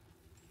must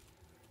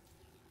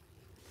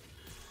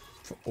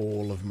for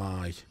all of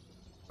my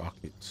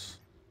rockets.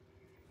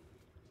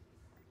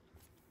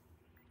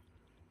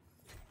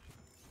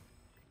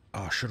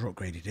 Oh, I should have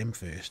upgraded him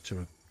first to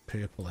a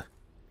purple.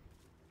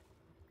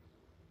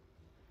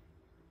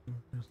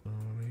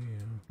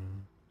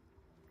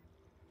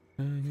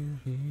 Can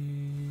you hear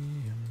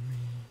me?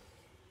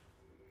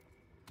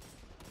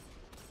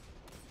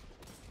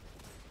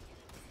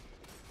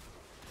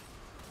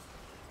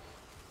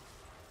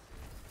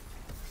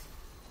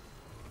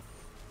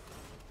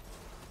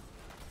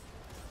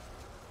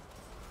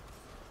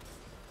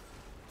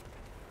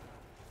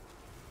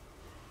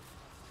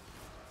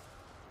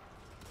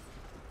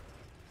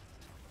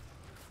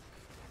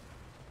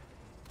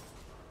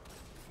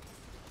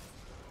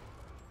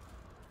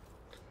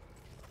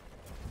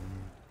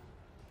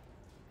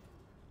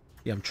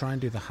 Yeah, I'm trying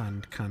to do the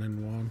hand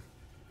cannon one.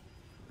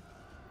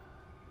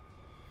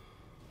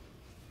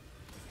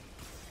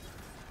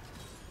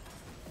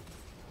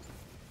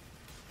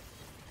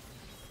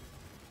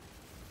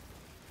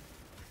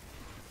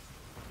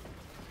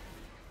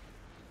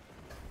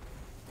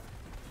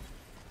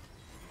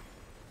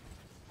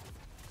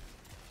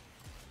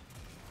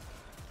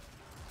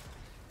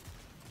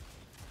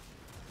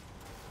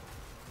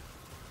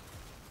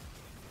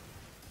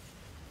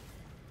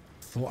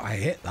 Thought I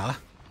hit that.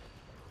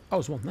 Oh,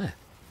 there's one there.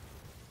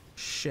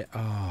 Shit.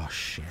 Oh,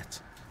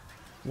 shit.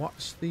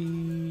 What's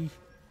the...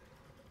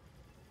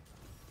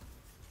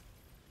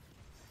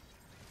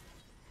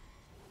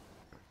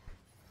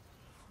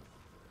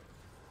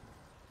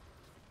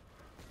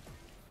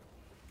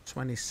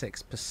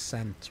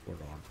 %26% we're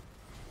on.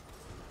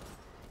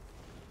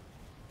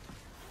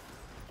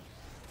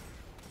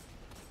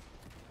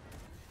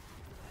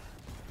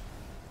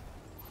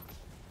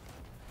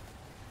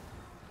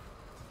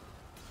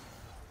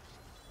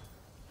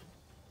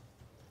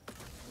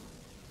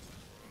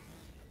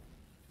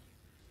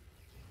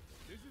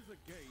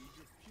 Gauge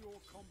of pure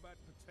combat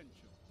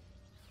potential.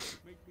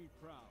 Make me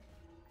proud.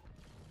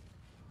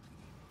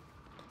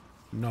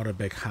 Not a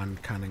big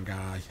hand cannon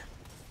guy.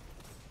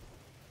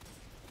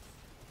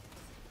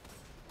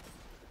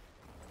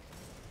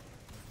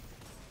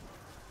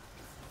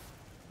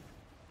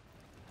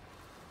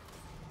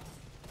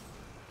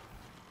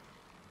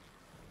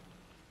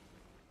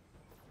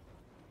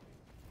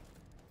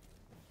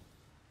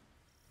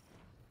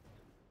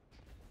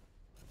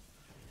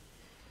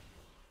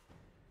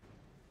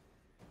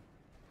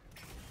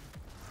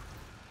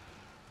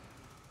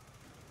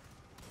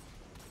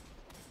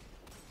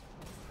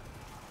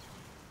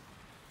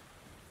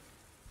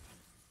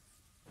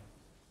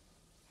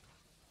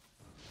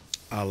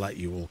 I'll let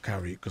you all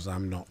carry it because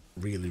I'm not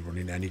really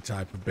running any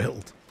type of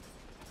build.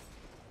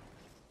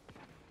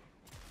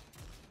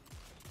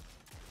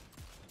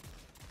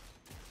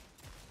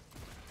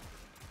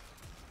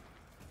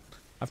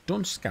 I've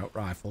done scout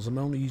rifles. I'm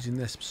only using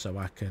this so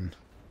I can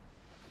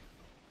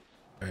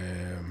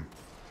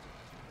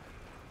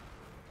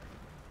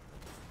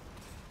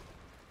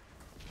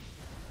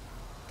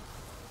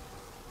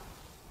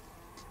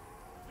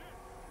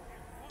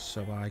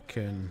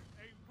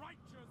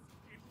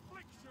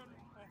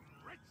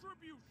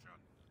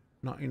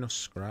not enough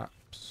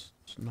scraps.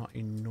 It's not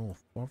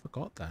enough. What have I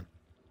got then?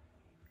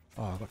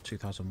 Oh, I got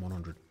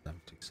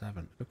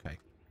 2,177. Okay.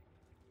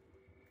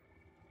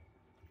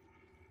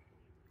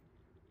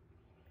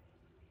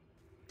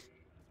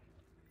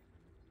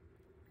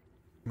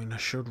 I mean, I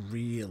should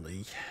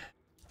really...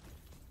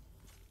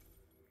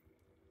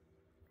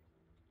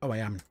 Oh, I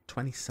am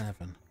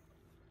 27.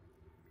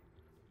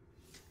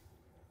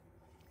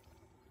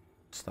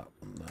 What's that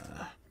one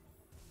there?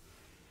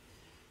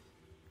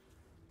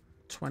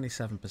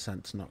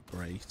 27% is not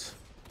great.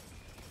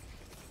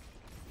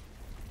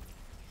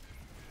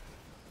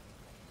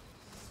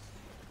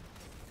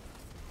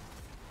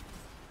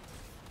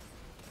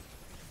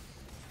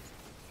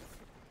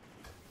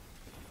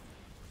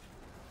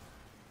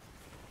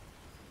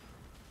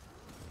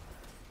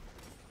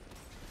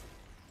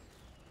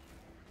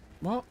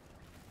 What? Where'd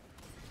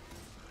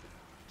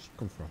she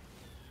come from?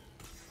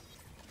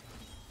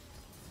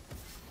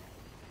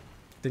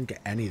 Didn't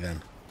get any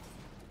then.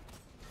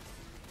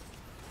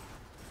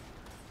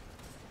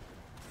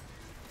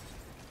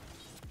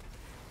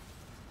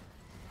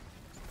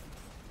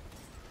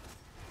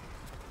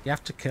 You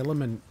have to kill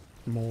them in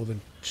more than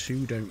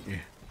 2, don't you?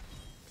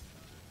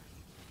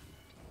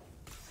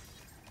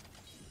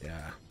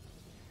 Yeah.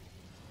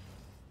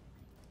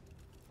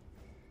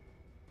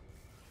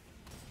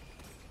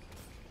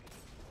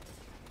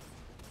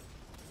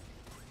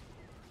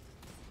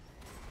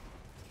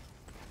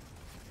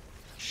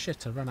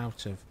 Shit, I ran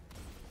out of...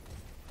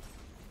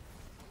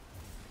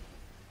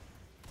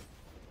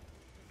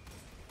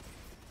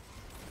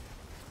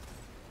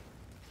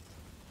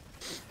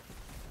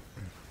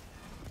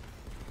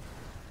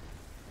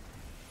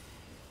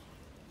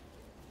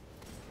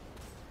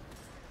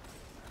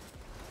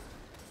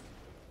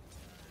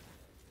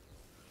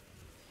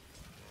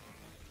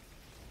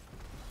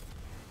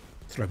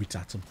 Throw it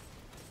at him.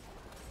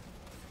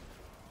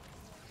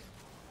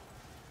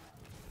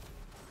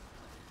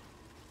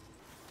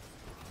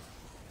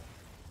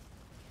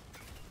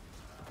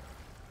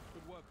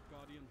 Good work,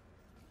 Guardian.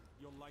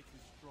 Your light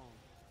is strong.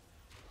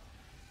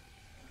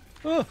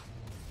 Oh!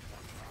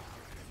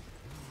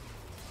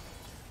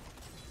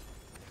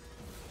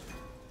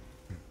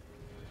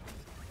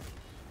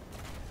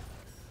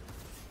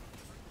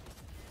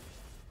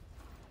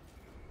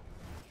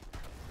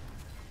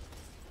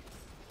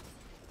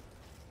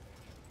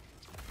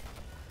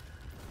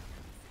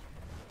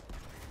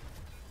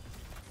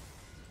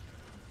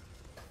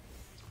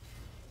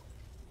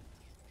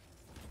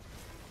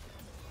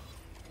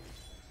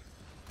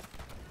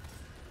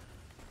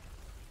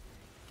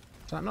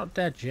 Is that not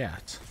dead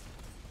yet?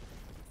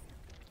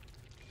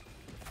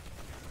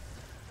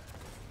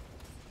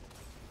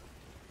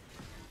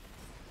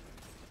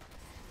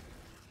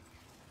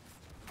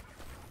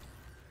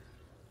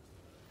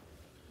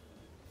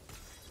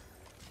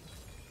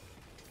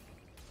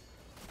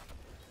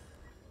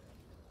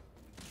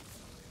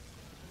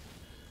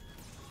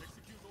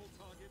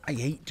 I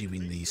hate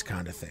doing these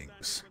kind of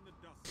things.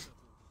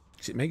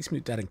 'Cause it makes me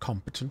dead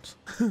incompetent.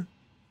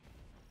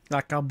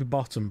 Like, I'll be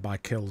bottomed by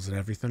kills and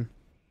everything.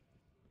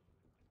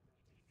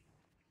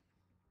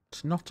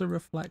 It's not a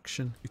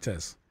reflection. It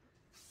is.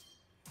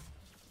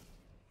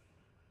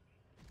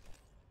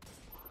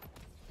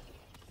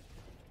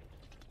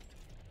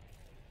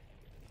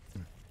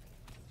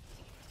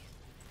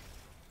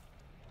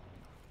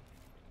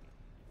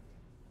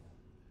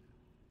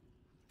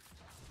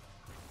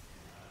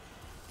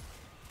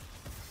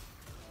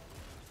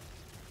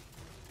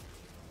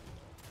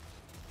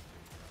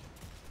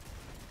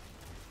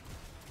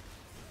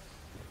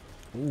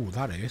 Ooh,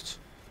 that is.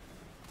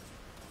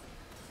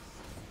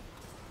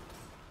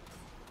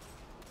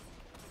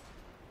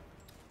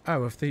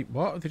 Oh, have they...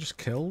 What? Have they just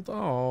killed?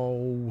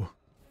 Oh.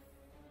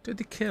 Did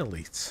they kill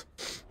it?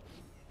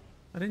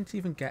 I didn't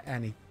even get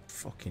any...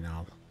 Fucking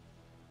hell.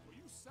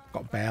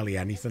 Got barely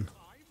anything.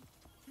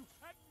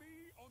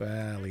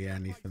 Barely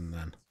anything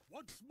then.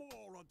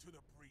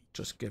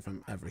 Just give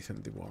them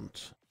everything they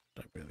want.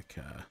 Don't really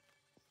care.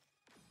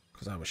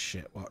 Because I was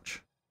shit,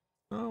 watch.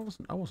 No,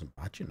 I wasn't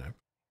bad, you know.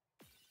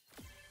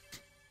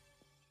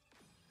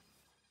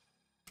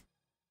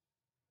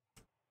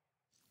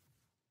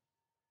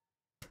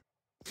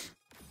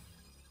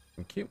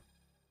 Thank you.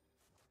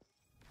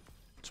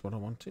 That's what I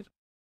wanted.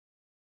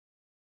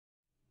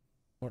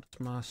 What's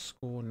my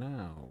score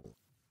now?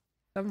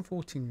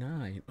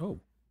 749. Oh.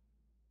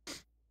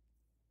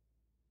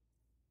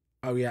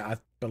 Oh yeah, I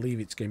believe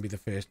it's going to be the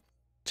first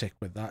tick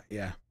with that,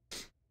 yeah.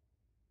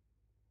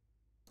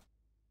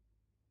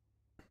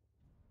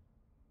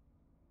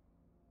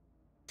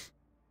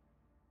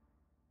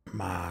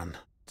 Man,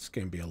 it's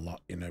going to be a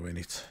lot, you know, in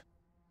it.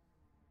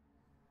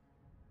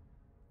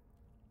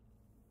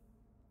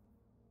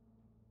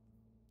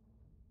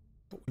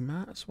 But we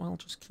might as well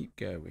just keep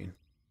going.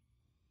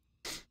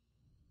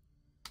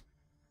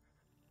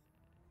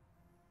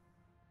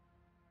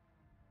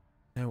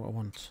 Know what I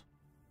want.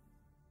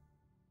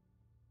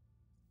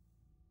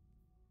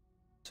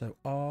 So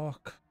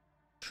arc,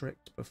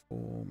 tricks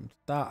performed.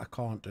 That I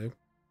can't do.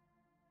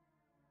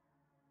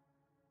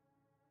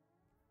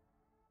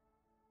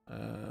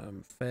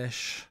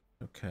 Fish.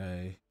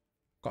 Okay.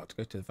 Got to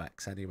go to the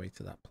Vex anyway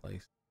to that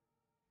place.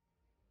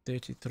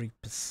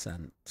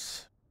 33%.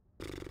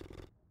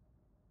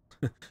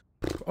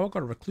 Oh, I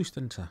got a recluse,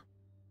 didn't I?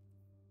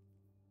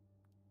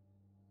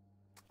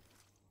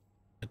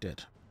 I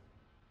did.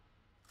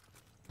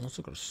 I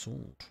also got a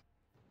sword.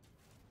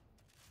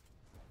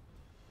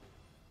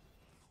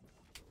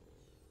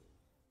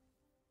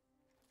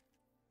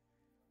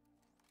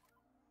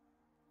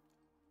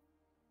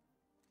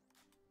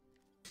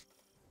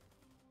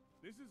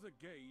 This is a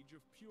gauge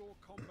of pure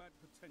combat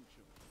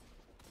potential.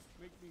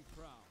 Make me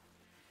proud.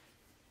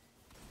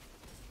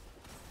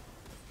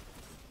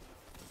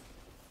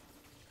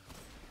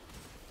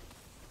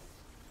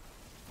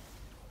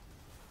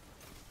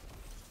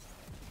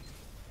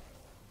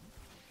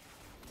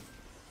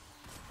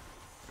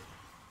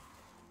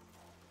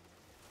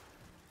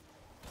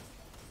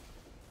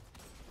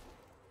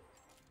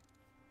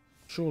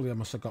 Surely I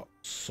must have got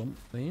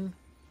something.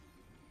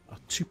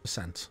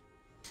 2%.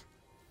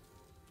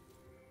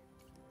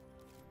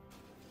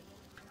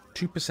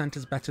 2%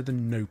 is better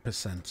than no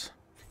percent.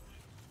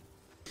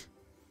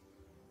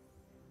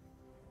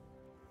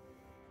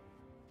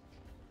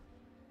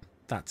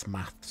 That's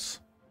maths.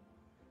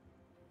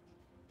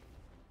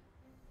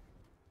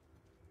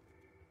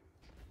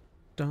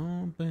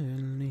 Don't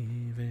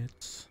believe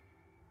it.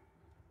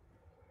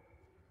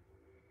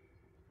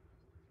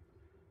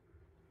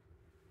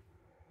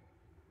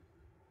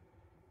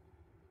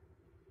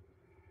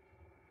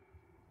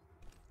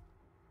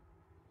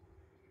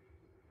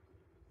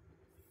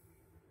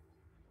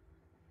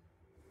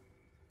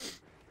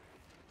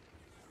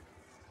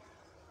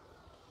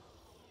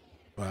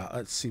 Well,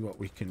 let's see what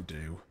we can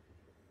do.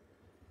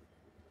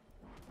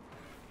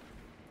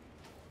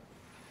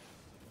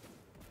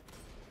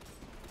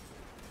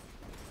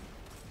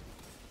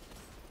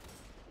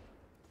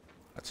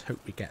 Let's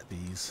hope we get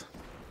these.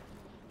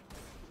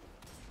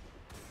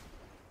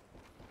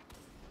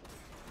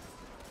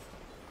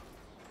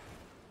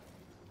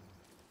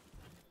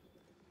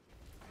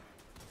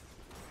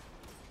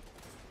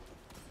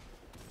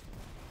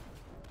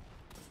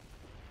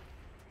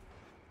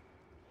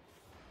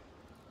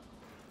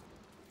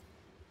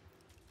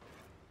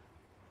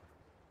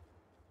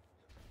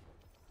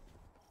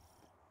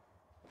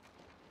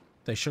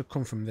 They should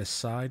come from this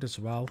side as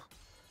well.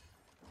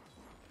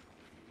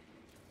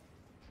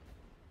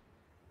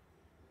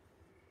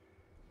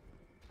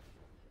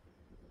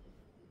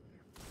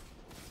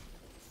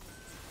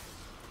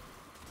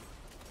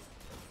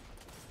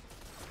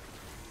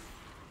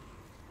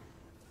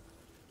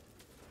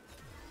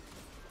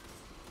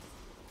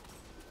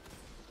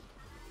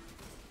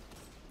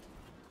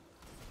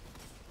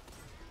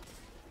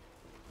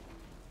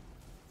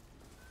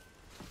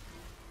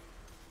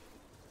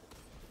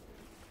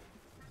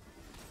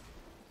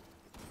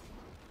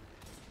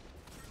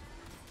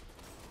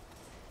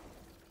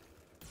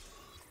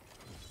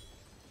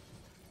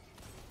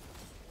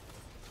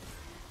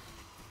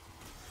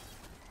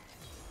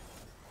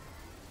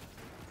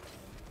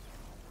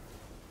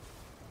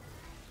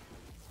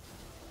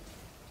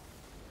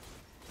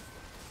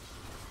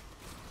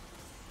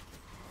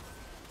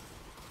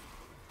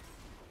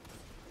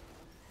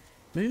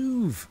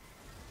 Move!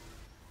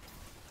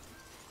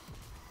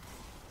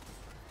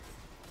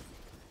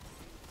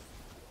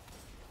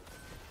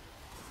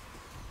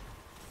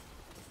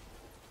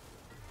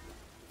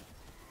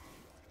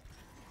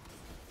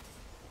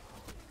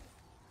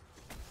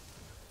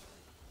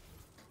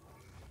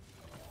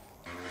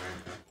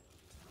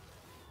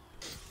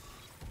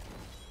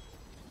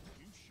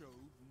 You showed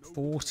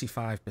no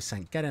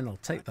 45%. Get in, I'll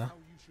take that. how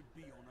you should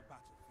be on a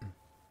battlefield.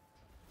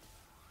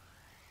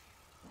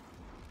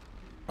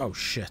 Oh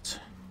shit.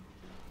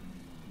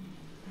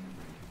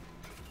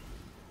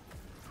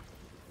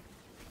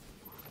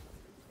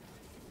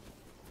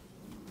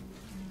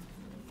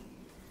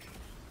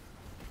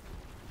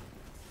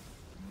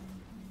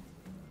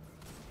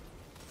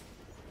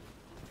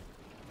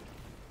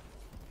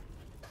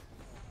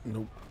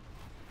 Nope.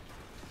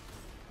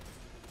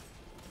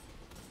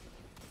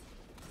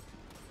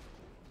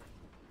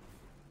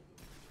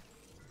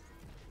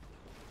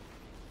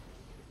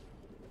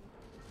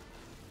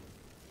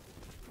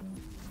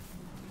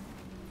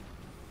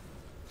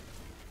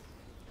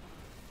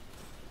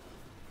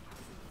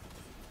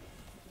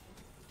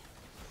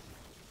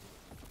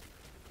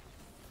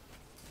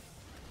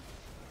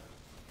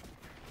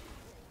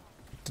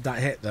 Did that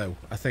hit though?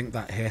 I think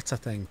that hit, I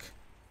think.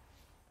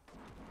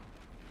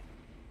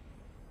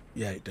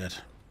 Yeah, it did.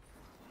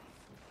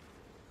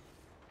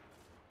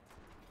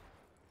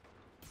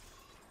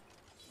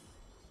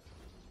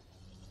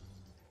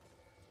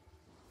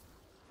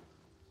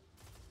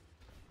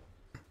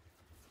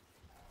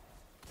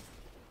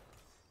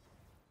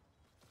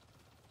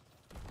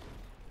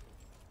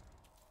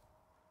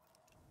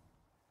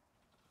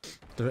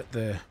 They're at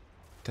the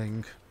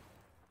thing.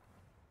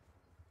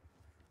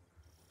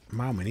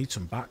 Man, we need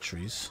some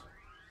batteries.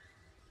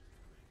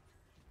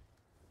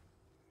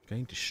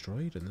 Getting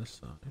destroyed on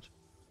this side.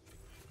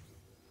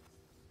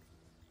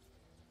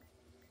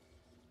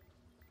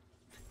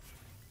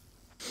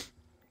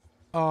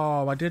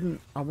 Oh,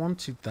 I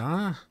wanted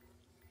that.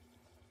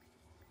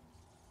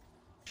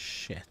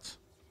 Shit.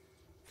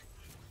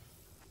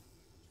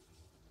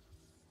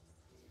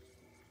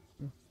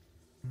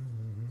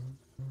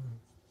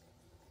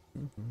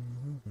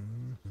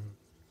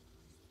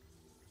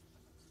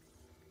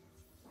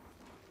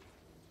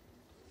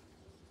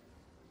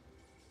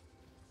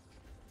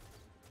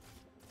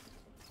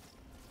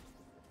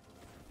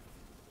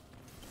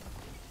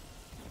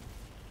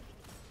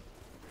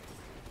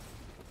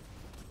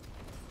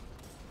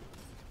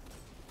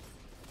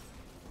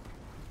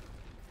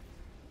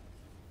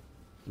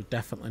 We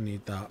definitely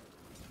need that.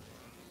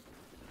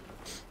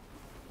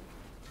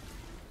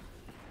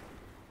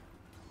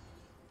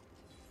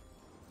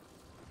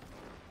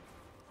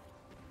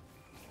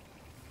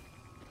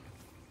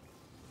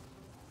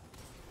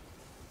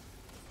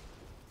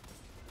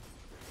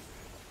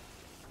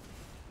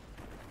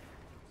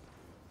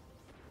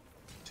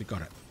 So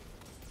got it.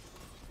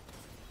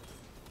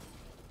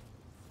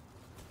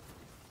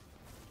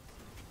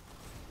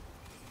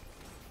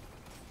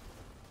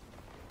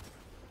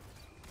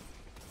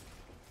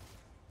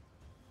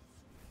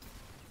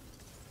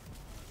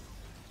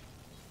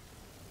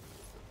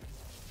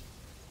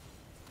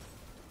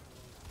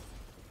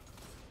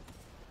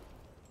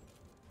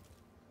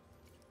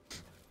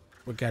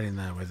 We're getting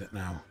there with it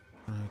now.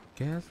 I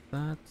guess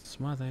that's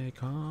why they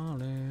call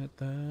it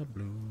the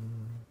blue.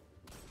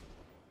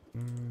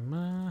 In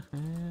my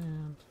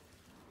hand,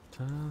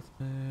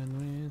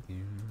 tossing with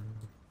you.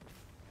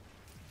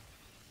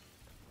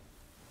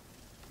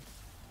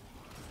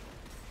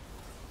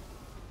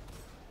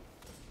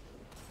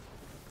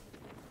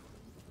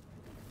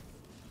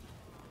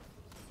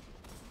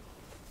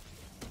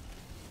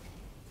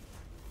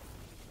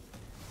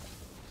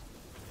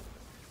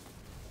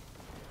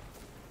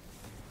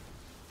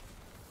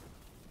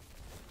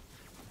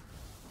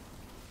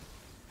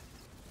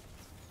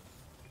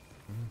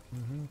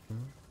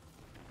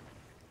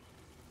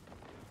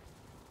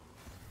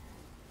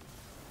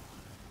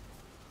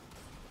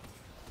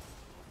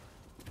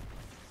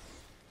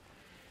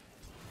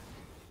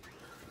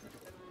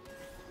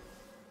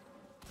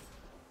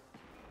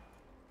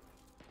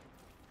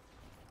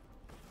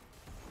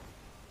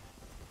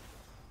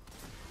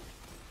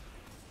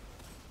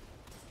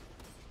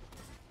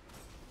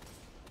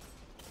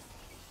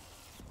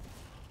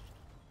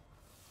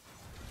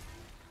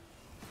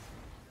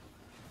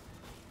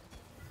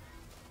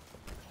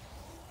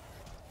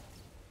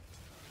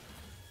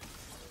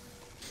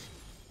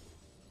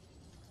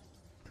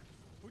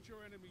 Put your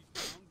enemies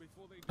down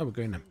before they Oh, do we're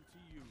going the in. same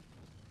to you.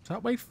 Is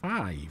that wave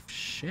 5?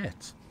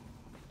 Shit.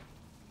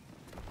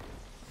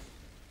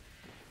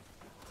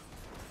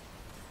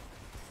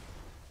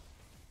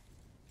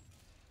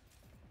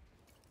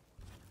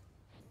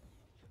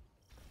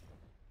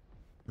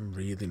 I'm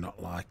really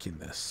not liking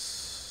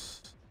this.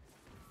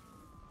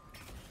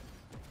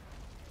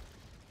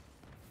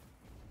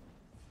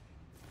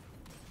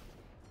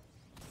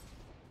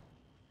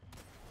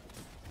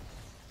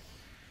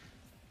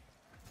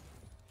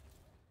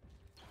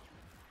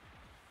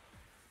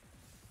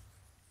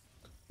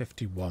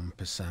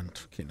 %51%.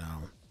 Fucking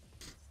hell.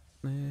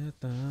 Let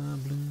the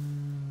blues.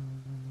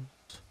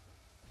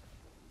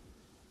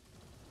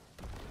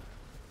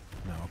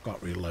 No, I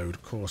got reload.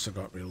 Of course I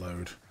got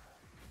reload.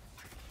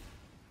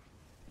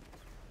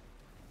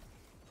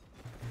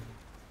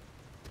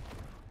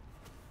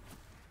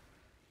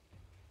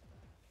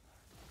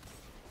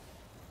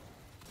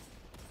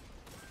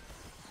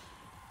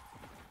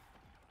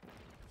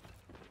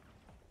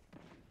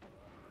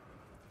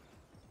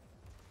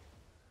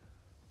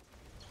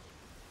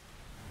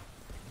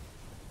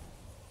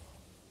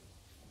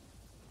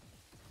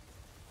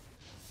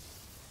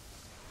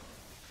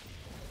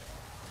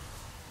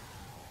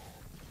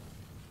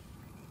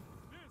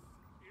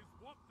 This is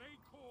what they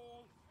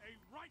call a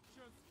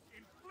righteous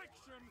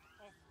infliction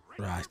of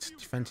Right, retribution.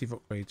 defensive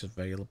upgrades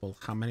available.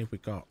 How many have we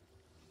got?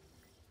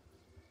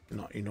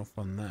 Not enough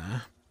on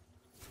there.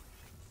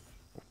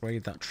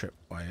 Upgrade that trip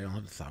by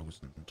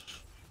 1,000.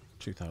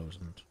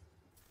 2,000.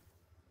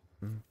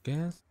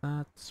 Guess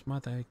that's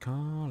what they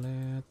call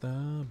it,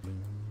 the blue.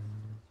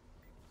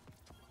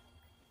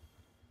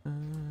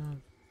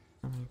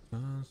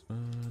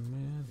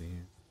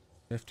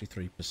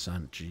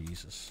 53%,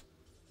 Jesus.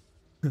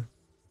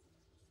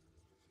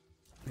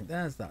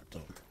 There's that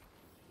done.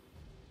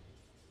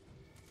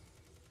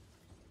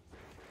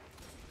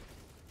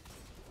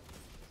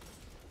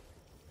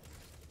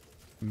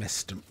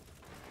 Missed him.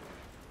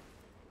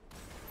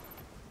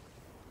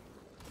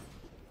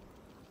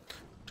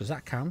 Does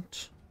that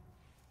count?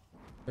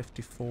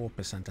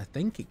 54%. I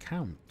think it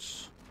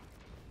counts.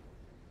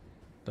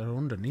 They're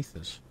underneath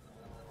us.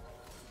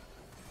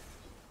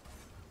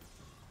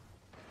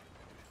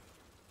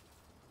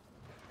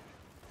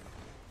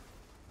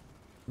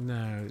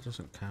 No, it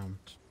doesn't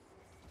count.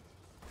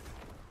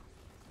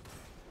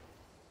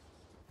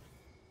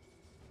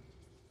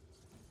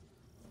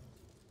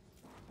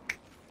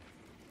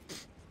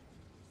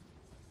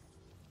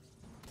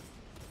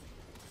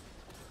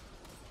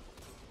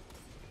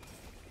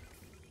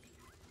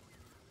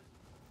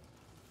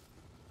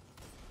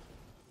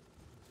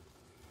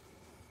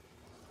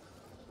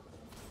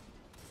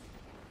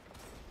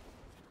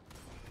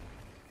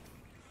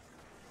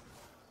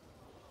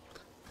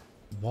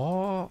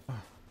 What?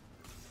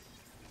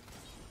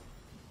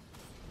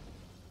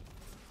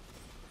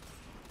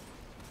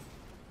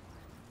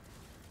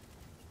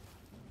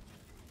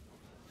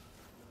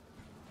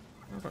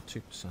 About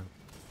 2%.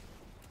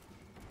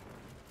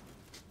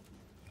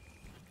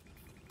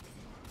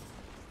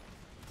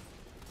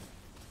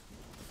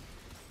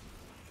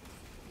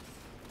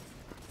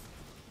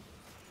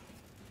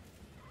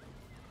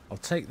 I'll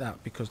take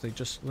that because they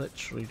just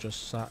literally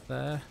just sat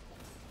there.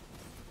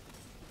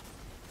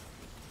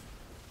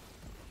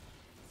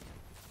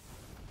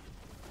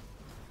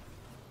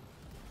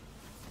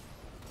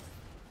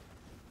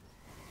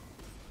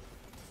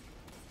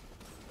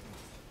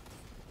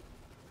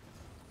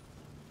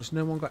 Has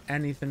no one got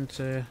anything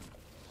to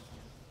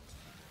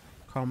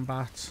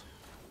combat?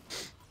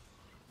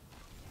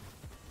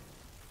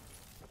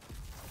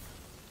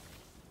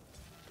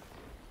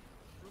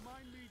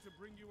 Remind me to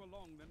bring you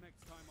along the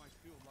next time I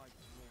feel like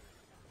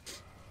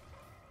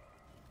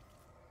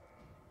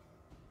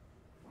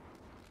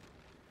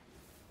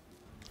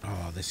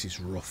roaring. Oh, this is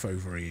rough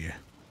over here.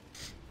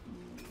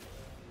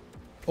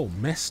 Oh,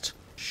 missed.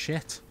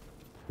 Shit.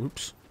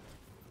 Oops.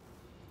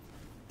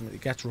 It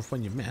gets rough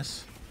when you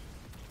miss.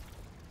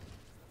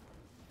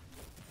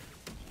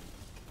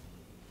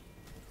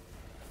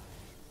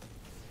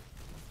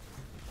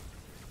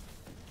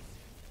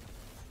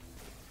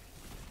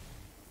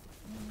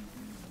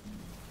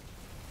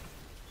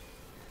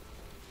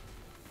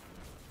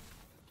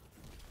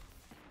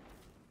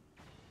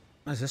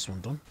 How's this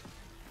one done?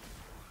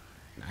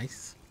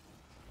 Nice.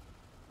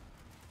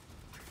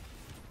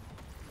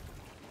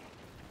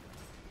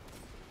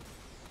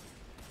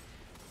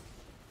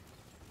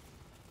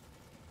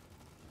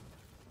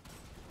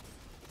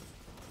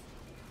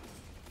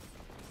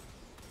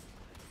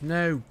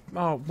 No.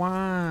 Oh,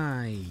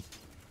 why?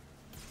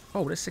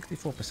 Oh, but it's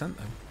 64%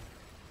 though.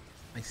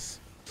 Nice.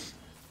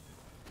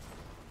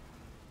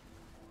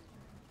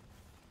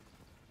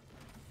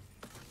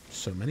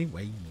 So many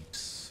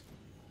waves.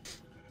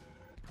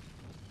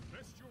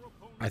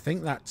 I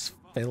think that's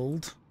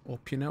filled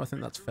up, you know. I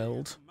think that's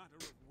filled.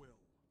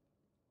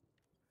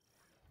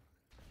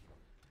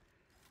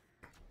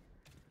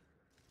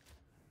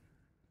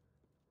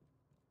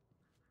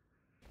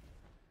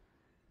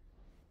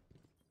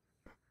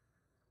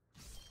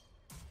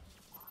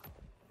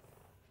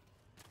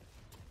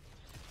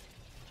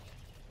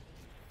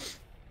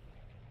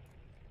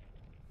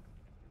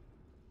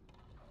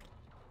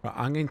 Right,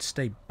 I'm going to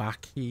stay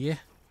back here.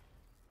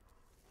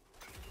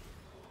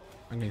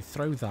 I'm going to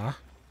throw that.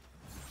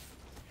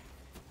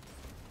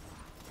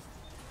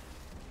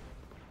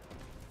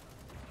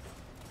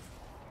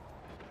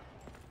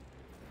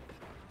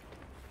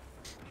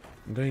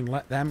 I'm going to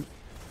let them,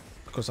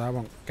 because I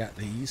won't get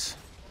these.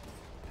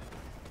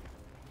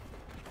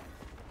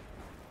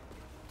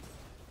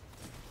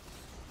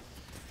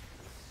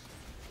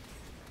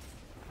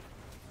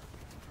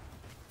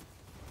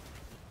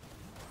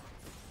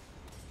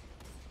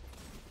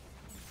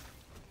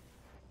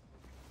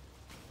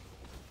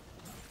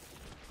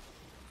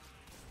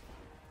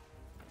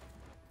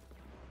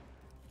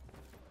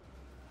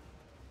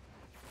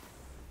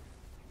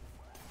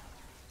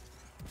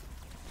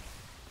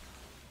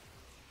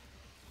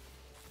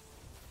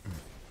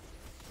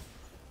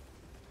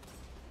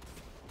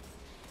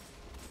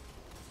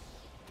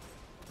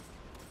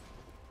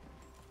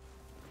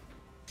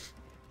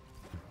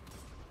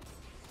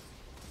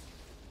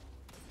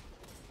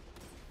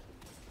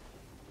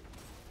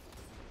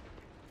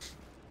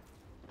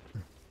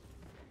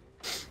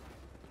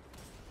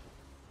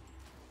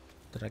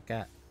 Did I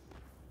get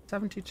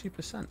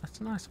 72%?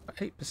 That's nice. I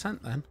got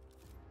 8% then.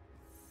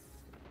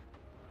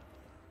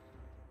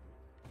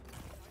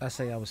 I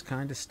say I was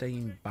kind of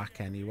staying back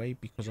anyway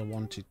because I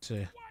wanted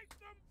to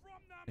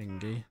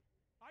thingy.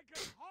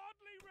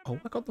 Oh,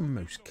 I got the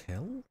most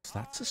kills.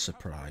 That's a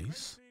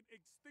surprise.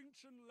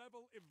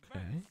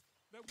 Okay.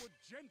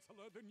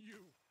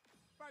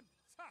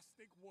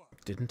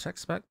 Didn't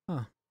expect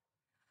that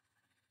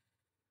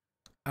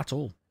at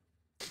all.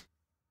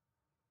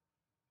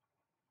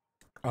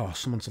 Oh,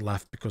 someone's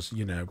left because,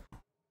 you know,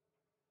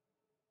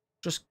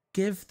 just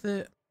give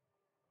the...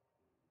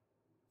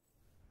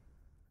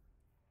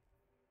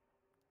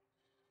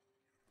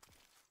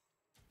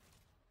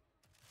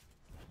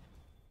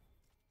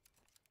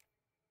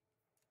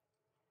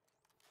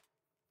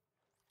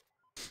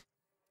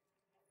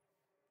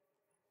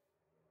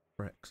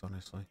 bricks,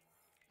 honestly.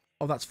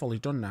 Oh, that's fully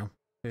done now.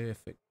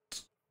 Perfect.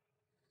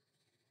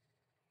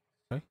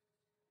 Okay.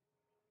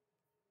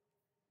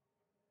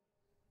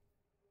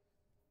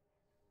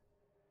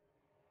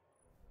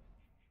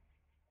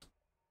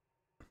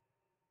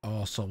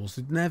 Oh, souls,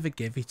 they'd never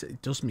give it.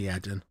 It does me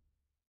head in.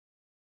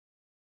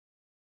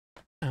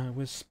 I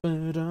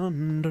whispered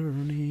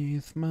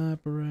underneath my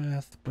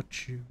breath,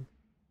 but you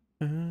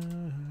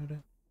heard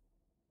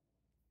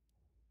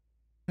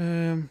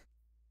it.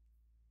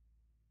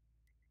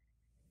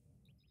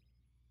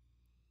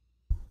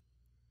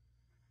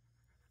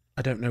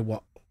 I don't know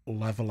what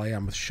level I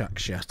am with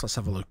Shax yet. Let's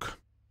have a look.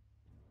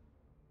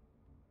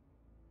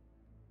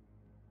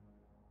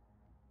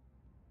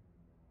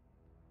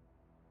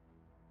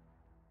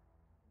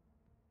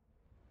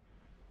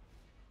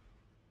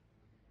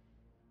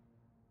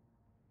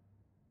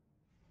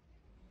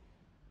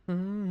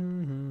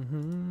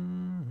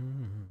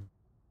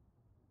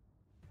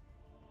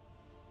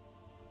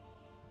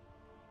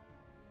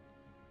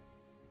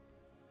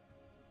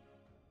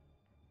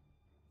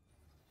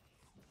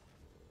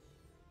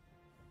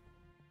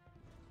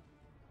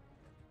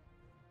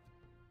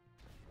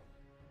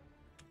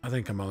 I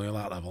think I'm only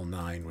at level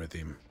 9 with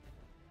him.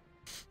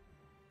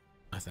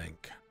 I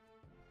think.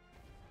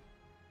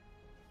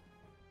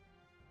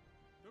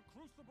 The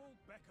crucible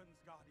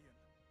beckons, Guardian.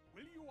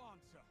 Will you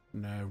answer?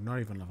 No, not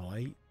even level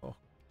 8. Oh.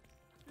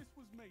 This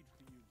was made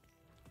for you.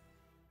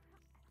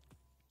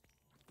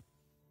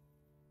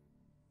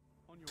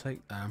 On your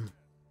Take them.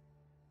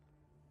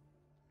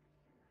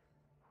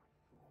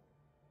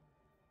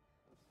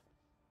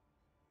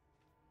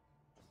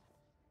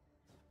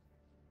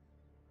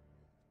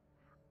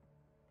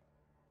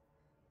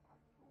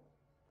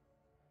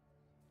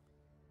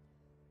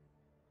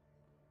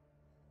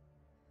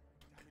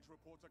 damage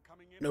reports are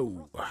coming in.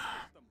 No.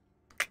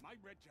 My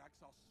red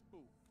jacks are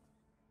spooked.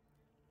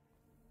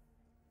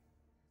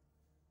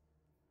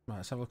 Right,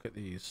 let's have a look at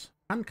these.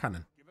 Hand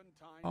cannon.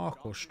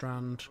 Arc or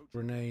strand,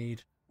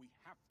 grenade,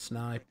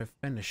 sniper,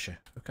 finisher.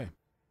 Okay.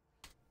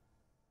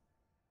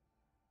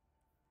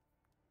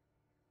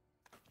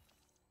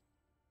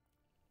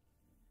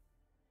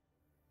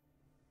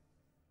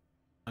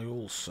 I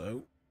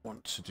also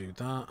want to do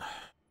that.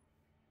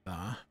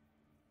 That.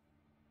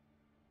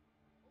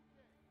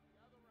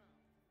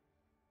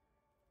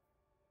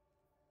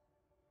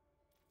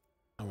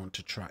 I want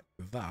to track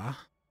that.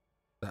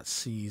 That's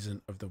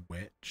Season of the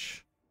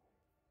Witch.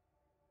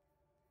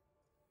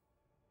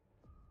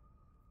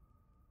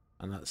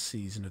 And that's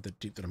Season of the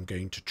Deep that I'm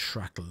going to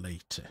track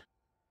later.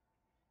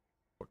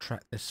 But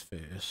track this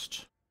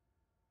first.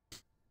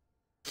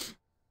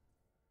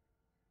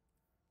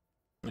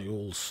 I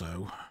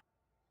also...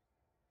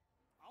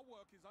 Our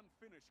work is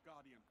unfinished,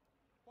 Guardian.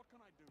 What can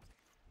I do?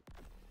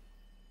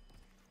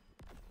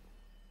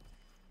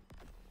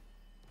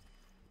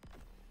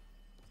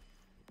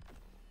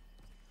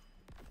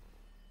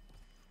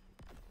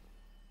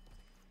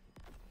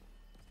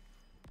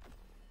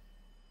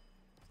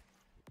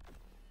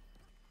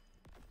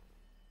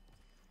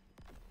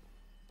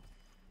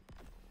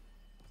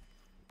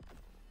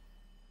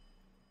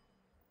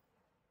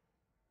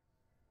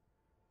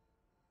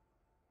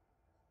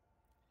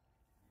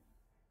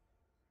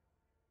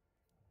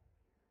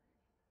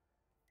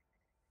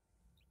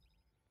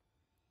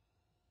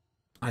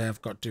 I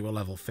have got to do a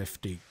level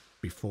 50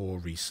 before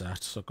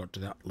reset, so I've got to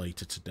do that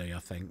later today, I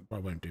think, but I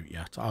won't do it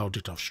yet. I'll do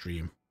it off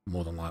stream,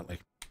 more than likely.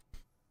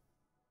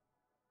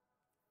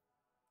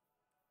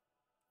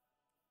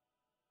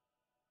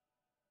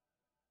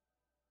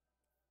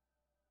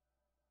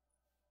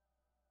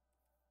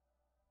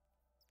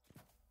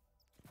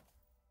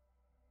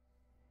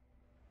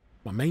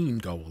 My main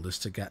goal is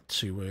to get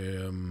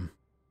to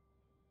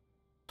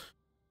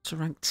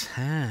rank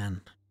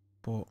 10,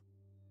 but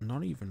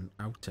not even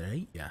out to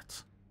 8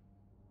 yet.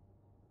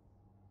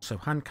 So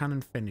hand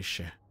cannon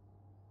finisher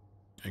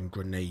and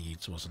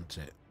grenades, wasn't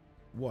it?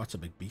 What a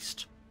big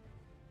beast.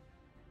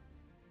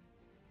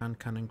 Hand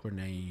cannon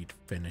grenade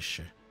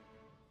finisher.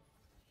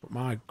 But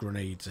my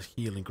grenade's a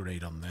healing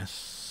grenade on this,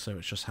 so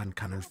it's just hand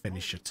cannon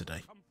finisher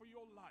today. Come for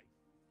your life.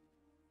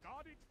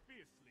 Guard it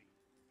fiercely.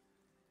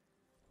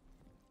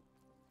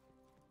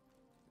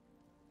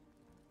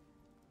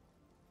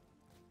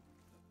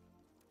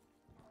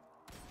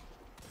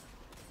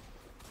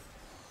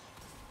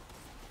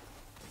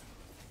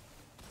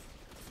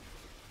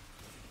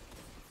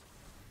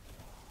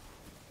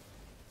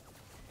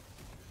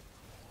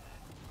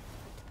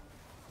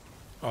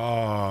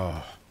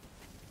 Oh.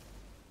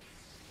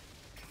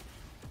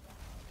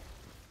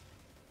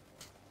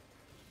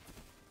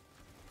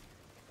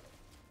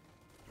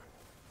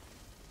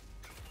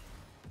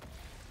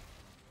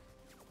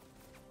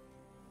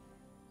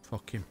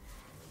 Fuck him.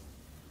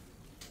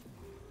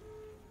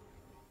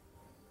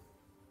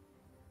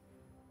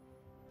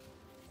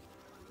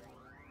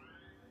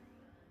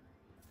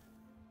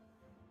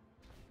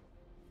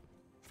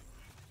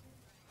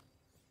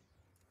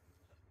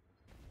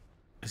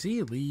 Is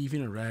he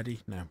leaving already?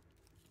 No.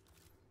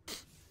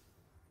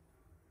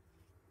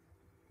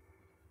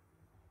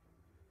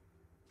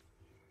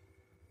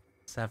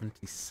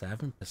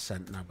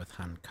 %77% now with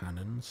hand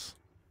cannons.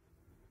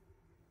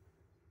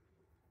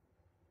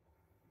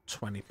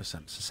 20%.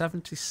 So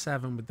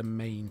 77 with the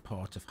main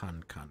part of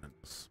hand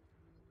cannons.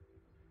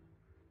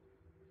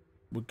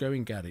 We'll go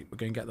and get it. We're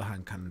going to get the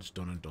hand cannons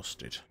done and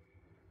dusted.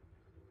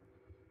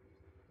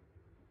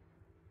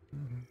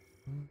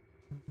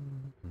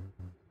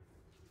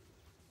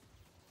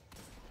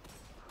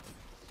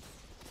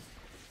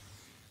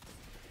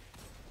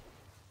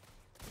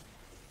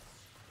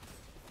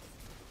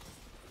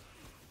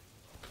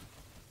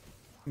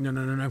 No,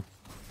 no, no, no.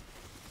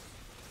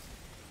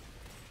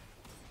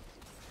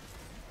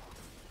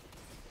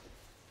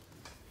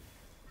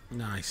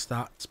 Nice,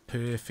 that's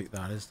perfect,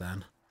 that is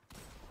then.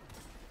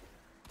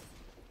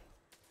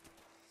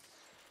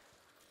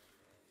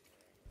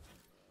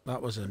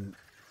 That was an...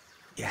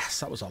 Yes,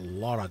 that was a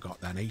lot I got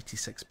then,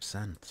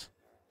 86%.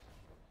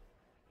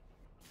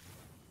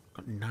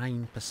 Got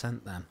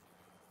 9% then.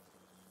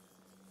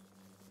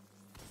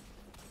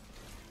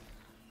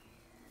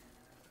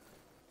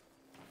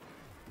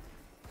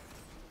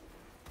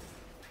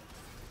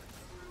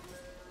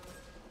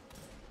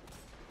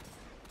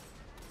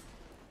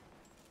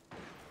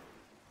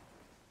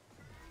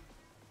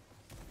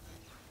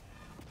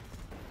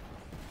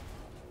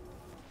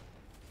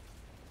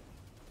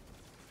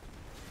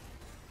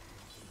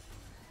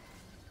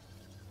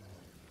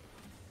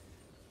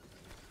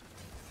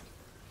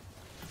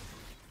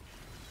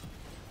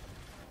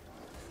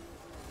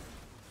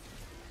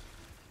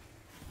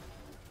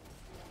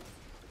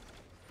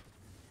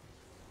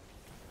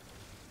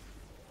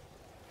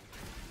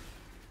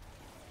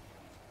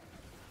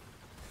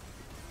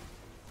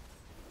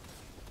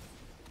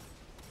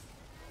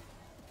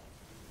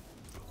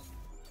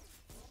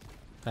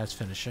 There's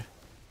finisher.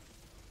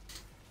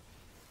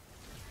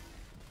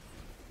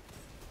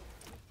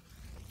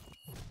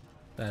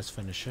 There's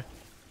finisher.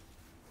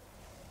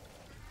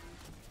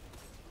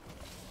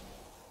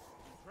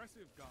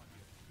 Impressive, Guardian.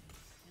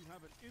 You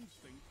have an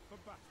instinct for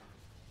battle.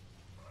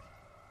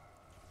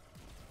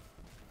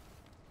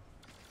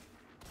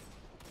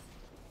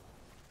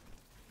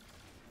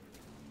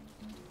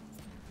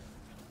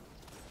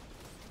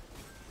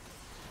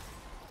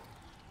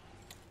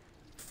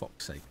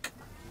 Fuck's sake.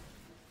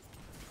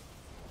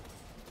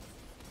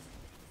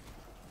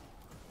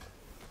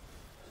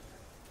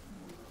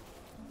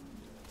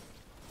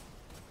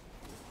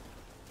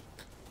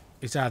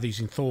 He's either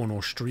using Thorn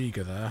or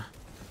Striger there.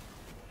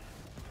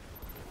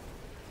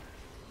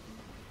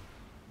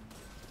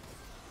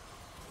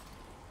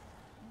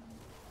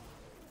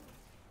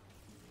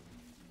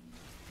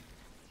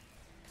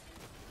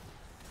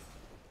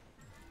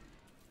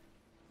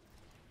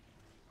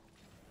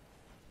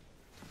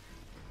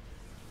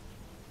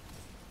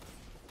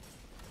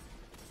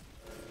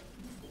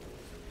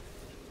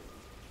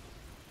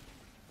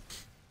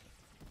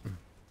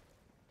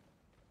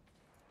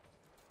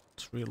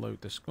 Let's reload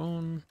this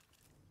gun.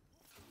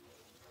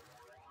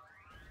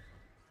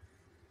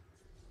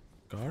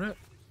 Got it.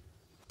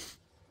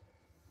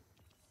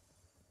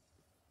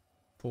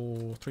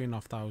 For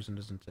 3,500,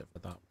 isn't it, for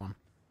that one?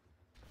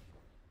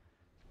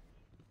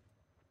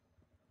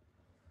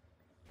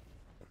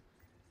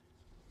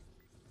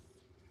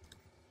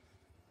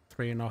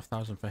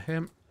 $3,500 for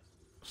him.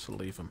 So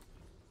leave him.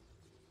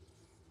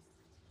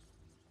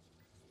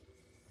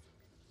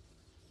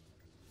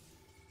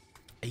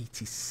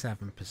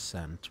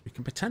 87%. We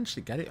can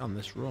potentially get it on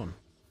this run.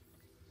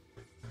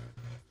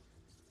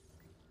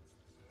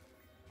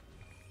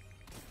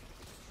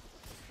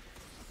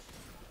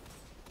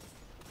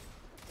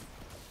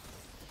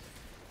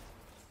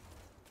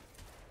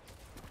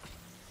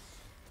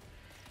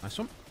 Nice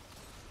one.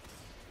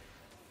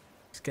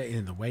 It's getting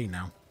in the way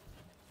now.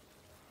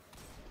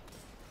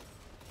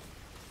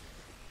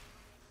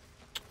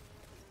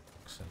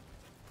 So.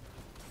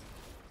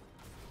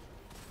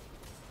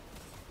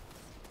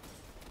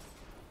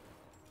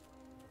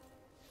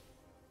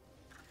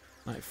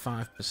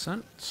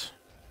 95%.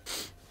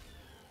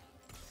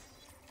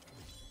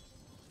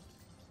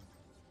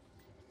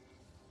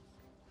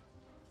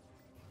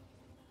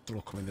 They're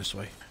all coming this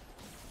way.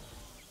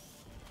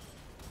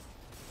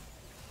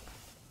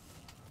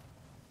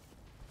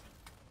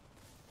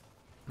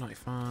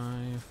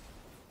 $95.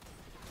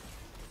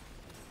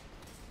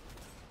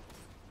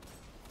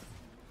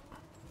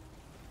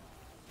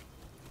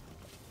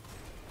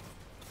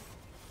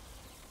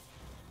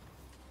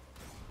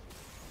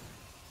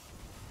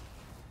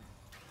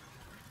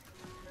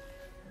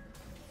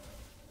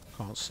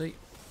 Can't see.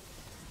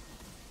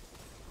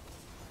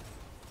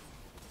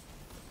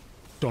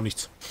 Done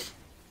it.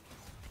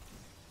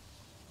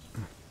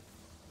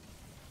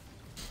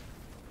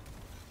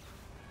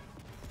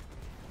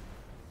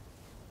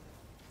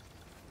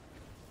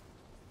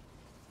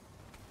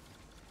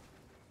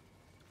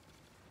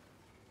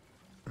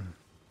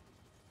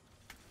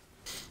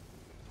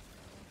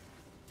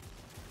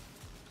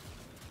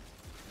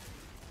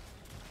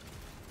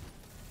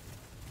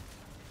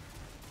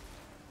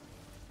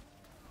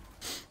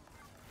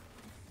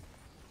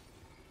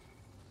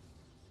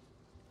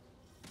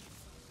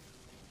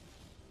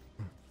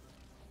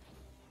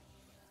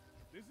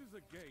 This is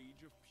a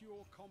gauge of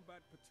pure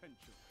combat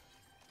potential.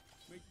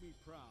 Make me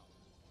proud.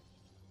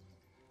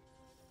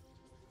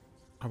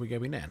 Are we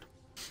going in?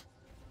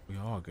 We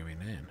are going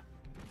in.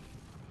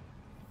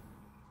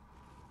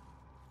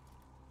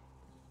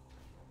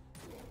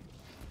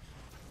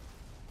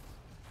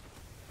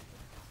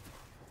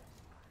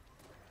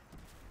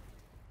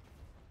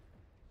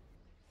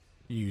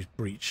 Use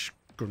breach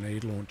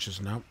grenade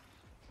launchers now.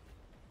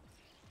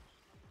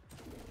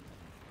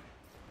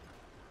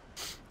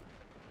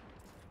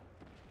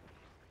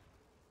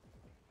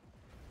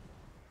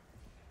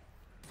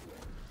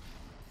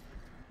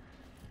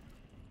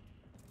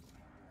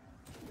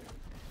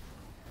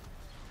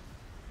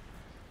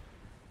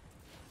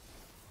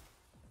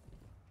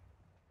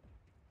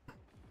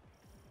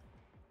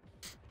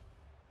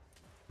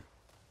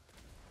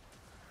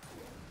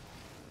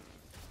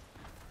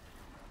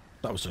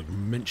 That was a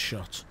mint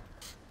shot.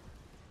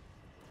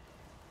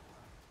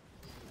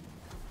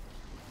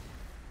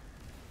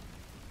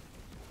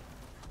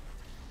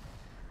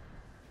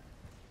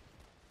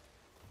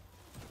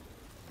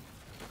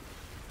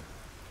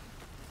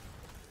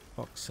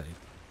 Fuck's sake.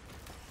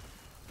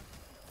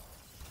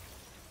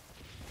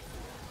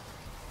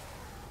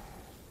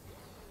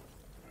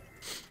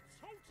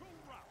 Total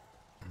rout.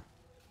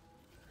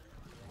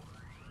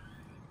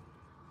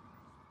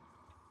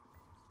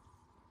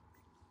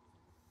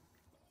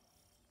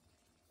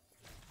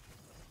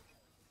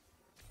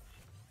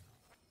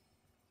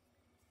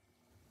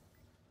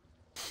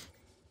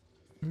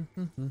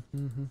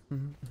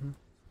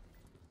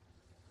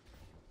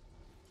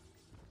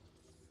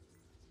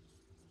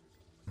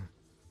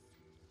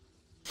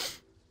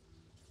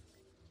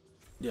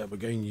 Yeah, we're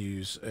going to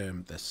use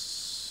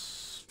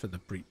this for the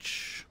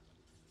breach.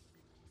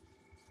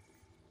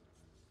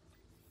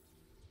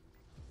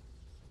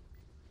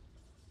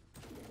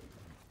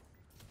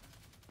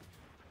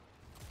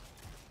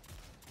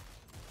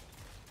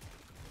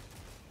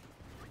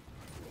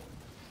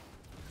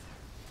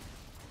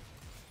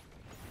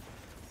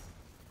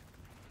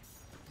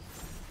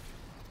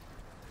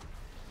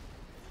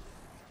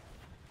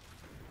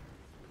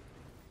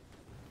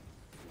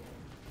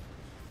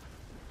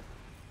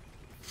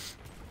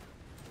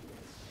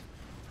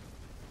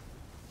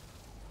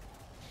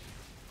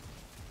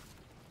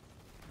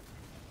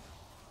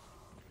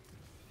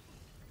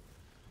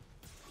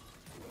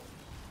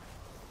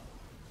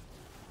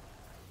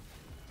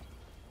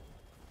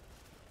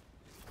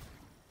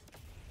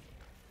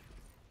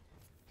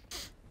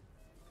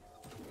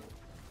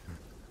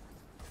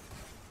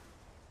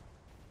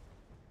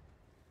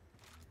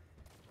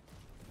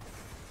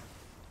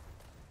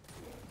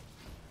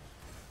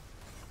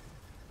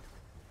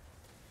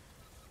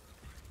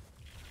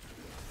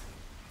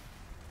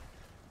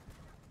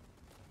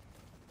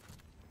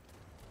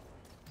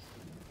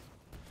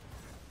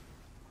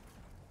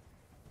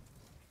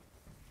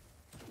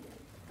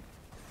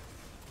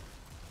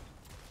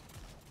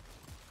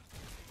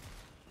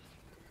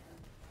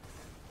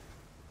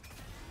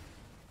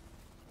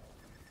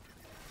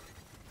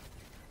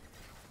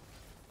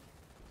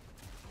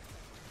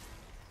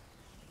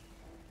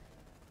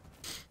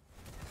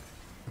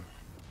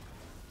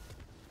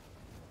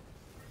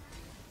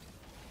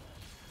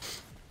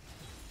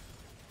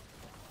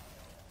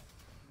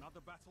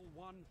 battle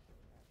won,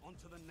 on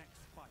to the next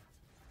fight.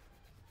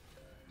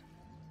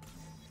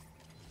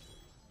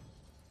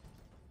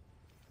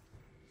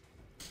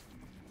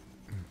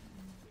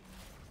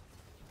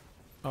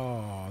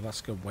 Oh,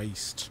 that's a good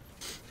waste.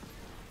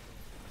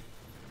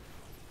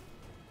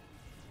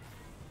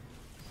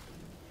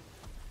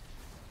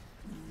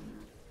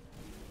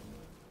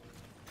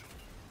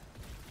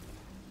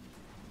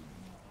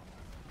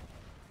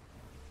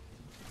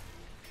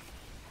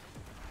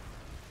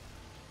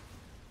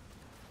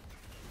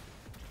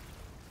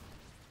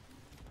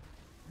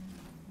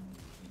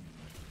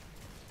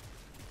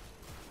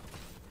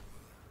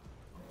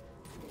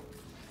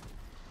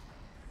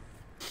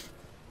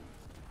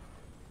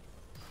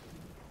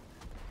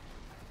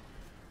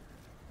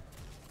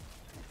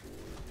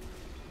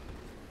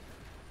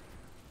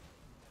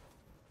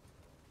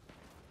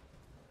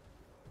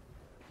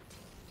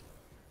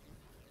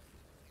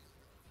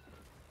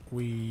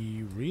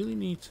 We really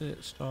need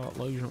to start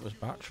loading up this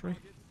battery.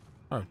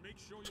 Oh,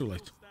 too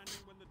late.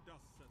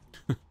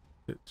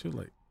 Too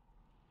late.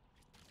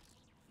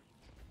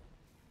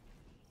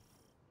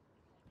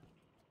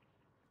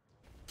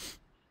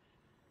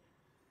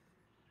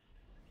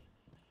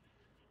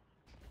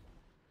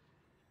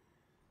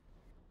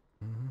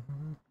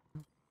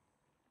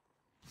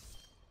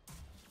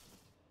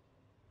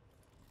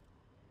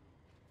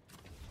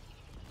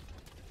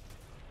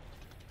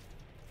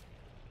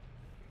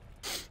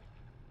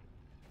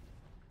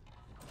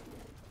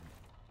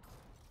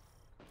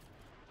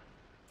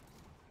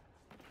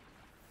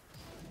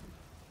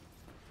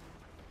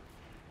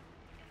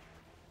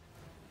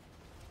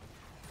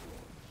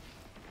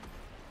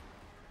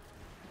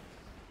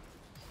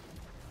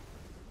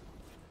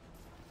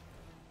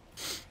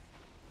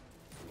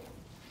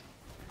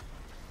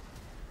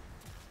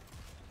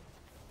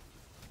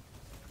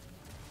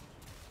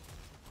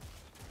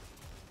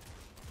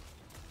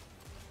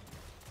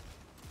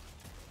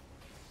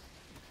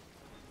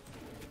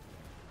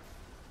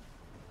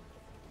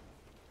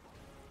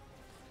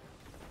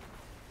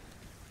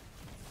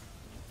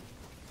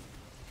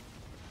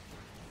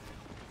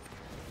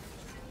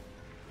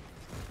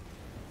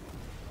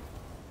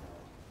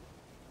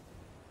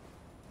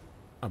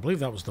 I believe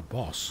that was the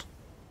boss.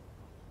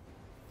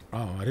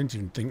 Oh, I didn't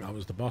even think that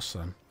was the boss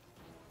then.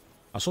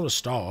 I saw the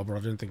star, but I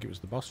didn't think it was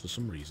the boss for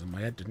some reason.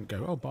 My head didn't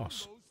go, oh,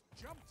 boss.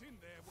 Jumped in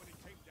there when it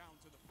came down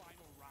to the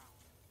final round.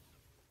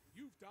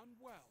 You've done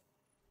well.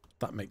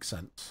 That makes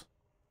sense.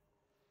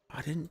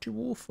 I didn't do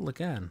awful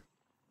again.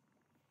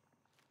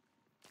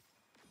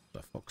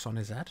 The fuck's on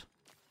his head?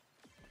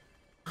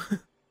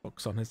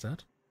 Fuck's on his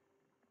head.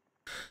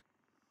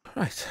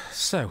 Right,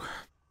 so...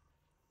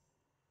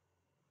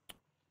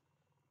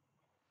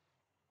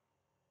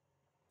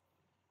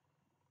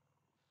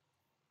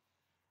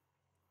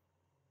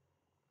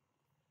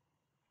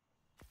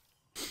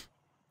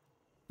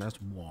 That's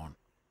one.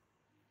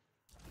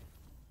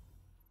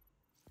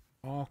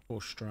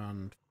 Hardcore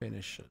strand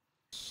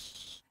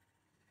finishes.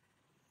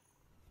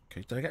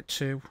 Okay, did I get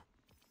two?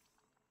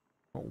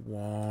 Got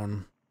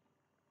one.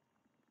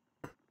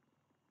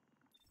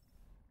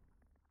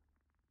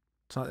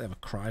 It's like they have a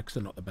cry because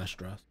they're not the best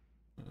dressed.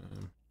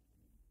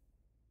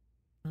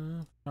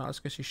 Right, let's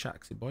go see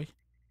Shaxy boy.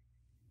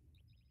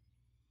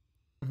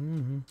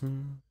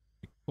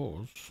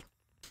 Because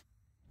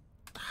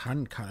the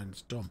hand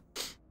cannon's done.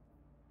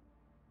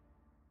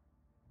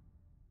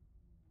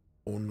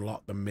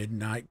 Unlock the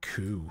midnight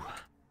coup.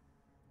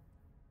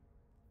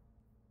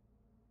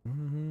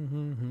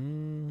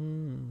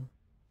 And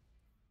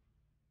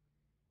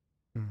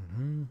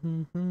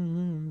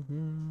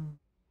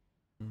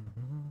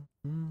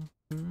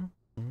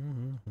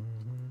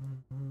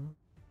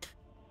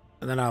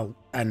then I'll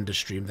end the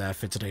stream there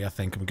for today. I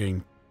think I'm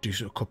going to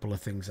do a couple of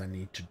things I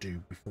need to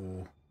do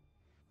before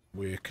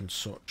work and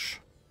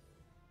such.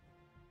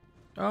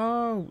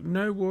 Oh,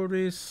 no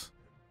worries.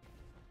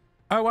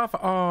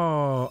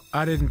 Oh,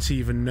 I didn't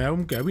even know.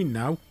 I'm going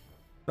now.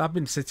 I've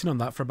been sitting on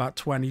that for about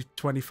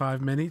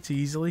 20-25 minutes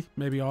easily.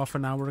 Maybe half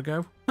an hour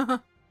ago.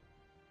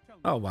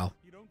 Oh, well.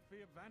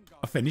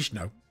 I finished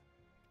now.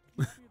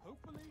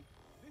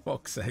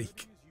 Fuck's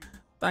sake.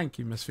 Thank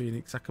you, Miss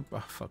Phoenix. I could...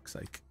 Oh, fuck's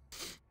sake.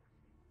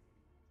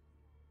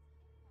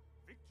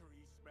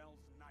 Victory smells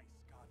nice,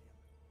 Guardian.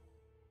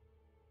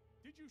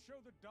 Did you show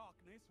the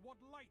darkness what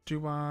light?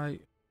 Do I...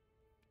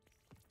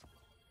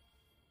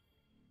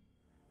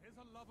 There's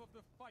a love of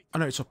the fight. I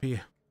know it's up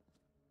here.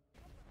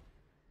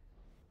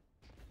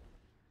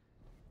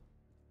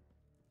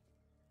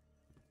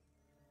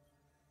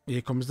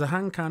 Here comes the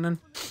hand cannon.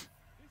 This is as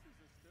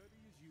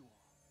sturdy as you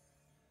are.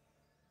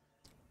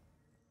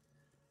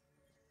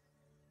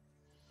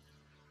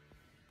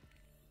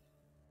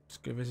 Let's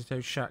go visit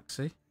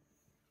Shaxy.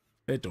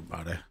 It don't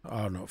matter.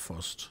 Oh, not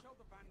fussed.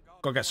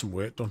 Gotta get some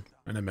work done.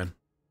 And then,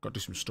 gotta do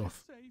some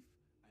stuff. Safe,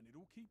 and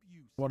it'll keep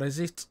you. What is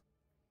it?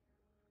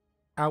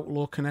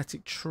 Outlaw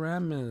kinetic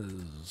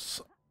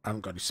tremors. I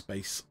haven't got any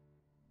space.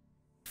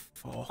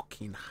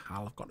 Fucking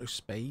hell, I've got no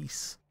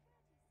space.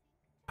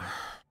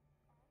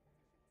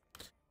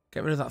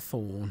 Get rid of that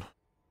thorn.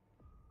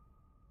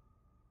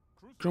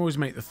 Can always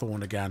make the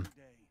thorn again.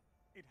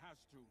 It has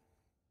to.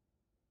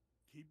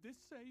 Keep this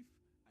safe,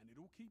 and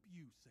it'll keep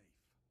you safe.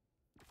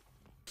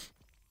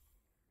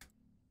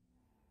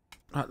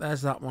 Right,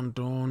 there's that one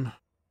done.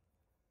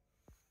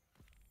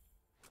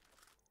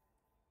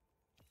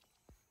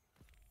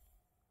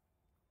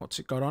 What's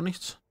it got on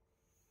it?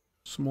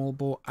 Small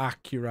bore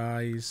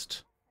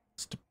accurized,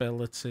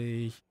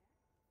 stability,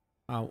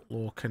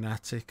 outlaw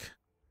kinetic.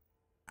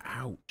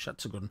 Ouch,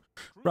 that's a good one.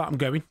 Right, I'm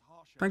going.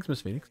 Thanks,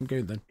 Miss Phoenix. I'm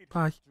going then.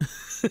 Bye.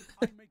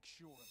 I make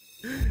sure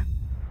of it.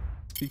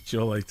 Speak to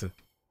you later.